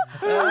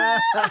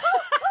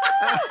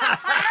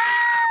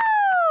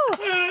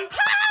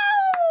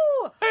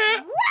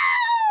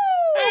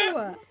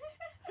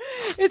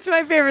 It's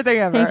my favorite thing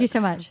ever. Thank you so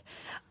much.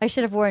 I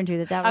should have warned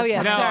you that was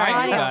for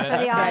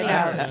the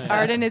audio.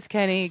 Arden is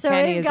Kenny. So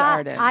Kenny is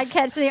Arden.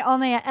 That's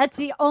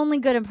the only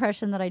good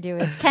impression that I do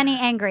is Kenny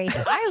angry.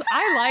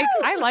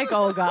 I like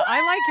Olga.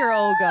 I like your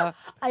Olga.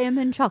 I am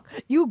in shock.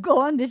 You go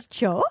on this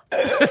show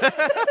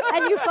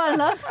and you fall in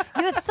love.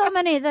 There's so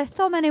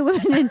many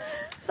women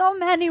so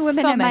many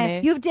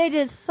women. You've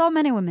dated so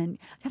many women.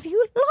 Have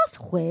you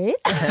lost weight?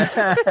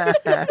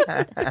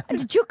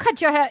 Did you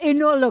cut your hair? You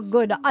know, look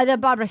good. The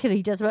Barbara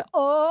Hill just went,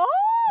 oh.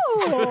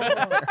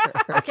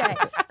 Okay.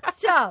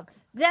 So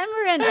then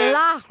we're in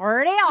La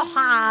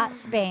Rioja,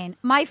 Spain.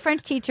 My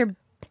French teacher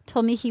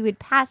told me he would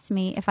pass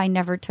me if I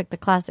never took the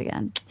class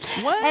again.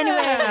 Wow.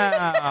 Anyway,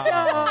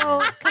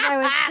 so because I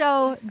was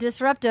so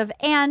disruptive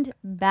and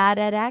bad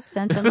at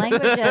accents and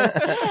languages.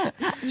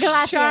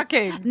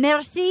 Shocking.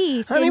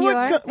 Merci, Honey,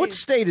 senor. what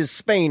state is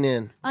Spain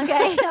in?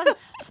 Okay.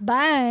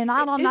 Spain.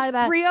 I don't know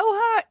about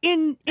Rioja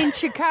in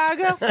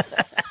Chicago.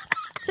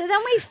 So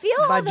then we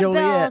feel all the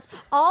bells.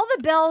 All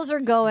the bells are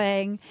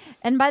going.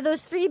 And by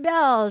those 3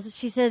 bells,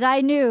 she says,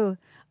 I knew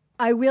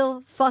I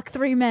will fuck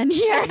 3 men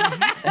here.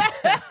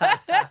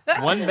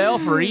 1 bell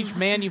for each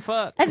man you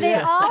fuck. And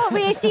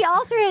we see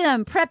all 3 of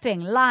them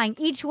prepping, lying,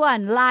 each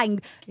one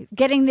lying,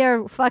 getting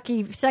their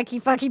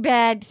sucky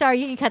bed. Sorry,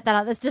 you can cut that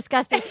out. That's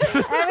disgusting.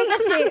 And we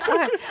can see,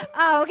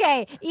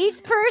 okay,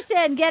 each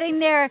person getting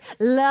their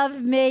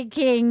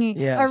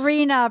lovemaking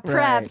arena prepped.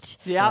 Right.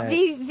 Yeah.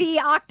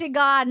 The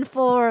octagon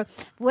for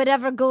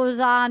whatever goes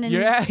on. And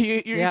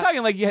you're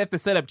talking like you have to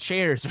set up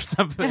chairs or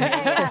something.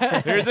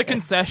 There's a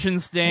concession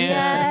stand.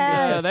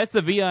 Yeah, that's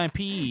the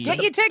VIP.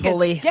 Get your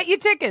tickets. Get your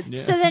tickets.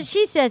 Yeah. So then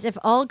she says, if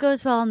all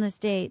goes well on this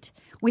date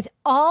with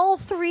all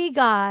 3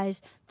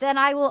 guys, then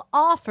I will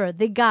offer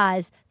the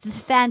guys the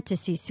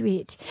fantasy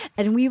suite,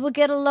 and we will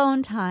get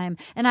alone time.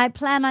 And I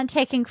plan on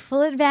taking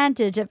full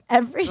advantage of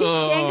every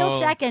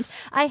single second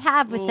I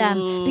have with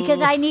them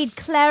because I need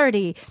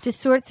clarity to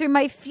sort through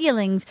my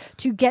feelings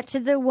to get to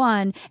the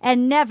one.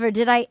 And never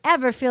did I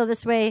ever feel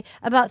this way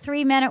about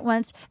 3 men at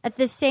once at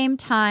the same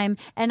time.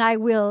 And I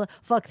will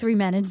fuck 3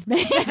 men in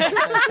Spain.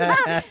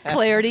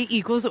 Clarity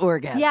equals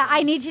orgasm. Yeah,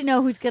 I need to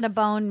know who's going to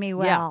bone me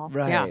well. Yeah,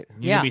 right.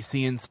 You're going to be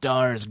seeing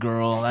stars,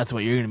 girl. That's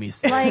what you're going to be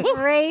seeing. Like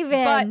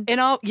Raven. But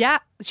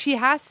she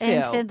has to.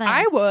 In Finland.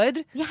 I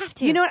would. You have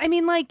to. You know what I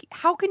mean? Like,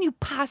 how can you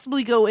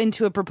possibly go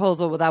into a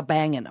proposal without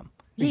banging them?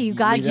 Yeah, you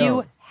got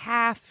You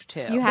have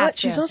to. You have But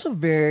she's also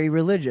very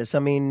religious. I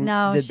mean,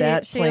 No, did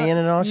that play in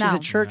at all? no. She's a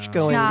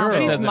church-going No. girl.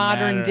 She's Doesn't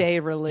modern matter.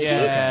 day religious.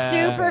 She's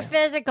super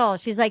physical.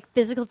 She's like,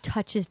 physical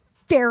touch is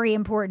very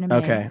important to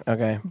me.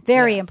 Okay.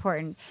 Very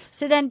important.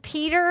 So then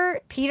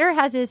Peter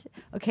has his.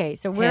 Okay,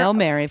 so we're Hail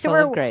Mary, full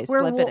of grace.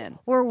 Slip it in.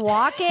 We're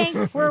walking.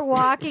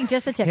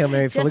 Just the tip. Hail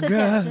Mary, full just of the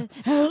grace. tip.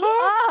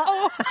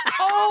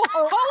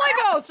 Holy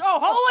Ghost! Oh,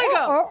 Holy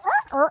Ghost!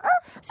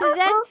 So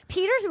then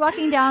Peter's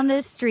walking down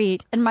this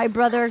street, and my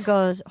brother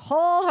goes,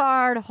 "Hold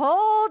hard,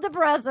 hold the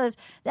presses.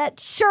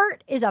 That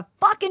shirt is a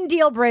fucking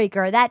deal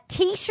breaker. That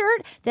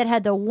T-shirt that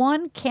had the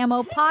 1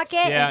 camo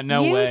pocket. Yeah,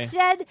 no way.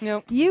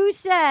 You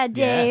said,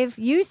 Dave.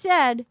 You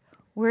said,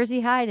 where's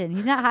he hiding?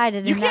 He's not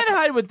hiding. You can't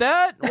hide with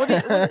that.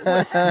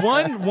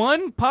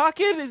 One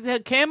pocket is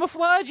that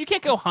camouflage. You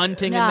can't go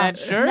hunting in that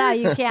shirt. No,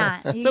 you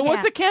can't.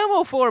 What's the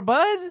camo for,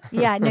 bud?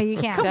 Yeah, no, you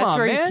can't. That's on,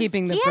 where man. he's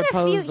keeping the He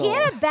proposal.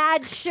 had a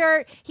bad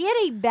shirt. He had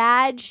a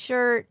bad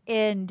shirt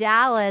in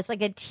Dallas,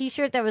 like a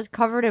T-shirt that was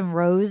covered in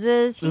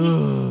roses.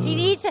 He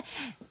needs to.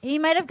 He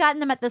might have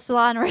gotten them at the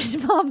salon where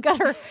his mom got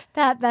her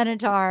Pat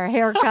Benatar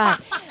haircut.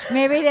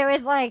 Maybe there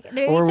was or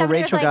where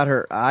Rachel got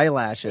her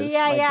eyelashes.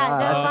 Yeah, the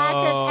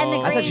lashes and the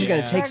green. I thought she was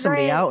going to take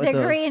somebody out with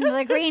the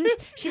green.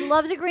 She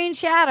loves a green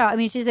shadow. I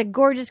mean, she's a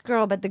gorgeous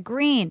girl, but the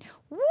green.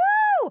 Woo!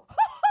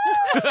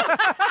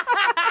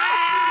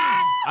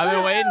 I've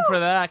been waiting for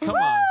that. Come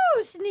on.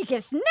 Sneaky,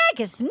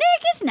 sneaky.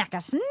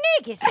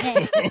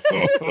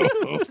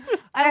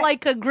 I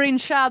like a green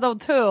shadow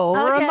too.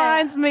 Okay.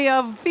 Reminds me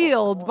of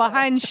field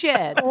behind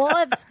shed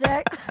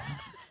Lipstick.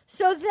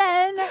 So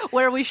then,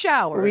 where we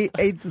shower. We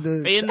ate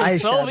the In the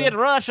Soviet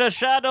Russia,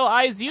 shadow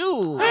eyes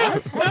you.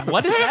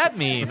 What does that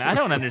mean? I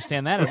don't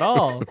understand that at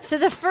all. so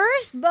the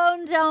first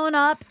bone zone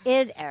up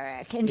is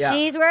Eric, and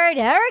she's worried.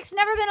 Eric's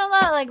never been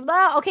alone. Like,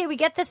 blah. Okay, we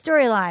get the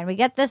storyline.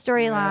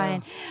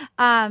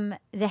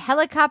 The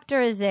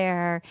helicopter is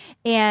there,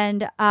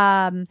 and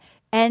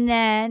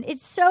then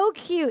it's so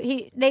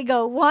cute. They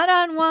go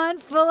 1-on-1,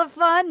 full of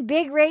fun.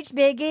 Big Rach,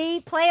 Big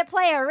E,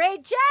 player,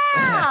 Rachel.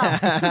 So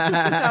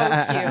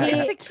cute.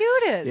 It's the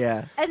cutest.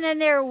 Yeah. And then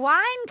they're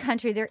wine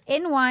country. They're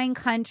in wine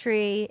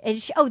country, and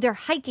they're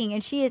hiking,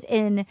 and she's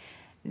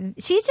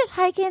just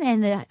hiking in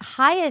the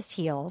highest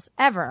heels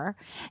ever.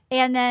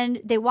 And then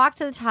they walk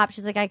to the top.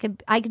 She's like, I could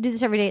do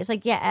this every day. It's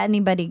like, yeah,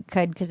 anybody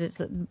could because it's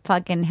the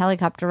fucking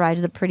helicopter ride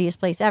to the prettiest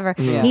place ever.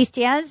 Yeah. He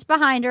stands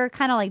behind her,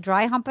 kind of like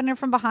dry humping her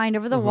from behind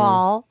over the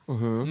wall.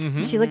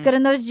 She looked good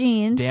in those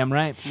jeans. Damn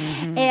right.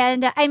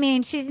 And I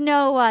mean, she's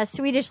no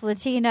Swedish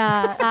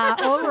Latina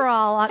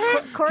overall.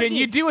 Can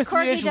you do a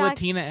Swedish dog.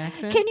 Latina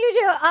accent? Can you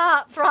do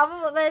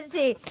probably? Let's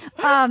see.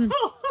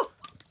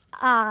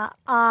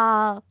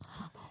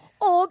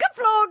 Åga,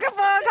 fråga,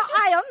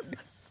 I am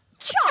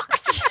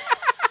shocked.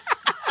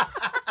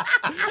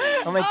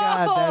 Oh my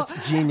God,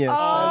 that's genius.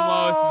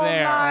 Almost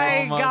there. My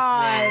Almost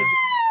God. there.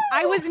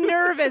 I was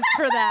nervous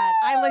for that.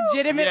 I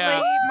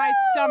legitimately, my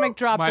stomach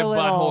dropped My a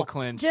little. butthole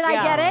clenched. Did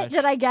I get it?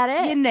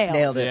 You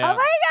nailed it. Oh my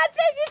God,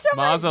 thank you so so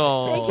much.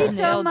 Thank you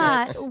so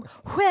much.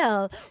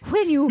 Well,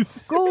 when you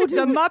go to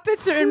the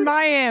Muppets are in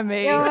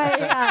Miami. Oh my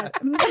God.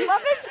 The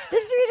Muppets,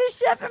 the Swedish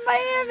Chef in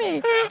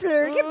Miami.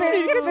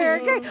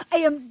 I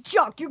am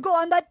shocked you go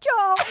on that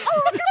show.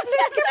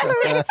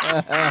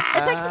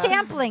 It's like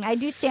sampling. I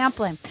do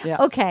sampling.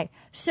 Yeah. Okay.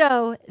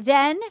 So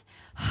then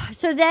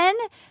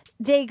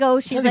they go.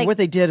 She's like, what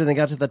they did when they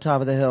got to the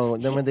top of the hill.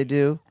 And then what they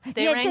do?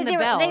 They rang the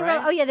bell.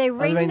 Right? Oh yeah, they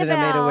rang the bell. They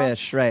made a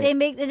wish, right? They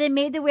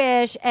made the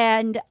wish,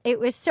 and it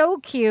was so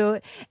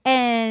cute.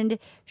 And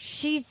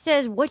she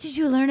says, "What did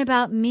you learn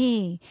about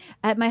me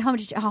at my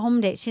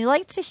home date?" She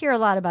likes to hear a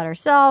lot about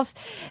herself.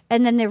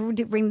 And then they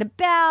ring the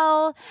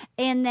bell,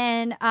 and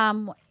then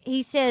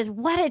he says,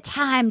 "What a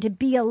time to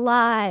be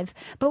alive!"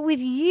 But with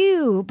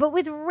you, but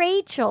with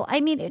Rachel.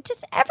 I mean,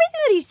 just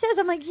everything that he says,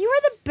 I'm like, you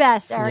are the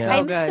best, Eric. Yeah.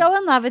 I'm so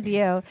in love with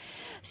you.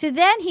 So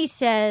then he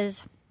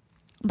says,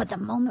 but the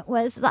moment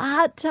was the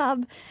hot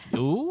tub.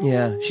 Ooh.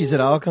 Yeah, she said,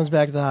 all comes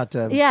back to the hot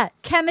tub. Yeah,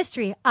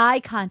 chemistry, eye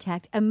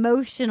contact,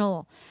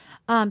 emotional,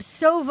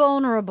 so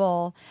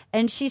vulnerable.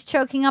 And she's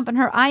choking up, and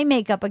her eye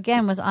makeup,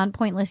 again, was on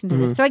point listening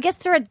to this. So I guess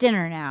they're at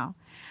dinner now.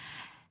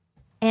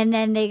 And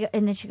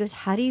then she goes,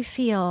 how do you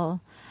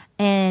feel?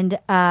 And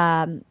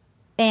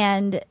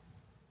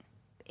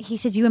he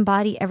says, you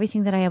embody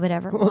everything that I would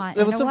ever want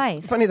in a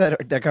wife. Funny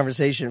that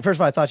conversation. First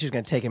of all, I thought she was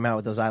going to take him out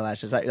with those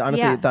eyelashes. I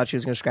honestly thought she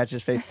was going to scratch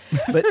his face.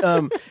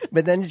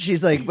 But then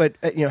she's like,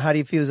 how do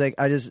you feel? He's like,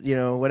 I just,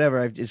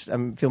 whatever. I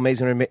feel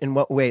amazing. In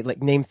what way?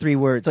 Like, name 3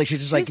 words. Like,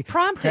 she's like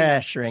prompting.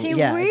 pressuring. She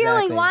yeah, really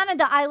exactly. wanted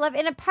the I love.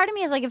 And a part of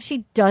me is like, if she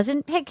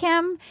doesn't pick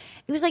him,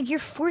 it was like, you're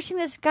forcing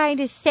this guy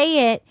to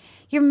say it.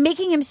 You're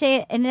making him say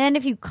it. And then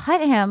if you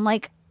cut him,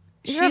 like,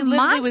 She you're a literally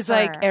monster. was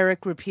like,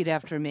 Eric, repeat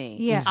after me.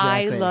 Yeah.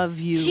 Exactly. I love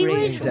you. She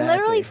was Rachel.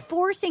 literally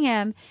forcing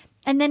him.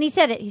 And then he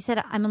said it. He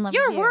said, I'm in love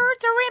with you. Your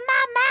words are in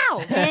my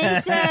mouth.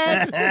 And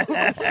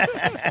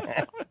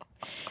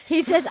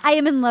he says, I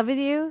am in love with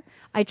you.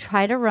 I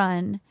try to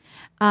run,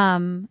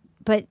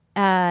 but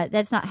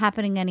that's not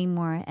happening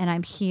anymore. And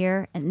I'm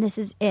here, and this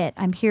is it.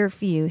 I'm here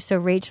for you. So,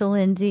 Rachel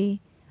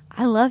Lindsay,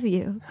 I love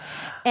you.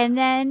 And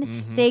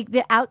then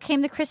out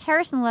came the Chris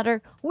Harrison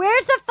letter.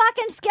 Where's the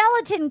fucking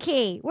skeleton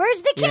key?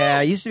 Where's the key?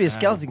 Yeah, it used to be a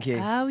skeleton key.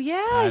 Oh,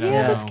 yeah, don't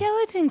yeah, the know.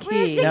 skeleton key.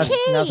 Where's the now, key?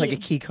 now it's like a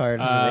key card.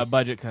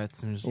 Budget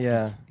cuts.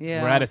 Yeah.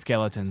 Yeah. We're out of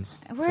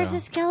skeletons. Where's so.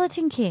 the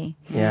skeleton key?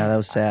 Yeah, that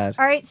was sad.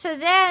 All right, so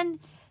then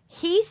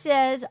he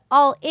says,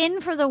 all in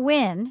for the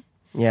win.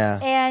 Yeah.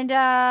 And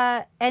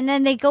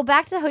then they go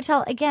back to the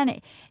hotel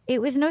again. It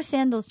was no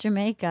Sandals,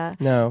 Jamaica.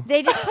 No.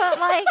 They just put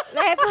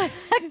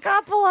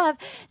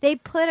they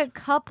put a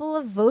couple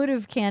of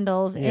votive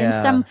candles in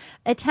some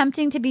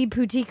attempting to be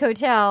boutique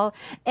hotel,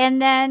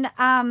 and then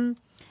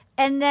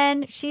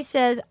she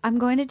says, I'm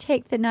going to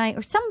take the night,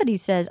 or somebody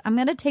says, I'm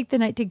going to take the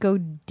night to go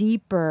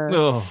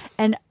deeper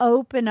and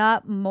open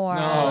up more.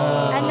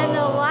 And then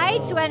the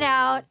lights went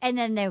out, and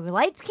then the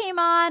lights came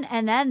on,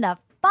 and then the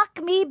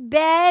fuck me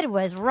bed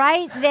was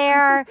right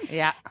there.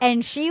 Yeah.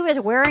 And she was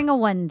wearing a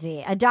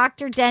onesie, a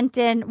Dr.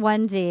 Denton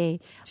onesie.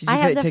 Did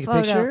you take a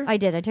picture? I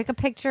did. I took a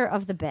picture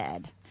of the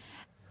bed.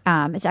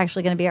 It's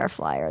actually going to be our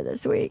flyer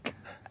this week.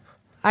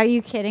 Are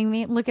you kidding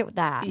me? Look at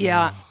that.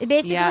 Yeah.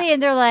 Basically,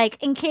 and they're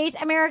like, in case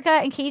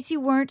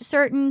you weren't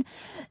certain,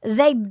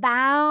 they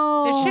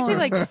bound. There should be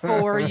like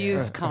 4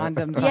 used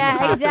condoms on the Yeah,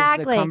 top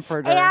exactly. of the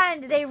comforter.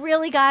 And they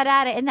really got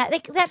at it. And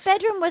that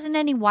bedroom wasn't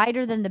any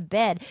wider than the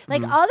bed.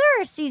 Like other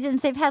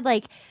seasons, they've had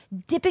like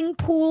dipping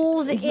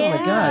pools in. Oh my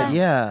God,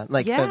 yeah.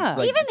 Like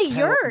even the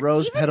yurt.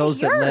 Rose even petals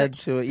the that yurt. led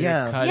to it.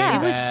 Yeah.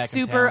 Yeah. It was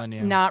super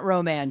not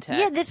romantic.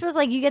 Yeah, this was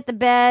like you get the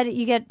bed,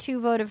 you get 2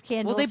 votive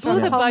candles. Well, they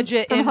blew the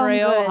budget in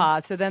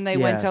Rioja, so then they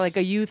went to Yes. like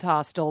a youth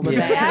hostel. To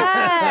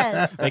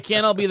Yes. They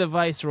can't all be the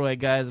viceroy,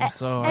 guys. I'm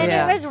sorry. And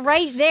it was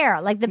right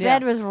there. Like the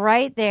bed was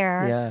right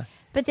there. Yeah.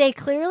 But they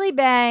clearly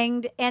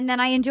banged, and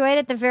then I enjoyed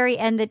at the very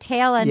end, the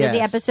tail end of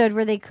the episode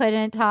where they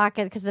couldn't talk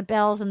because the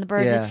bells and the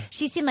birds. Yeah.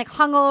 She seemed like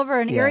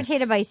hungover and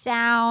irritated by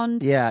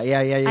sound. Yeah.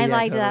 I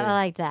liked that. I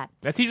liked that.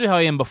 That's usually how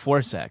I am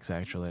before sex,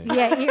 actually.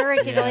 Yeah,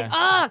 irritated.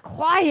 Like,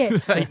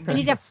 quiet. I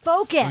need to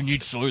focus. I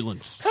need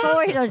silence.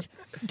 Silence.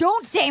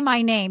 Don't say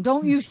my name.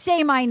 Don't you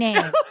say my name.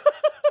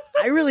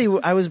 I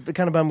was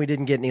kind of bummed we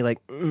didn't get any like.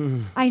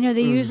 I know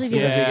they usually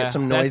do. Sometimes we get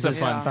some that's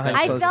noises a fun behind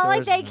I closed felt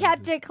like doors. they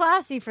kept it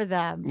classy for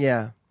them.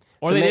 Yeah.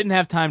 Or So they may- didn't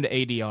have time to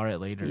ADR it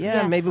later.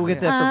 Yeah, maybe we'll get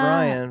that for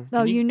Brian.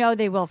 No, you know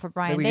they will for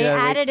Brian. Maybe They we gotta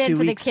added wait in 2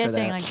 for the weeks for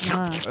kissing.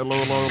 that.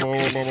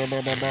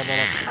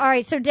 All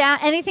right, so down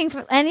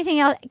anything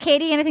else?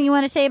 Katie, anything you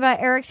want to say about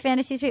Eric's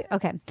fantasy suite?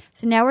 Okay,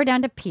 so now we're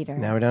down to Peter.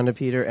 Now we're down to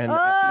Peter, and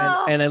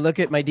Oh! and I look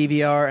at my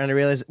DVR and I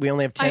realize we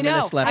only have 10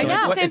 minutes left. I I'm know.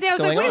 like, what Same is thing. I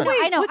was like, going wait, on? wait.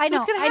 I know.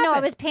 What's gonna I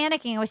happen? was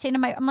panicking. I was saying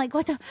I'm like,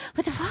 what the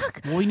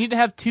fuck? Well, we need to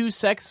have 2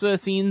 sex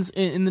scenes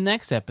in the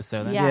next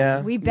episode. Then.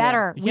 Yeah. We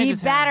better. You can't We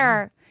just have-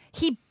 better.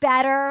 He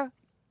better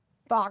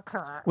fuck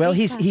her. Well,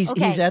 he's Okay. at he's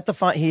at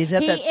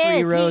He that 3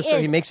 is, rows, he so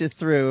is. he makes it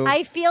through.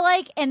 I feel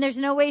like, and there's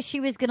no way she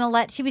was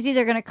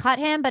either going to cut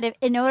him, but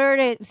in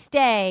order to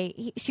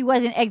stay, she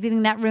wasn't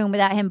exiting that room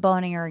without him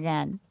boning her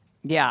again.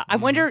 Yeah, I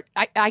wonder.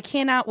 I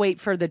cannot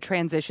wait for the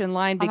transition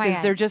line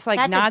because they're just like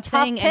That's not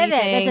saying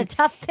anything. That's a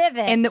tough pivot.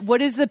 And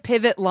what is the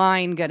pivot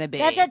line going to be?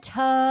 That's a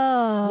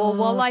tough. Well,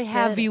 while I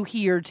have you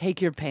here,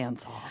 take your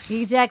pants off.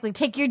 Exactly.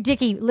 Take your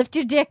dickie. Lift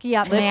your dickie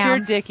up, Lift your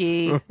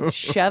dickie,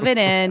 shove it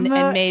in,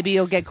 and maybe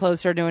you'll get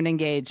closer to an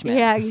engagement.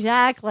 Yeah,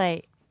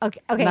 exactly.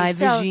 Okay. My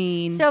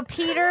vagine. So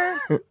Peter.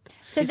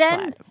 So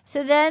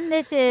then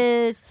this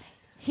is.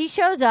 He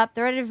shows up,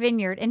 they're at a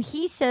vineyard, and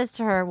he says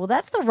to her, well,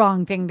 that's the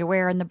wrong thing to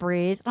wear in the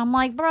breeze. And I'm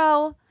like,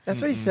 bro. That's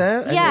what he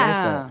said?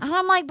 Yeah. And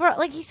I'm like, bro,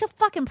 like, he's so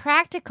fucking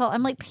practical.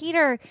 I'm like,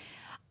 Peter,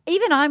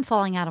 even I'm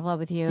falling out of love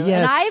with you. Yes.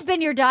 And I've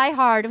been your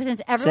diehard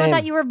since everyone Same.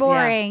 thought you were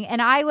boring.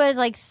 And I was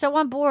like so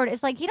on board.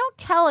 It's like, you don't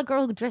tell a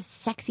girl who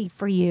dressed sexy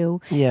for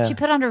you. Yeah. She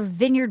put on her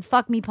vineyard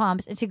fuck me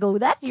pumps and to go,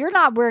 you're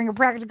not wearing a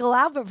practical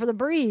outfit for the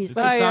breeze. It's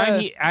a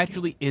sign he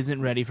actually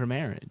isn't ready for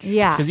marriage.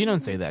 Yeah. Because you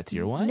don't say that to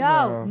your wife.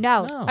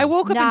 No. I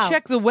woke up and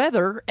checked the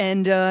weather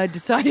and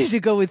decided to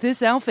go with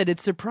this outfit.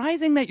 It's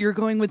surprising that you're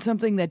going with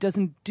something that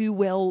doesn't do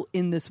well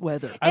in this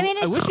weather. I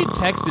wish you'd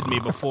texted me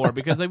before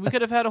because we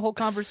could have had a whole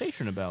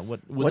conversation about what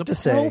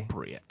was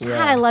appropriate. God,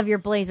 I love your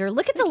blazer.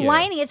 Look at the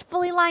lining; it's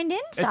fully lined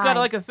inside. It's got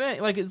like a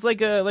thing, like it's like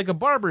a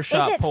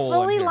barbershop Is it pole.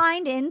 fully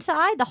lined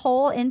inside? The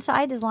whole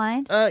inside is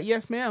lined.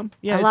 Yes, ma'am.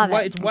 Yeah, I love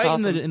it. It's white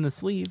awesome. in the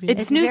sleeve. Yeah.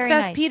 It's Snooze very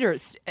Fest nice.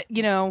 Peters,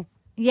 you know.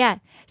 Yeah.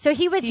 So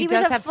he was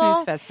does a have full.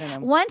 Snooze Fest in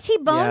him. Once he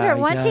boned her.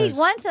 he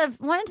Once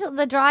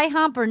the dry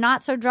hump or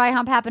not so dry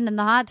hump happened in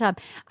the hot tub.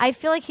 I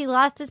feel like he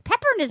lost his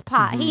pepper in his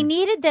pot. He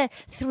needed the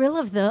thrill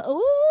of the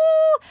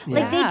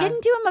like they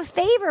didn't do him a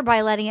favor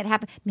by letting it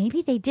happen.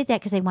 Maybe they did that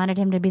because they wanted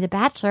him to be the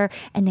Bachelor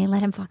and they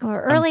let him fuck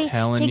her early I'm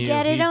telling to you,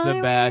 get it he's over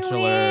the Bachelor.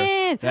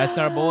 with. That's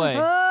our boy.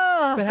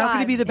 Oh, But how could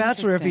he be the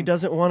Bachelor if he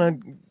doesn't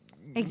want to?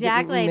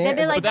 Exactly. They'd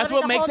be like, But that's that'd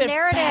what be the makes whole it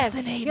narrative.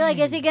 fascinating. You're like,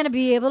 is he going to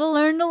be able to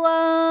learn to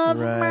love?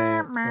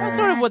 Right. That's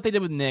sort of what they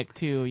did with Nick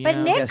too. You But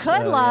know? Nick Guess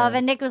could so, love, yeah.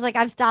 and Nick was like,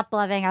 "I've stopped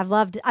loving. I'm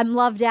loved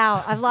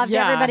out. I've loved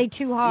Yeah. everybody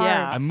too hard."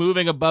 Yeah. I'm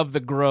moving above the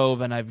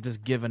grove, and I've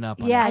just given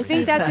up. On Yeah, I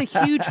everything. think that's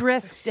a huge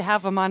risk to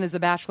have him on as a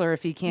Bachelor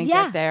if he can't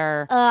Yeah. get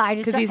there.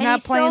 Because he's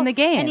not playing the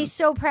game. and he's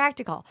so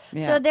practical.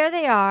 Yeah. So there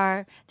they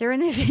are. They're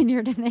in the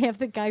vineyard, and they have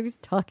the guy who's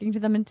talking to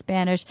them in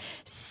Spanish,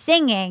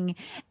 singing,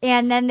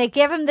 and then they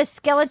give him the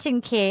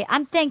skeleton key.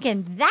 I'm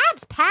thinking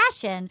that's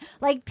passion.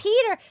 Like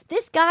Peter,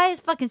 this guy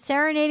is fucking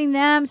serenading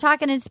them,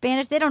 talking in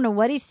Spanish. They don't know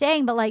what he's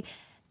saying, but like.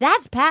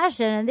 That's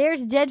passion. And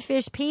there's Dead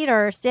Fish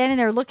Peter standing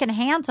there looking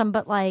handsome,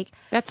 but like.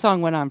 That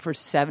song went on for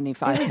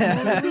 75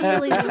 minutes.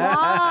 Really long.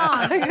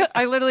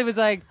 I literally was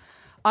like,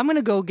 I'm going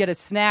to go get a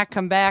snack,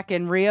 come back,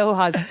 and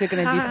Rioja's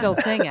going to be still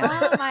singing.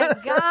 Oh, my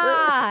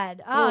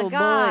God. Oh,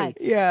 God.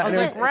 Yeah. I was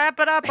like, wrap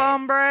it up,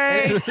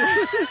 hombre.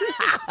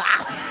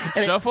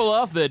 Shuffle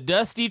off the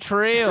dusty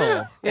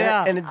trail.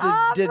 Yeah. And it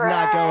did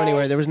not go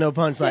anywhere. There was no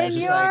punchline. It's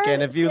just like,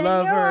 and if you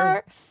love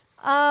her.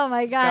 Oh,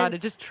 my God. God,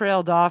 it just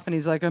trailed off, and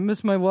he's like, I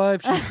miss my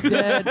wife. She's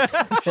dead.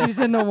 She's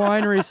in the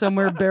winery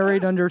somewhere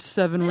buried under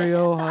 7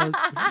 Riojas.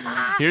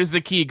 Here's the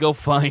key. Go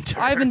find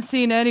her. I haven't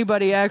seen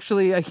anybody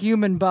actually a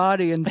human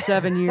body in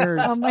 7 years.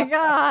 Oh, my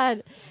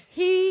God.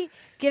 He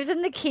gives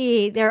him the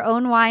key, their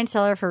own wine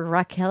cellar for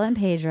Raquel and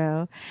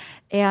Pedro.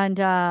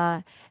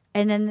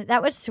 And then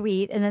that was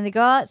sweet. And then they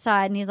go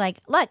outside, and he's like,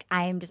 look,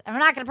 I'm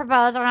not going to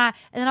propose. I'm not.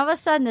 And then all of a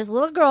sudden, this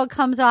little girl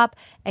comes up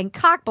and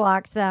cock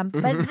blocks them.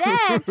 But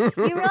then he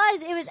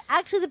realized it was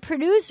actually the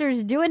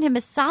producers doing him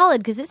a solid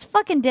because this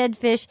fucking dead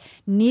fish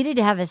needed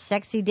to have a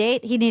sexy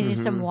date. He needed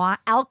some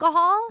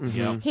alcohol.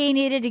 He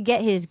needed to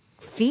get his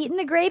feet in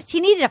the grapes.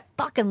 He needed to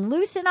fucking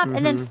loosen up.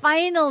 And then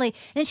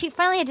she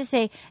finally had to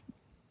say,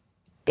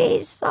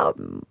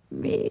 beso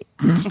me.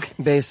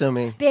 Beso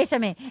me. Beso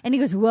me. And he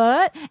goes,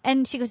 what?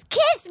 And she goes,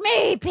 kiss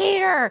me,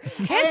 Peter.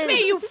 Kiss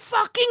me, you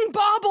fucking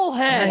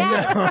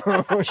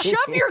bobblehead.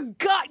 Shove your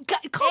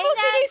como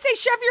se dice,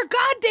 shove your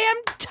goddamn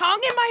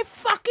tongue in my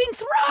fucking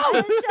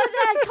throat.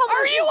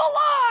 Are you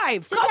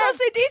alive? Como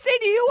se dice,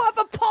 do you have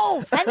a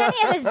pulse? And then he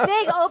had this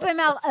big open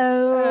mouth.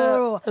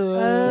 Oh.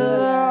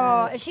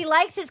 She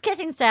likes his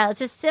kissing style. It's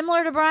just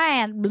similar to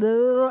Brian.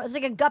 It's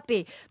like a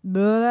guppy.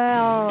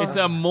 It's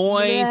a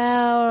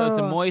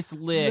moist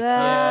lick.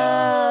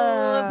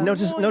 Yeah. Note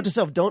to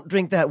self, don't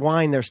drink that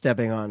wine they're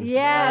stepping on.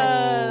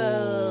 Yeah.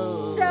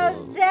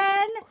 So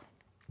then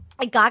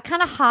it got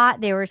kind of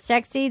hot. They were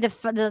sexy. The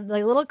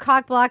little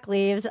cock block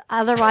leaves,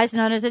 otherwise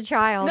known as a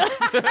child.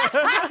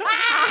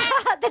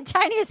 The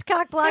tiniest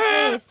cock block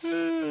leaves.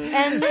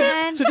 And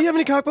then... So do you have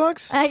any cock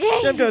blocks?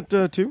 Okay. I've got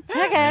 2.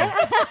 Okay.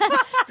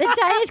 The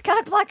tiniest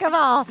cock block of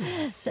all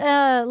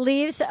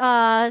leaves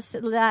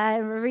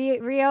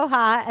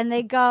Rioja, and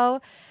they go...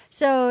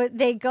 So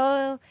they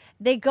go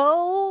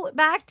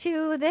back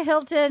to the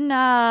Hilton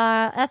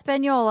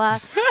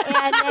Española,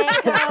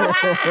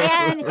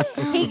 and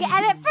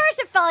at first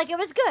it felt like it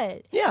was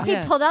good. Yeah. He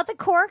pulled out the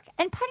cork,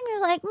 and part of me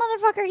was like,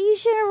 "Motherfucker, you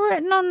should have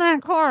written on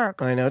that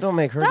cork. I know. Don't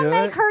make her do Don't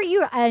make it. her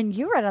you." And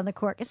you read on the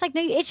cork. It's like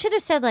no, it should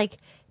have said like,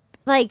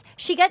 like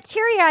she got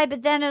teary-eyed,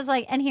 but then it was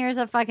like, and here's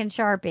a fucking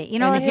Sharpie. You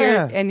know,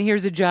 and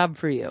here's a job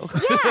for you.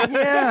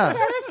 Yeah. Should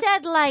have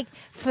said like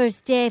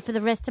first day for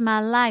the rest of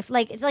my life.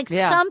 Like it's like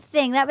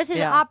something. That was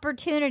his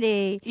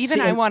opportunity.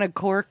 Even I want to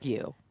cork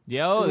you.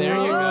 Yo, there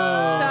you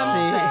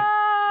go.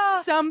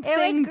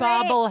 Something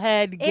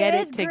bobblehead, get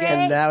it together.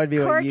 And that would be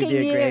what you'd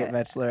be a great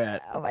bachelorette.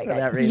 Oh my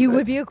God. You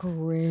would be a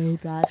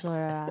great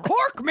bachelorette.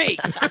 Cork me!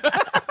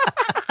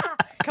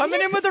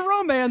 Coming in with a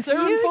romance. You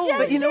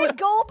just did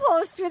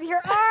goalposts with your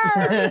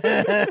arms.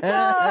 Oh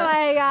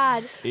my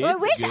God! I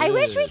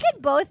wish we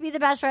could both be the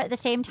Bachelorette at the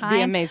same time.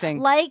 Be amazing.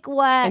 Like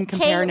what and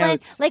compare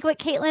notes. Like what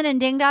Caitlin and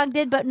Ding Dong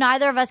did, but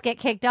neither of us get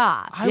kicked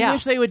off. I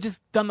wish they would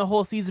just done the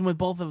whole season with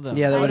both of them.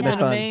 Yeah, that would have been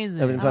fun. Amazing.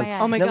 That would have been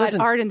fun. Oh my God,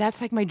 Arden,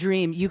 that's like my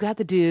dream. You got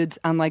the dudes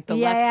on like the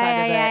left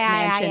side of the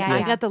mansion.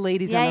 I got the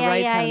ladies on the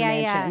right side of the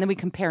mansion, and then we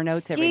compare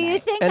notes every night. Do you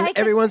think? And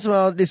every once in a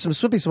while, do some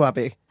swippy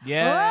swappy.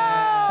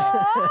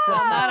 Yeah.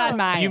 Well, not on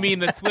mine. You mean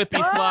the slippy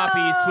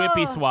sloppy,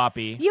 swippy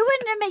swappy? You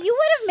would have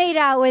made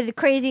out with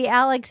Crazy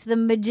Alex, the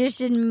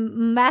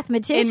magician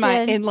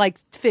mathematician, in like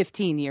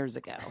 15 years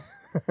ago.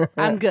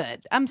 I'm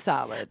good. I'm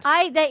solid.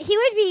 That he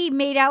would be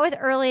made out with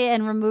early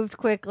and removed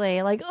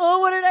quickly. Like, oh,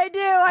 what did I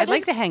do? I'd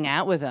like to hang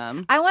out with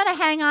him. I want to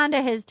hang on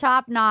to his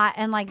top knot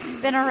and like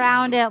spin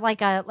around it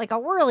like a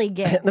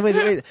whirligig.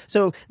 Wait.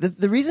 So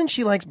the reason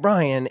she likes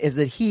Brian is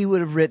that he would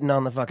have written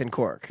on the fucking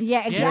cork.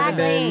 Yeah,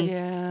 exactly.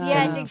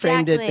 Yes, exactly.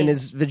 Framed it in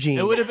his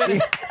vagina. It would have been.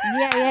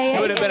 Yeah.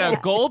 It would have been a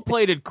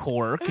gold-plated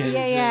cork.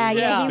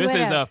 Yeah. This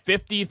is a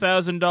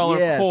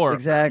 $50,000 cork.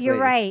 Exactly. You're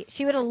right.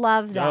 She would have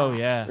loved that. Oh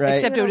yeah. Right.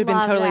 Except it would have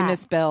been totally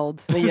misspelled.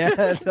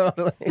 Yeah,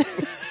 totally.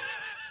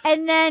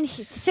 And then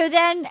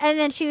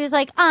she was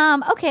like,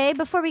 okay,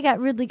 before we got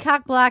rudely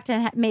cock-blocked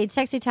and made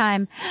sexy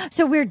time,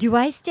 so where do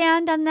I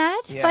stand on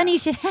that? Yeah. Funny you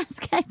should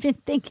ask. I've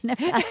been thinking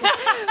about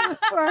it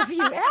for a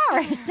few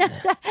hours.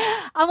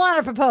 I want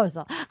a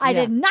proposal. I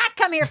did not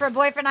come here for a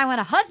boyfriend. I want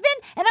a husband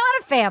and I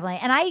want a family.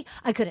 And I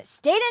could have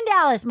stayed in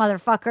Dallas,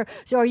 motherfucker.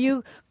 So are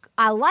you...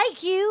 I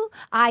like you.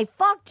 I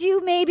fucked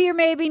you, maybe or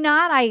maybe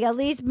not. I at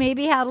least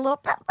maybe had a little.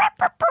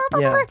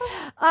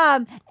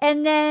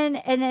 And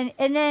then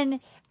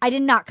I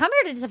did not come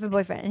here to just have a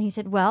boyfriend. And he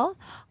said, "Well,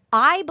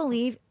 I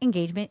believe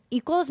engagement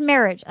equals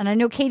marriage." And I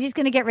know Katie's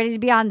going to get ready to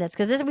be on this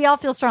because we all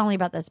feel strongly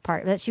about this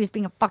part that she was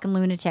being a fucking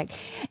lunatic.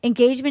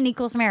 Engagement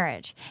equals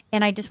marriage,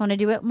 and I just want to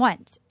do it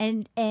once.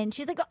 And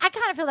she's like, well, I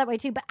kind of feel that way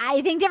too, but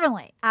I think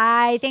differently.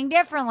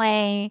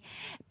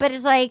 But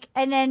it's like,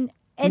 and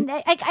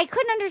I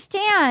couldn't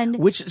understand.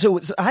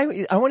 So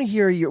I want to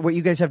hear what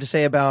you guys have to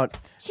say about.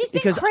 She's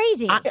been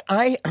crazy.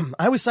 I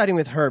was siding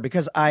with her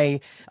because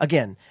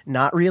again,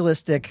 not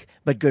realistic,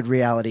 but good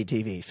reality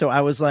TV. So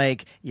I was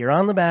like, you're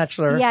on The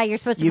Bachelor. Yeah, you're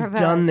supposed to You've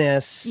propose. done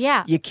this.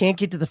 Yeah. You can't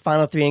get to the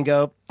final three and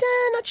go,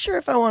 not sure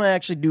if I want to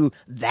actually do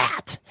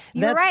that.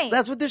 You're right.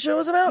 That's what this show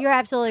is about. You're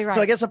absolutely right.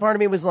 So I guess a part of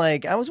me was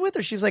like, I was with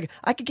her. She was like,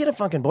 I could get a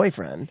fucking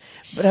boyfriend,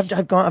 but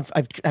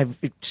I've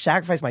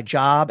sacrificed my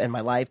job and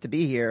my life to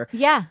be here.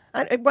 Yeah.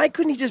 Why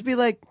couldn't he just be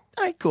like,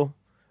 all right, cool.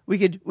 I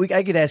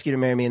could ask you to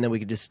marry me and then we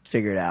could just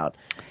figure it out.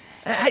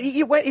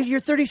 If you're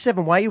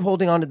 37, why are you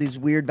holding on to these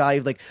weird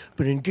values like,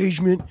 but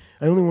engagement,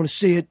 I only want to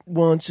say it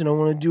once and I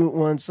want to do it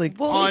once. Like,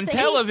 on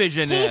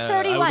television. He's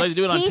 31. I would like to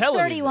do it on he's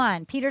television.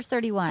 31. Peter's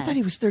 31. I thought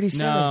he was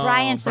 37. No,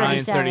 Brian's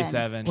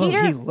 37.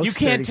 Peter, he looks you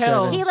can't 37.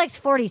 tell. He looks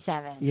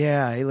 47.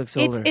 Yeah, he looks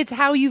older. It's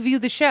how you view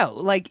the show.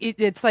 Like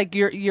it's like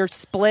you're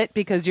split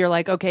because you're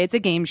like, okay, it's a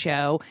game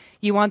show.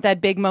 You want that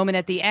big moment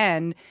at the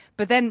end,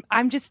 but then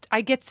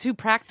I get too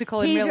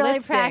practical and He's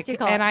realistic. really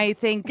practical. And I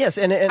think yes,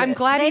 and I'm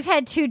glad they've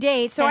had 2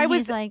 dates. So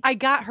I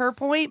got her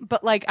point,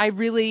 but like I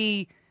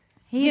really.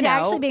 He's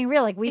actually being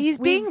real. Like he's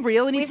being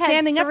real, and he's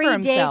standing up for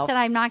himself. We've had 3 dates, and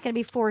I'm not going to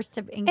be forced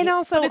to engage. And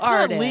also, but it's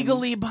Arden, not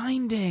legally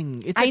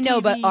binding. It's I know,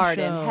 TV but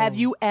Arden, show. have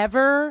you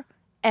ever,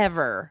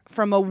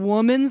 from a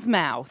woman's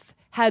mouth,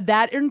 had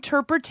that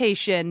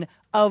interpretation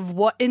of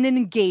what an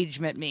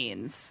engagement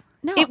means?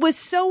 No. It was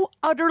so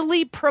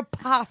utterly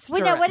preposterous.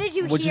 Wait, no, what did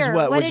you Which hear? is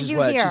what? What Which did is you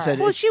what? hear? She said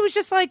Well, she was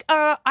just like,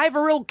 I have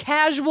a real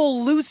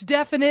casual, loose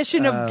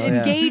definition of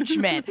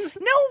engagement. No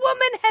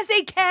woman has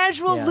a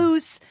casual,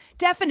 loose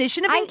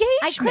definition of engagement.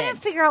 I couldn't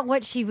figure out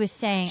what she was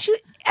saying.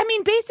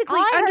 Basically,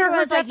 all I under heard her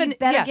was like, you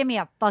better give me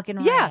a fucking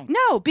ring. Yeah,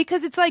 no,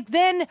 because it's like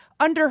then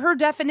under her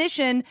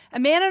definition, a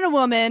man and a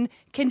woman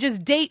can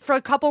just date for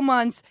a couple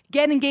months,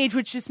 get engaged,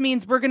 which just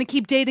means we're going to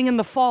keep dating in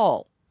the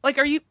fall. Like,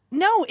 are you?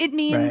 No, it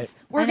means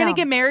we're going to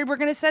get married. We're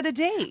going to set a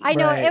date. I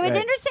know. It was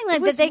interesting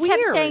that they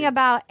kept saying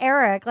about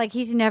Eric, like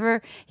he's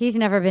never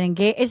been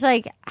engaged. It's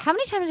like, how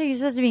many times are you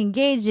supposed to be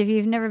engaged if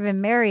you've never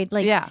been married?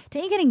 Like,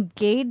 don't you get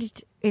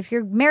engaged? If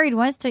you're married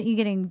once, don't you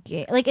get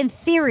engaged? Like, in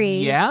theory.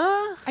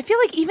 Yeah? I feel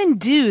like even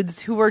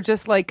dudes who are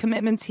just like,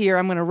 commitments here,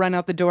 I'm going to run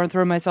out the door and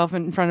throw myself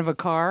in front of a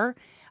car,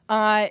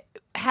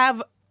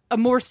 have a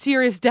more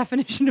serious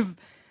definition of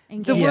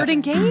the word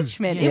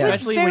engagement. It was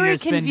especially very when you're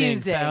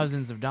confusing. spending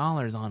thousands of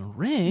dollars on a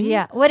ring.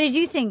 Yeah. What did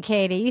you think,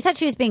 Katie? You thought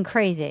she was being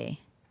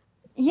crazy.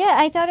 Yeah,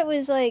 I thought it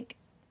was like,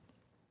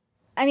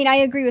 I mean, I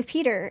agree with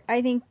Peter.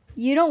 I think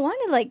you don't want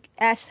to like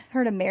ask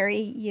her to marry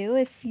you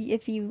if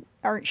you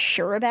aren't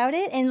sure about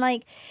it. And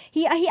like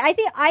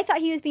I thought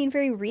he was being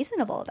very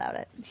reasonable about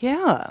it.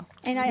 Yeah.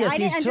 And I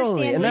didn't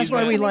understand. And that's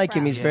why we like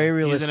him. He's very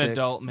realistic. He's an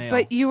adult male.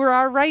 But you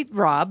are right,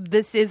 Rob.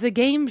 This is a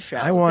game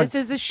show. This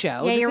is a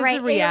show. Yeah, this is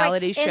a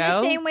reality show. In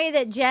the same way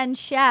that Jen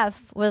Sheff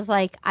was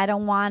like, I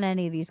don't want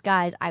any of these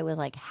guys, I was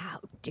like, how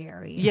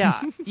dare you?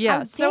 Yeah, yeah.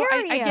 How So dare I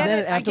you? get And then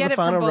it. after the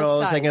final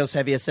rose, I goes,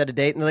 have you set a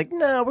date? And they're like,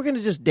 no, we're going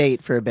to just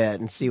date for a bit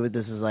and see what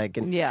this is like.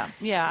 And yeah.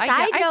 I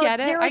Side get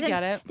it. note, I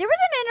get it. There was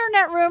an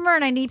internet rumor,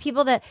 and I need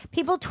people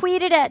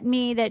tweeted at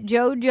me that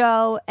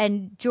JoJo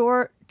and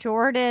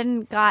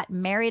Jordan got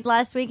married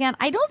last weekend.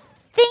 I don't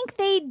think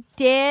they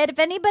did. If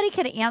anybody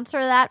could answer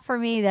that for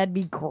me, that'd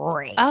be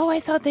great. Oh, I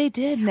thought they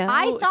did. No,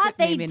 I thought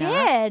they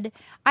did.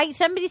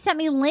 Somebody sent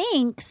me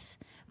links.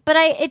 But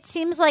it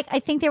seems like I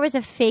think there was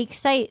a fake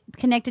site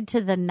connected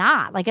to the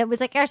knot. Like it was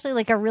like actually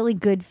like a really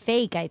good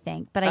fake, I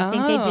think. But I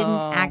think they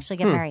didn't actually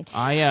get married.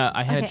 I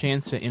had a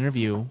chance to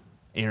interview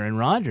Aaron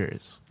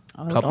Rodgers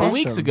a couple of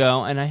weeks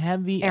ago, and I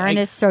had Aaron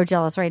is so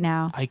jealous right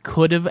now. I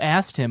could have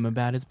asked him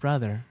about his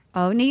brother.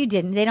 Oh, no, you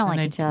didn't. They don't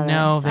like each other.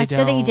 No, they don't. It's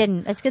good that you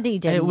didn't. It's good that you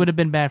didn't. It would have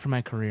been bad for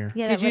my career.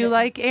 Yeah, Did you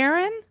like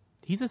Aaron?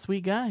 He's a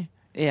sweet guy.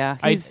 Yeah.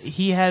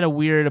 He had a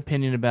weird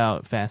opinion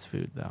about fast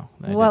food, though.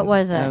 What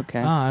was it? Okay.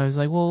 I was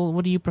like, well,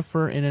 what do you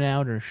prefer,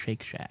 In-N-Out or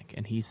Shake Shack?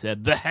 And he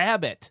said, The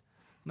Habit.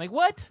 I'm like,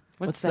 what?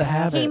 What's the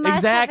habit? He must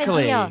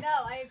exactly. have a deal. No,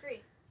 I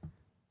agree.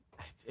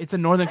 It's a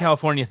Northern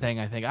California thing,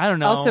 I think. I don't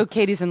know. Also,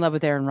 Katie's in love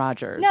with Aaron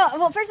Rodgers. No,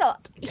 well, first of all,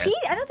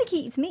 I don't think he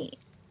eats meat.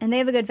 And they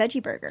have a good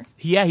veggie burger.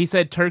 Yeah, he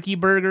said turkey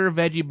burger,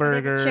 veggie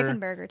burger. They have a chicken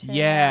burger, too.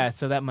 Yeah,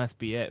 so that must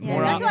be it. Yeah,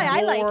 that's why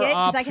I like it,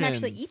 because I can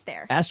actually eat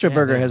there. Astra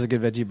Burger has a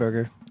good veggie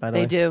burger, by the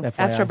way. They do. FYI.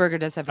 Astra Burger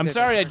does have a I'm good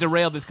sorry I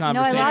derailed this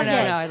conversation. No, I loved it.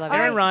 No, I love it.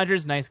 Aaron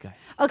Rodgers, nice guy.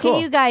 Okay,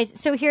 Cool. you guys.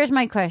 So here's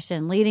my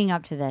question leading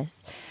up to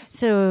this.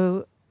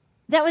 So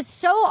that was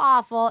so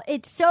awful.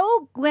 It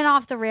so went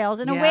off the rails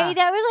in a way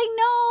that was like,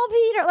 no,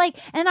 Peter.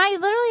 Like, and I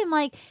literally am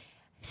like,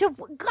 so guys,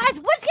 what's going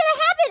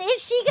to happen?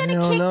 Is she going to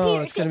kick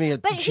Peter? It's going to be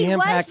a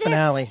jam-packed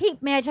finale.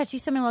 May I touch you?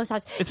 So many low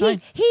spots. It's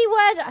fine. He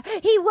was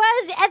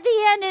at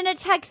the end in a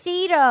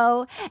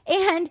tuxedo,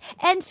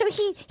 and so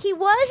he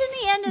was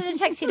in the end in a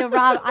tuxedo.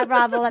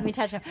 Rob, let me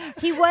touch him.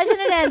 He was in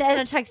an end in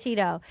a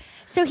tuxedo,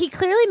 so he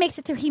clearly makes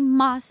it through. He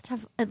must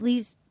have at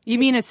least. You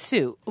mean a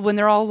suit when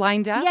they're all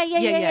lined up?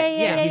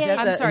 Yeah.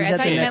 I'm sorry, I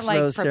thought you meant like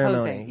proposing.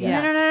 Ceremony.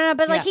 Yeah. No.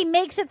 But like he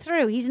makes it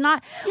through. He's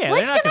not. Yeah,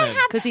 what's they're not going to gonna-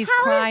 happen? Because he's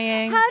How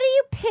crying. How do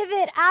you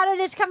pivot out of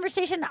this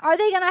conversation? Are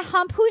they going to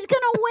hump? Who's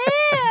going to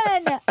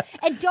win?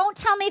 And don't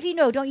tell me if you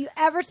know. Don't you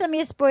ever send me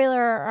a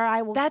spoiler, or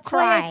I will. That's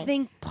cry. why I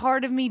think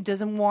part of me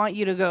doesn't want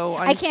you to go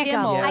on I can't go.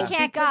 Kimmel. I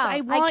can't go. Because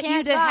I want can't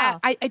you to go. have.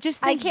 I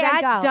just think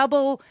can't that go.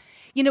 double.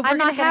 You know, we're I'm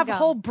going not to gonna have go.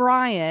 whole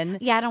Brian.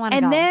 Yeah, I don't wanna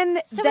and go. then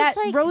So that it's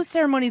like- rose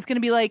ceremony is going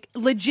to be like,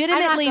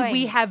 legitimately, going.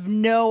 we have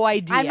no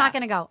idea. I'm not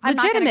going to go.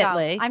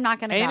 Legitimately. I'm not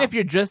going to go. And if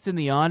you're just in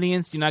the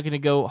audience, you're not going to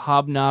go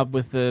hobnob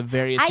with the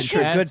various I could-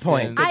 contestants. Good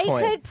point. I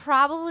could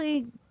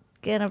probably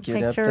get a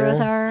Get up picture with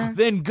there. her.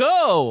 Then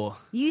go.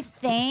 You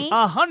think?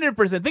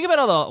 100%. Think about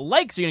all the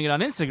likes you're going to get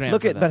on Instagram.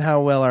 Look for at that. but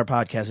how well our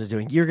podcast is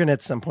doing. You're going to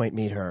at some point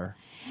meet her.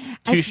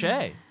 Touche.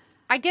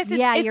 I guess it's,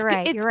 Yeah, it's you're good-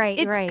 right, It's, you're right,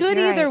 it's you're right, good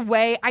you're either right.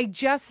 way. I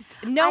just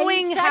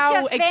knowing I'm such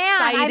how a fan.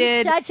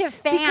 excited. I'm such a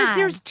fan. Because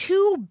there's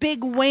two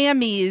big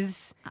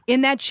whammies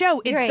in that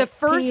show. It's You're the right,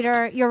 first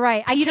Peter, you're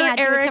right. I Peter, can't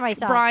do it to Eric,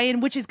 myself. Brian,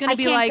 which is going I to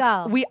be can't like,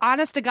 go. we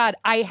honest to God,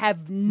 I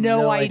have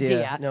no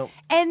idea. Nope.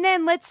 And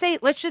then let's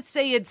just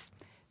say it's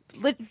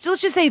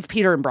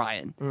Peter and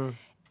Brian.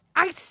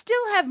 I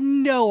still have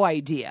no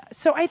idea.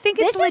 So I think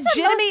it's This is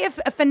the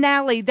legitimate a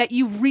finale that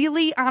you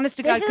really, honest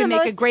to This God, is could the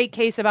make a most- great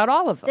case about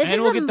all of them. This And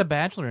is we'll the- get the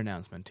Bachelor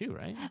announcement too,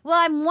 right? Well,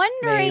 I'm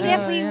wondering Maybe.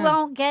 if we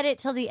won't get it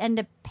till the end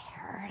of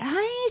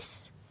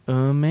Paradise.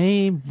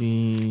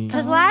 Maybe.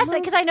 Because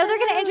because I know they're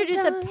going to introduce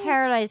the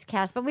Paradise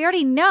cast, but we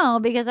already know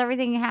because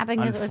everything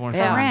happened with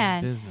Unfortunately,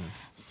 Corinne. business.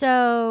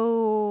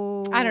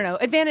 So I don't know.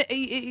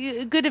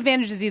 Good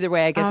advantages either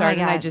way, I guess. Oh my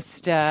Arden. I God.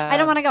 just I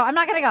don't want to go. I'm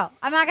not going to go.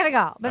 I'm not going to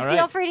go. But All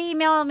feel right. free to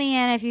email me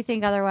in if you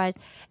think otherwise,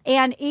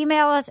 and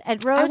email us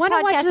at I want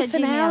to watch the rosepodcast@gmail.com.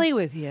 finale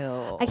with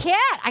you. I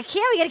can't.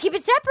 We got to keep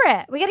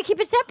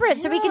it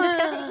separate. So we can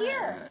discuss it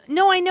here.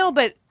 No, I know,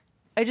 but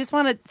I just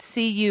want to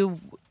see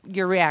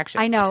your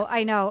reactions. I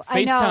know.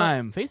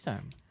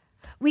 FaceTime.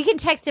 We can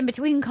text in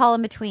between. We can call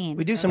in between.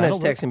 We do sometimes That'll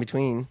work. text in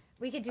between.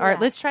 We could do All right,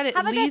 that. let's try to How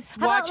at about least this?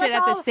 How about watch it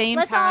let's at the same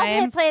let's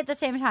time. all play at the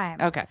same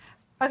time. Okay.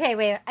 Okay,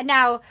 wait.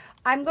 Now,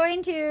 I'm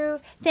going to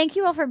thank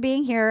you all for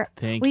being here.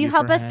 Thank Will you you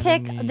help for us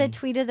pick having me. the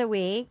tweet of the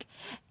week?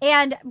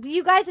 And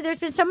you guys, there's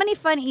been so many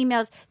fun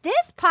emails.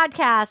 This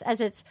podcast,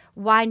 as it's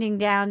winding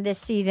down this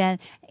season,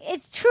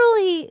 it's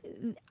truly,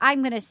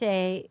 I'm going to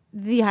say,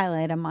 the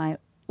highlight of my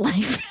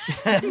life.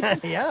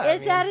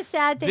 Is that a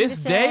sad thing this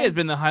to say? day has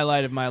been the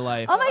highlight of my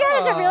life. Oh my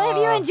God, is it really? Have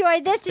you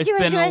enjoyed this? Did you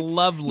enjoy it? It's been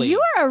lovely.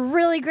 You are a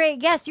really great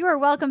guest. You are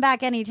welcome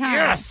back anytime.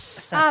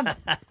 Yes.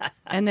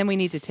 And then we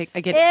need to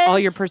get all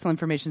your personal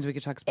information so we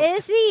can talk about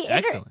Is the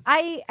excellent.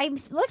 I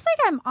looks like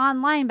I'm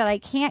online, but I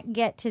can't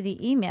get to the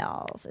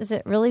emails. Is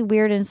it really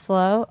weird and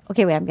slow?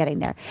 Okay, wait, I'm getting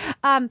there.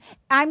 I'm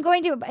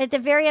going to at the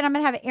very end. I'm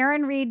going to have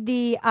Aaron read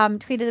the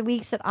tweet of the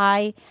weeks that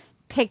I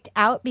picked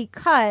out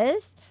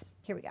because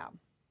here we go.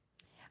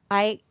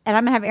 I'm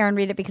going to have Aaron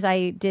read it because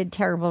I did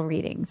terrible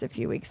readings a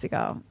few weeks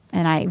ago,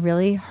 and I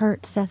really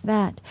hurt Seth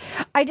Vatt.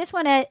 I just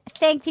want to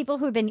thank people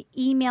who have been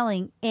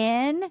emailing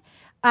in.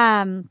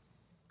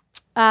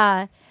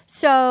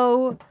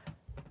 So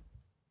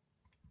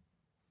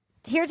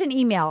here's an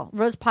email,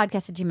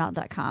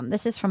 rosepodcast@gmail.com.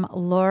 This is from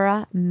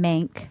Laura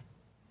Mank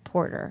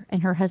Porter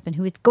and her husband,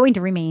 who is going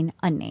to remain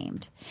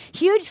unnamed.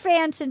 Huge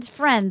fan since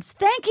Friends.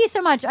 Thank you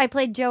so much. I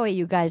played Joey,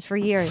 you guys, for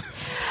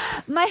years.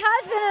 My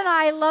husband and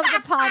I love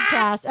the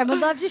podcast and would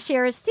love to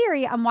share his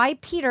theory on why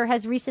Peter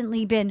has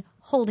recently been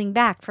holding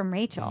back from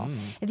Rachel.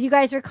 If you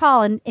guys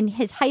recall, in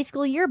his high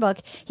school yearbook,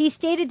 he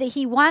stated that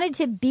he wanted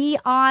to be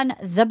on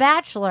The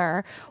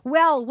Bachelor.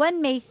 Well,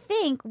 one may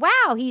think,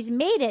 wow, he's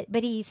made it,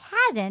 but he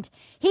hasn't.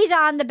 He's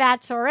on The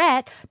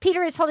Bachelorette.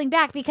 Peter is holding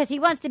back because he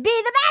wants to be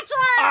The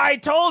Bachelor. I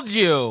told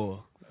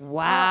you.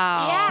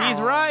 Wow. Yeah.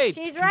 She's right.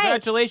 She's right.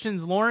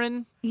 Congratulations,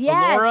 Lauren.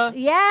 Yes. Laura.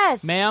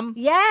 Yes. Ma'am.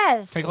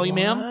 Yes. Can I call you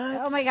ma'am?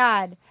 Oh, my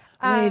God.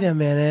 Wait a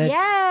minute.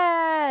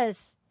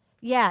 Yes.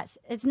 Yes.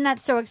 Isn't that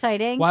so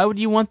exciting? Why would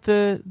you want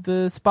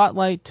the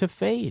spotlight to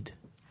fade?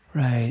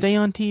 Right. Stay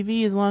on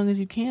TV as long as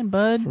you can,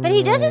 bud. But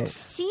he doesn't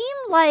seem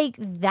like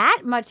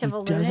that much of a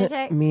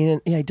lunatic.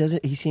 He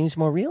doesn't. He seems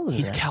more real than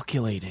He's that.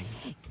 calculating.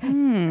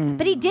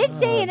 But he did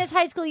say in his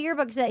high school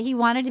yearbooks that he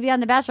wanted to be on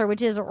The Bachelor,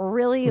 which is a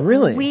really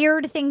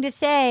weird thing to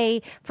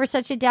say for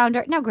such a down.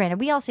 Now, granted,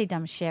 we all say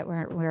dumb shit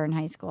when we're in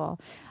high school.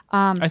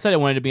 I said I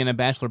wanted to be in a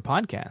Bachelor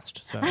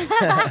podcast. So.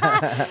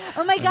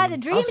 Oh my God, the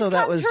dreams come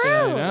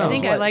true. I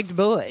think I liked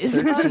boys.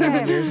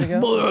 Okay. Years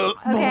ago.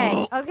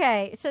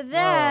 Okay. So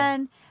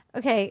then.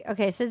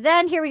 Okay. So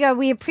then here we go.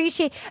 We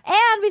appreciate,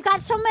 and we've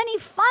got so many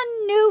fun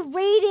new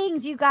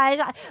ratings, you guys.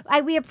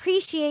 We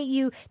appreciate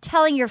you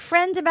telling your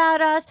friends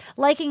about us,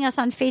 liking us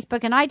on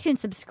Facebook and iTunes,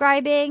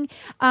 subscribing.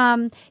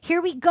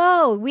 Here we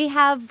go. We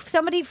have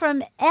somebody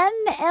from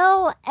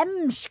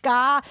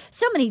NLMSHKA.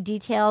 So many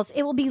details.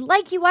 It will be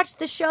like you watched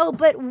the show,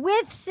 but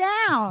with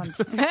sound.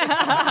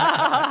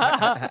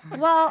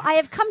 Well, I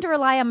have come to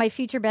rely on my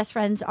future best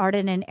friends,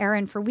 Arden and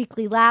Aaron, for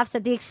weekly laughs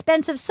at the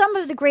expense of some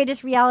of the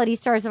greatest reality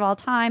stars of all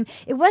time.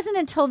 It wasn't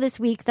until this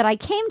week that I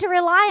came to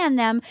rely on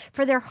them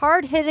for their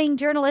hard-hitting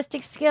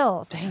journalistic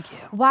skills. Thank you.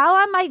 While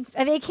on my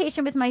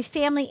vacation with my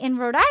family in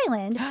Rhode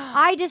Island,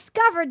 I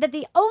discovered that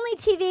the only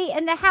TV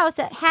in the house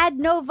that had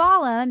no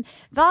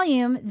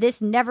volume,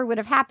 this never would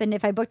have happened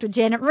if I booked with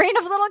Janet Marine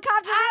of Little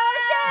Compton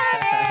Real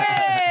Estate.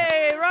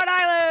 Hey, Rhode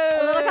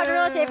Island! Little Compton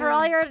Real Estate for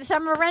all your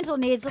summer rental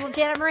needs. Little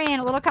Janet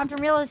Marine, Little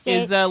Compton Real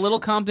Estate. Is Little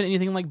Compton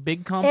anything like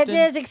Big Compton? It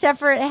is, except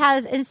for it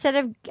has, instead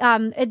of,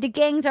 the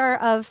gangs are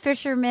of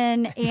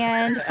fishermen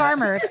and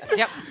farmers.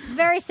 Yep.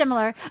 Very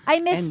similar. I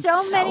missed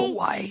so many.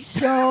 White.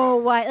 So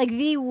white. Like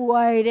the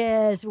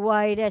whitest.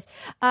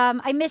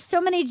 I missed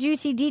so many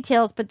juicy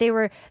details, but they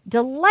were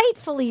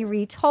delightfully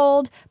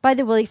retold by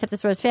the Willie Accept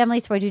This Rose family,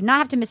 so I do not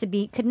have to miss a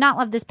beat. Could not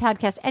love this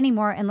podcast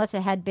anymore unless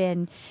it had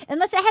a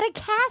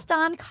cast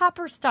on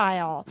Copper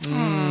Style.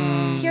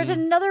 Here's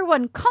another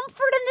one.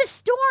 Comfort in the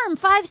Storm,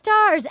 5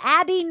 stars.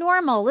 Abby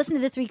Normal. Listen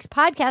to this week's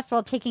podcast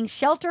while taking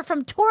shelter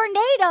from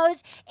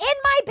tornadoes in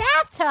my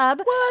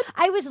bathtub. What?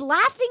 I was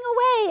laughing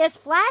away as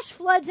flash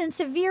floods and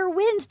severe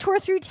winds tore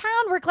through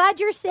town. We're glad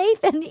you're safe,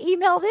 and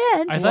emailed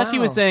in. I thought she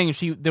was saying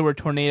there were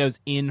tornadoes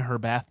in her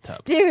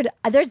bathtub. Dude,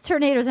 there's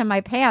tornadoes in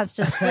my pants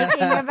just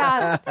thinking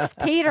about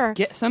Peter.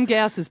 Some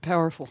gas is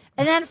powerful.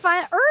 And then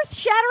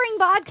earth-shattering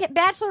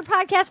Bachelor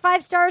podcast,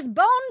 5 stars.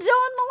 Bone Zone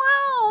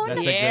Malone. That's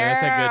a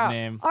good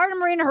name. Arden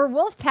Marine and her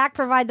wolf pack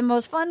provide the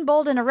most fun,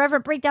 bold, and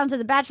irreverent breakdowns of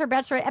the Bachelor,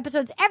 Bachelorette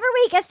episodes every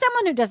week. As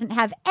someone who doesn't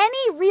have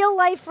any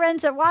real-life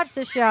friends that watch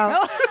the show,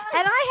 and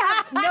I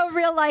have no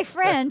real-life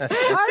friends,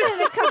 Arden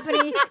and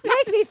company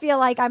make me feel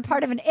like I'm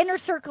part of an inner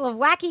circle of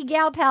wacky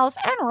gal pals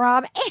and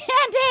Rob and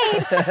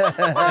Dave.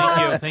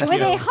 Thank you.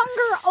 With a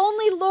hunger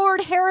only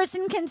Lord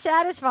Harrison can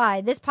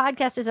satisfy. This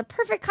podcast is a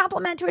perfect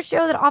complement to a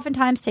show that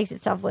oftentimes takes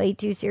itself way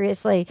too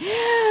seriously.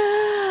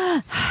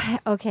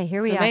 Okay,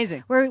 here we are.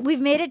 Amazing. We've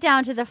made it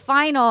down to the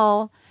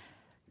final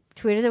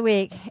tweet of the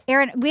week.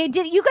 Aaron,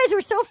 you guys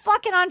were so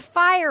fucking on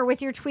fire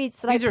with your tweets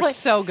that These are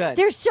so good.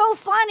 They're so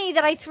funny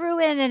that I threw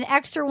in an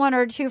extra one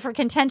or two for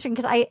contention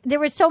because there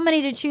were so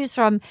many to choose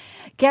from.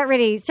 Get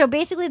ready. So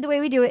basically the way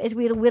we do it is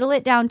we whittle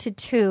it down to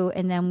 2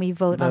 and then we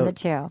vote on the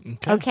 2.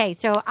 Okay,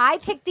 so I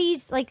picked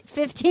these like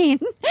 15.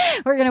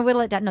 We're going to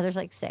whittle it down. No, there's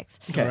like 6.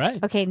 Okay. All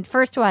right. Okay,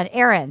 first one,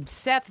 Aaron.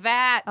 Seth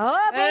Vatt.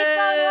 Oh,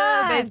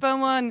 Basebone 1.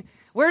 Basebone 1.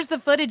 Where's the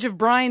footage of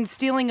Brian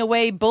stealing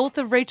away both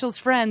of Rachel's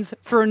friends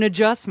for an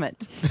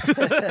adjustment?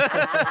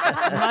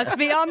 Must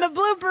be on the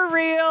blooper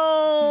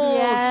reel.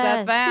 Yes.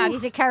 Seth Vance.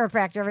 He's a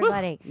chiropractor,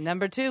 everybody.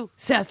 Number 2,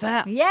 Seth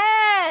Vance.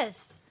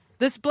 Yes.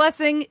 This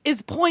blessing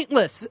is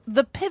pointless.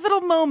 The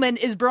pivotal moment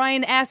is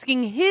Brian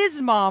asking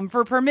his mom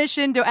for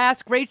permission to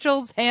ask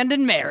Rachel's hand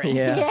in marriage.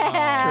 Yeah.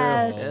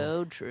 Yes.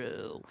 So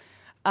true.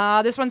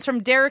 This one's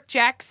from Derek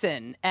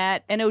Jackson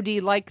at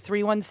NOD like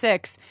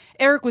 316.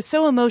 Eric was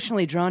so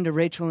emotionally drawn to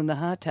Rachel in the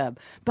hot tub.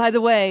 By the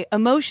way,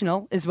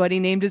 emotional is what he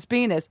named his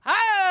penis.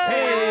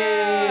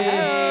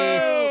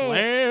 Hey!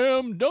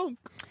 Slam dunk.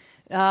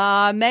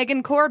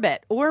 Megan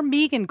Corbett or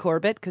Megan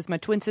Corbett, because my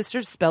twin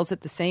sister spells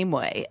it the same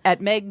way.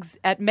 At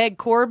Meg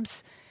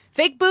Corbs.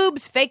 Fake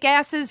boobs, fake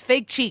asses,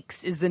 fake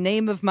cheeks is the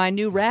name of my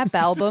new rap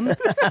album.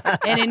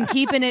 And in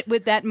keeping it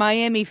with that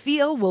Miami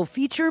feel, we'll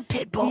feature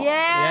Pitbull.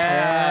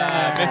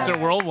 Yeah,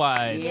 Mr.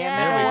 Worldwide.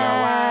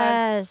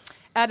 Yes.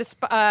 There we go.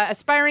 At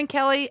Aspiring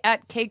Kelly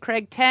at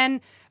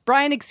KCraig10,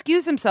 Brian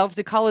excused himself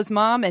to call his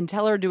mom and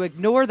tell her to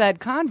ignore that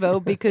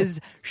convo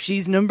because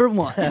she's number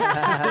 1.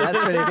 That's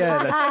pretty good. I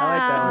like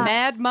that one.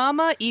 Mad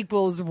Mama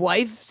equals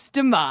wife's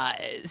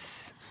demise.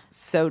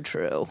 So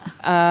true.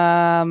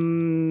 Next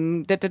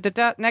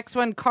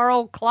one,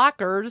 Carl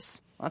Clockers.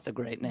 That's a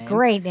great name.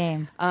 Great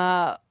name.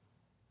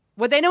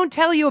 What they don't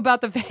tell you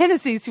about the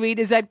fantasy suite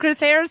is that Chris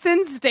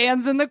Harrison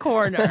stands in the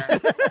corner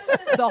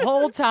the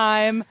whole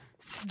time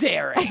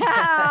staring.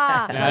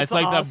 Yeah, it's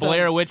like the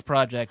Blair Witch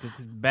Project.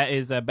 It's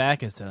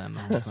Bacchus to them.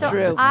 So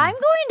True. I'm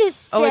going to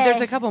say... Oh, wait,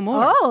 there's a couple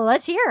more. Oh,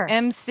 let's hear.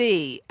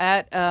 MC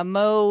at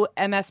Mo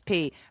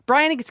MSP.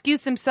 Brian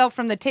excused himself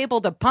from the table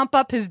to pump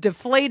up his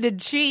deflated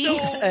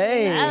cheeks.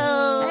 Hey.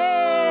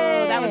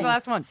 Hey. That was the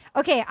last one.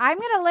 Okay, I'm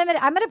going to limit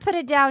it. I'm going to put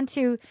it down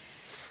to...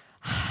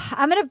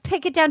 I'm going to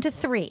pick it down to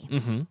 3.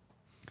 Mm-hmm.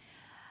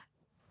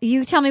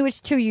 You tell me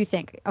which 2 you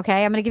think,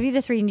 okay? I'm going to give you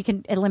the 3 and you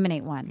can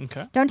eliminate 1.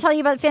 Okay. Don't tell you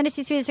about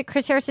Fantasy Suite is that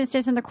Chris Harrison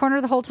stands in the corner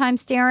the whole time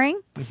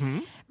staring. Mm-hmm.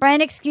 Brian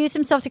excused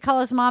himself to call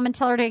his mom and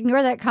tell her to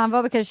ignore that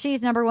convo because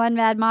she's number 1,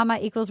 Mad Mama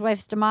equals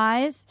wife's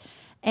demise.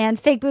 And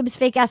Fake Boobs,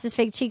 Fake Asses,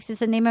 Fake Cheeks is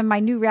the name of my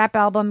new rap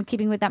album.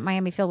 Keeping with that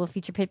Miami feel will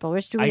feature Pitbull.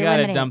 Which do we eliminate?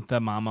 I gotta dump the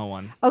mama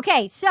one.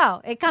 Okay,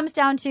 so it comes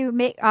down to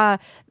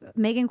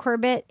Megan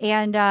Corbett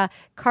and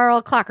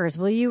Carl Clockers.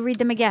 Will you read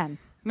them again?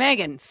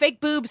 Megan, Fake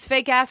Boobs,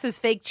 Fake Asses,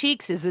 Fake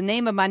Cheeks is the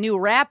name of my new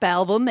rap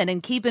album, and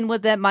in keeping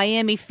with that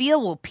Miami feel,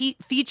 will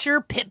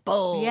feature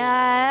Pitbull.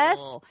 Yes.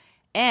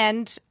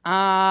 And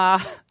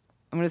I'm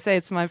going to say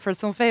it's my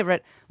personal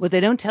favorite. What they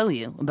don't tell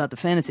you about the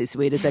Fantasy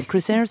Suite is that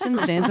Chris Harrison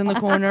stands in the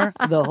corner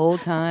the whole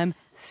time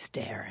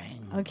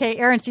staring. Okay,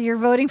 Aaron, so you're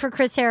voting for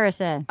Chris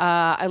Harrison.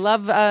 I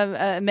love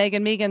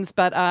Megan Megans,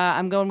 but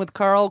I'm going with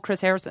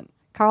Chris Harrison.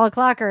 Carl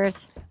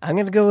Clockers. I'm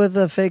going to go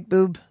with Fake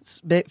Boobs,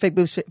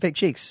 Fake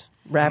Cheeks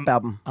rap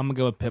album. I'm going to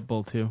go with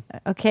Pitbull, too.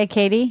 Okay,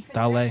 Katie.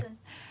 Dale.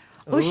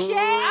 O'Shea.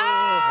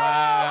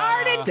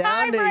 Wow. Ardent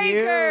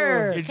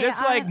tiebreaker. You're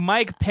just like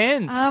Mike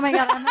Pence. Oh my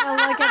God, I'm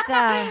gonna look at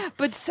that.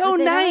 But so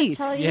nice.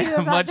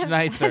 Yeah, much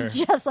nicer.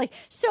 Just like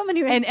so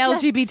many and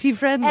LGBT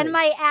friendly. And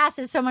my ass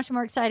is so much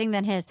more exciting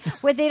than his.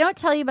 What they don't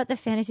tell you about the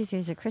Fantasy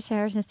Suite is that Chris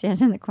Harrison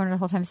stands in the corner the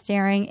whole time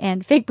staring,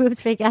 and Fake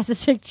Boobs, Fake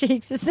Asses, Fake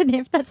Cheeks is the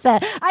name. That's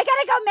that. I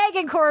gotta go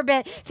Megan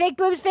Corbett. Fake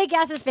Boobs, Fake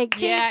Asses, Fake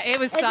Cheeks. Yeah, it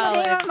was is solid.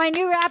 the name of my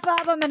new rap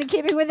album, and in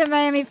keeping with the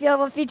Miami feel,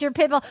 will feature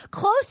Pitbull.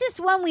 Closest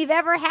one we've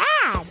ever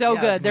had. So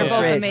good. They're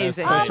both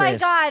amazing. Oh my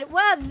God.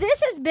 Well,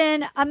 this has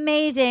been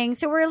amazing.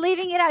 So we're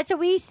leaving it out. So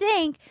we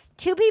think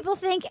 2 people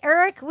think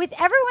Eric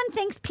everyone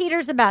thinks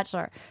Peter's the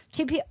Bachelor.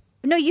 2 people.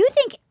 No, you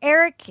think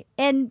Eric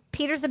and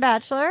Peter's the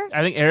Bachelor.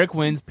 I think Eric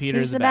wins.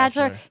 Peter's the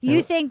Bachelor.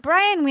 You think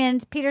Brian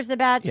wins. Peter's the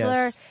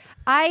Bachelor. Yes.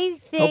 I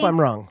think. Hope I'm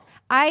wrong.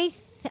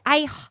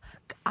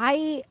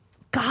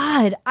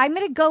 God, I'm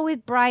going to go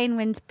with Brian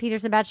wins.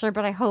 Peter's the Bachelor,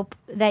 but I hope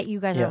that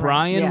you guys are right.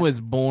 Brian was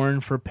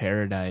born for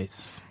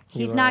paradise.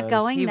 He's not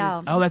going,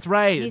 though. Oh, that's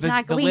right. He's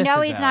not. We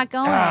know he's not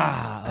going.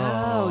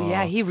 Oh,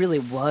 yeah, he really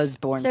was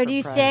born. So do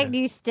you stick? Do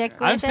you stick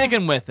with it? I'm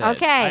sticking with it.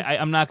 Okay.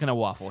 I'm not going to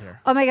waffle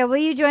here. Oh my God, will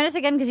you join us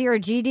again because you're a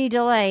GD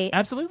delay?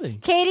 Absolutely.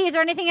 Katie, is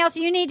there anything else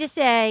you need to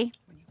say?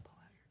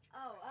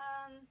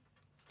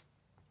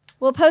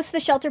 We'll post the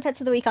Shelter Pets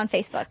of the Week on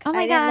Facebook. Oh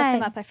my I God. didn't look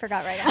them up. I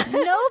forgot right now.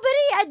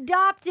 Nobody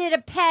adopted a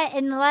pet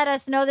and let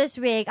us know this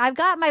week. I've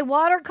got my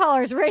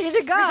watercolors ready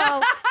to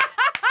go.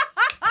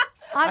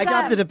 I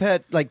adopted a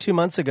pet like 2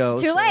 months ago.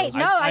 Too late.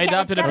 No, I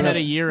adopted a pet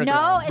a year ago.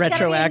 No, it's got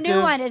to be a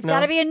new one. It's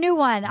got to be a new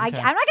one. Okay. I'm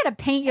not going to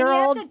paint your and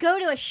you old. have to go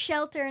to a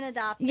shelter and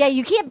adopt. Yeah,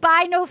 you can't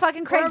buy no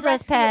fucking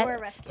Craigslist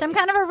pet. Some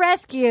kind of a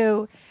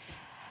rescue.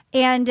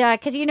 And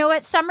because you know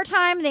what,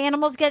 summertime, the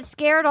animals get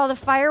scared. All the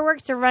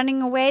fireworks are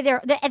running away.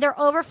 They're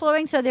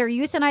overflowing, so they're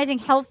euthanizing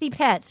healthy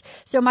pets.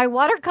 So my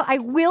I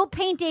will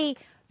paint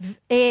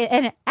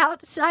an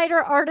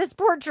outsider artist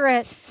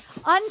portrait,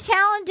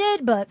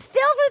 untalented but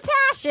filled with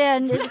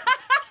passion.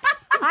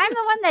 I'm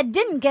the one that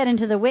didn't get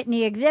into the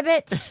Whitney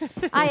exhibit.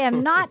 I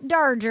am not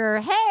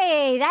Darger.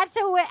 Hey, that's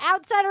a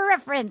outsider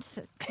reference.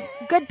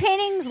 Good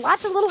paintings.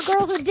 Lots of little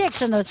girls with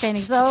dicks in those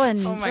paintings, though,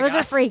 and those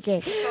are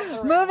freaky.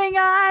 Moving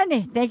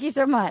on. Thank you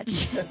so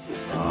much.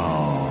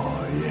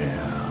 Oh, yeah.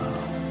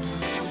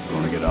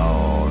 Gonna get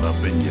all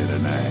up in you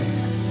tonight.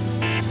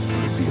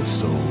 It feels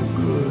so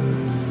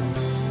good.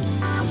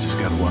 I just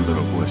got one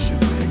little question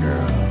for you,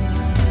 girl.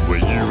 Will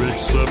you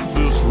accept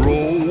this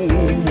rose?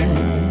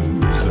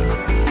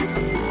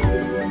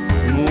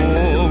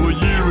 Oh, will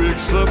you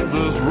accept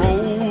this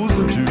rose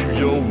into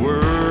your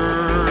world?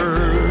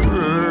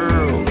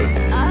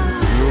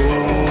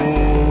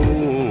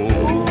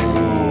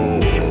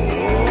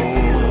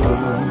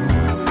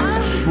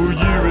 Will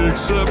you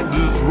accept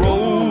this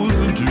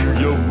rose into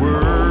your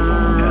world?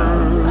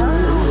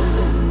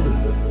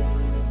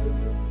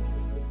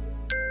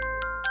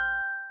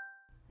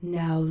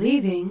 Now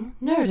leaving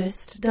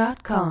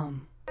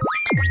Nerdist.com.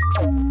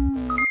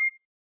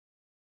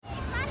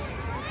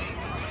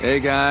 Hey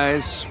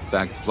guys,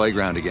 back at the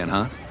playground again,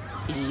 huh?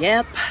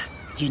 Yep.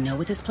 You know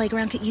what this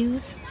playground could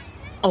use?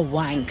 A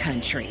wine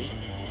country.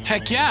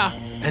 Heck yeah,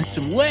 and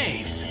some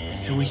waves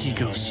so we could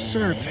go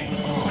surfing.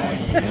 Oh,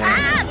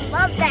 yeah.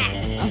 Love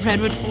that. A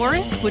redwood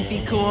forest would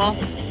be cool.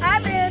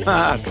 I'm in.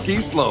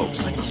 Ski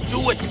slopes. Let's do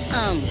it.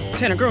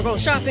 Can a girl go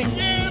shopping?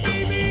 Yeah,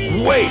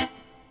 baby. Wait.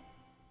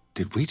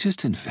 Did we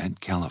just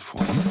invent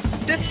California?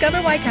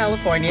 Discover why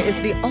California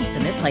is the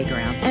ultimate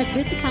playground at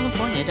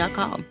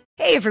visitcalifornia.com.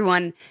 Hey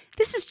everyone,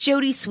 this is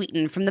Jodie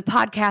Sweetin from the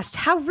podcast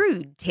How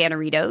Rude,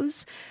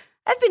 Tanneritos.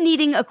 I've been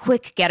needing a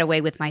quick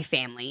getaway with my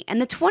family,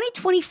 and the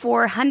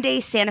 2024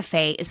 Hyundai Santa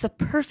Fe is the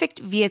perfect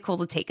vehicle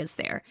to take us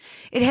there.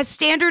 It has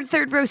standard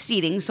third-row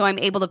seating, so I'm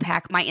able to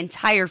pack my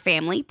entire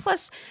family,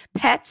 plus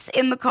pets,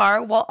 in the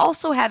car, while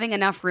also having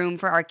enough room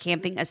for our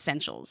camping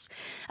essentials.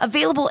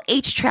 Available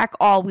H-Track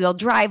all-wheel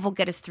drive will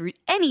get us through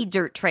any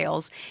dirt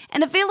trails,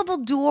 and available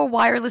dual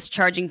wireless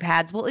charging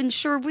pads will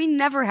ensure we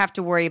never have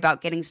to worry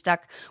about getting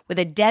stuck with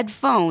a dead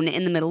phone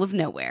in the middle of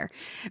nowhere.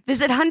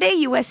 Visit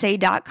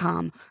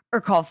HyundaiUSA.com or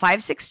call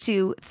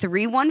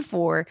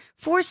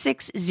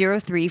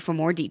 562-314-4603 for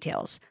more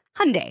details.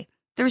 Hyundai,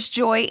 there's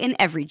joy in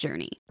every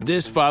journey.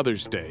 This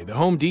Father's Day, the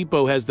Home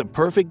Depot has the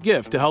perfect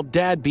gift to help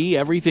Dad be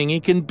everything he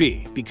can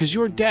be, because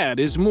your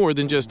dad is more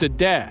than just a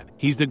dad.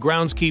 He's the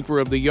groundskeeper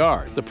of the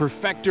yard, the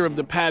perfecter of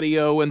the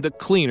patio, and the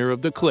cleaner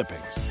of the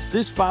clippings.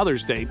 This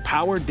Father's Day,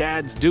 power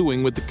Dad's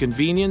doing with the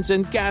convenience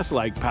and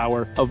gas-like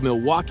power of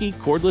Milwaukee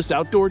cordless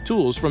outdoor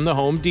tools from the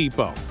Home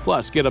Depot.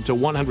 Plus, get up to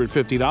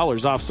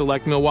 $150 off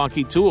select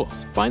Milwaukee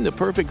tools. Find the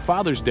perfect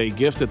Father's Day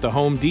gift at the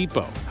Home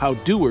Depot. How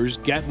doers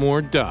get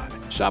more done.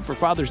 Shop for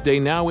Father's Day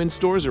now in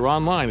stores or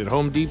online at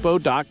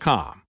HomeDepot.com.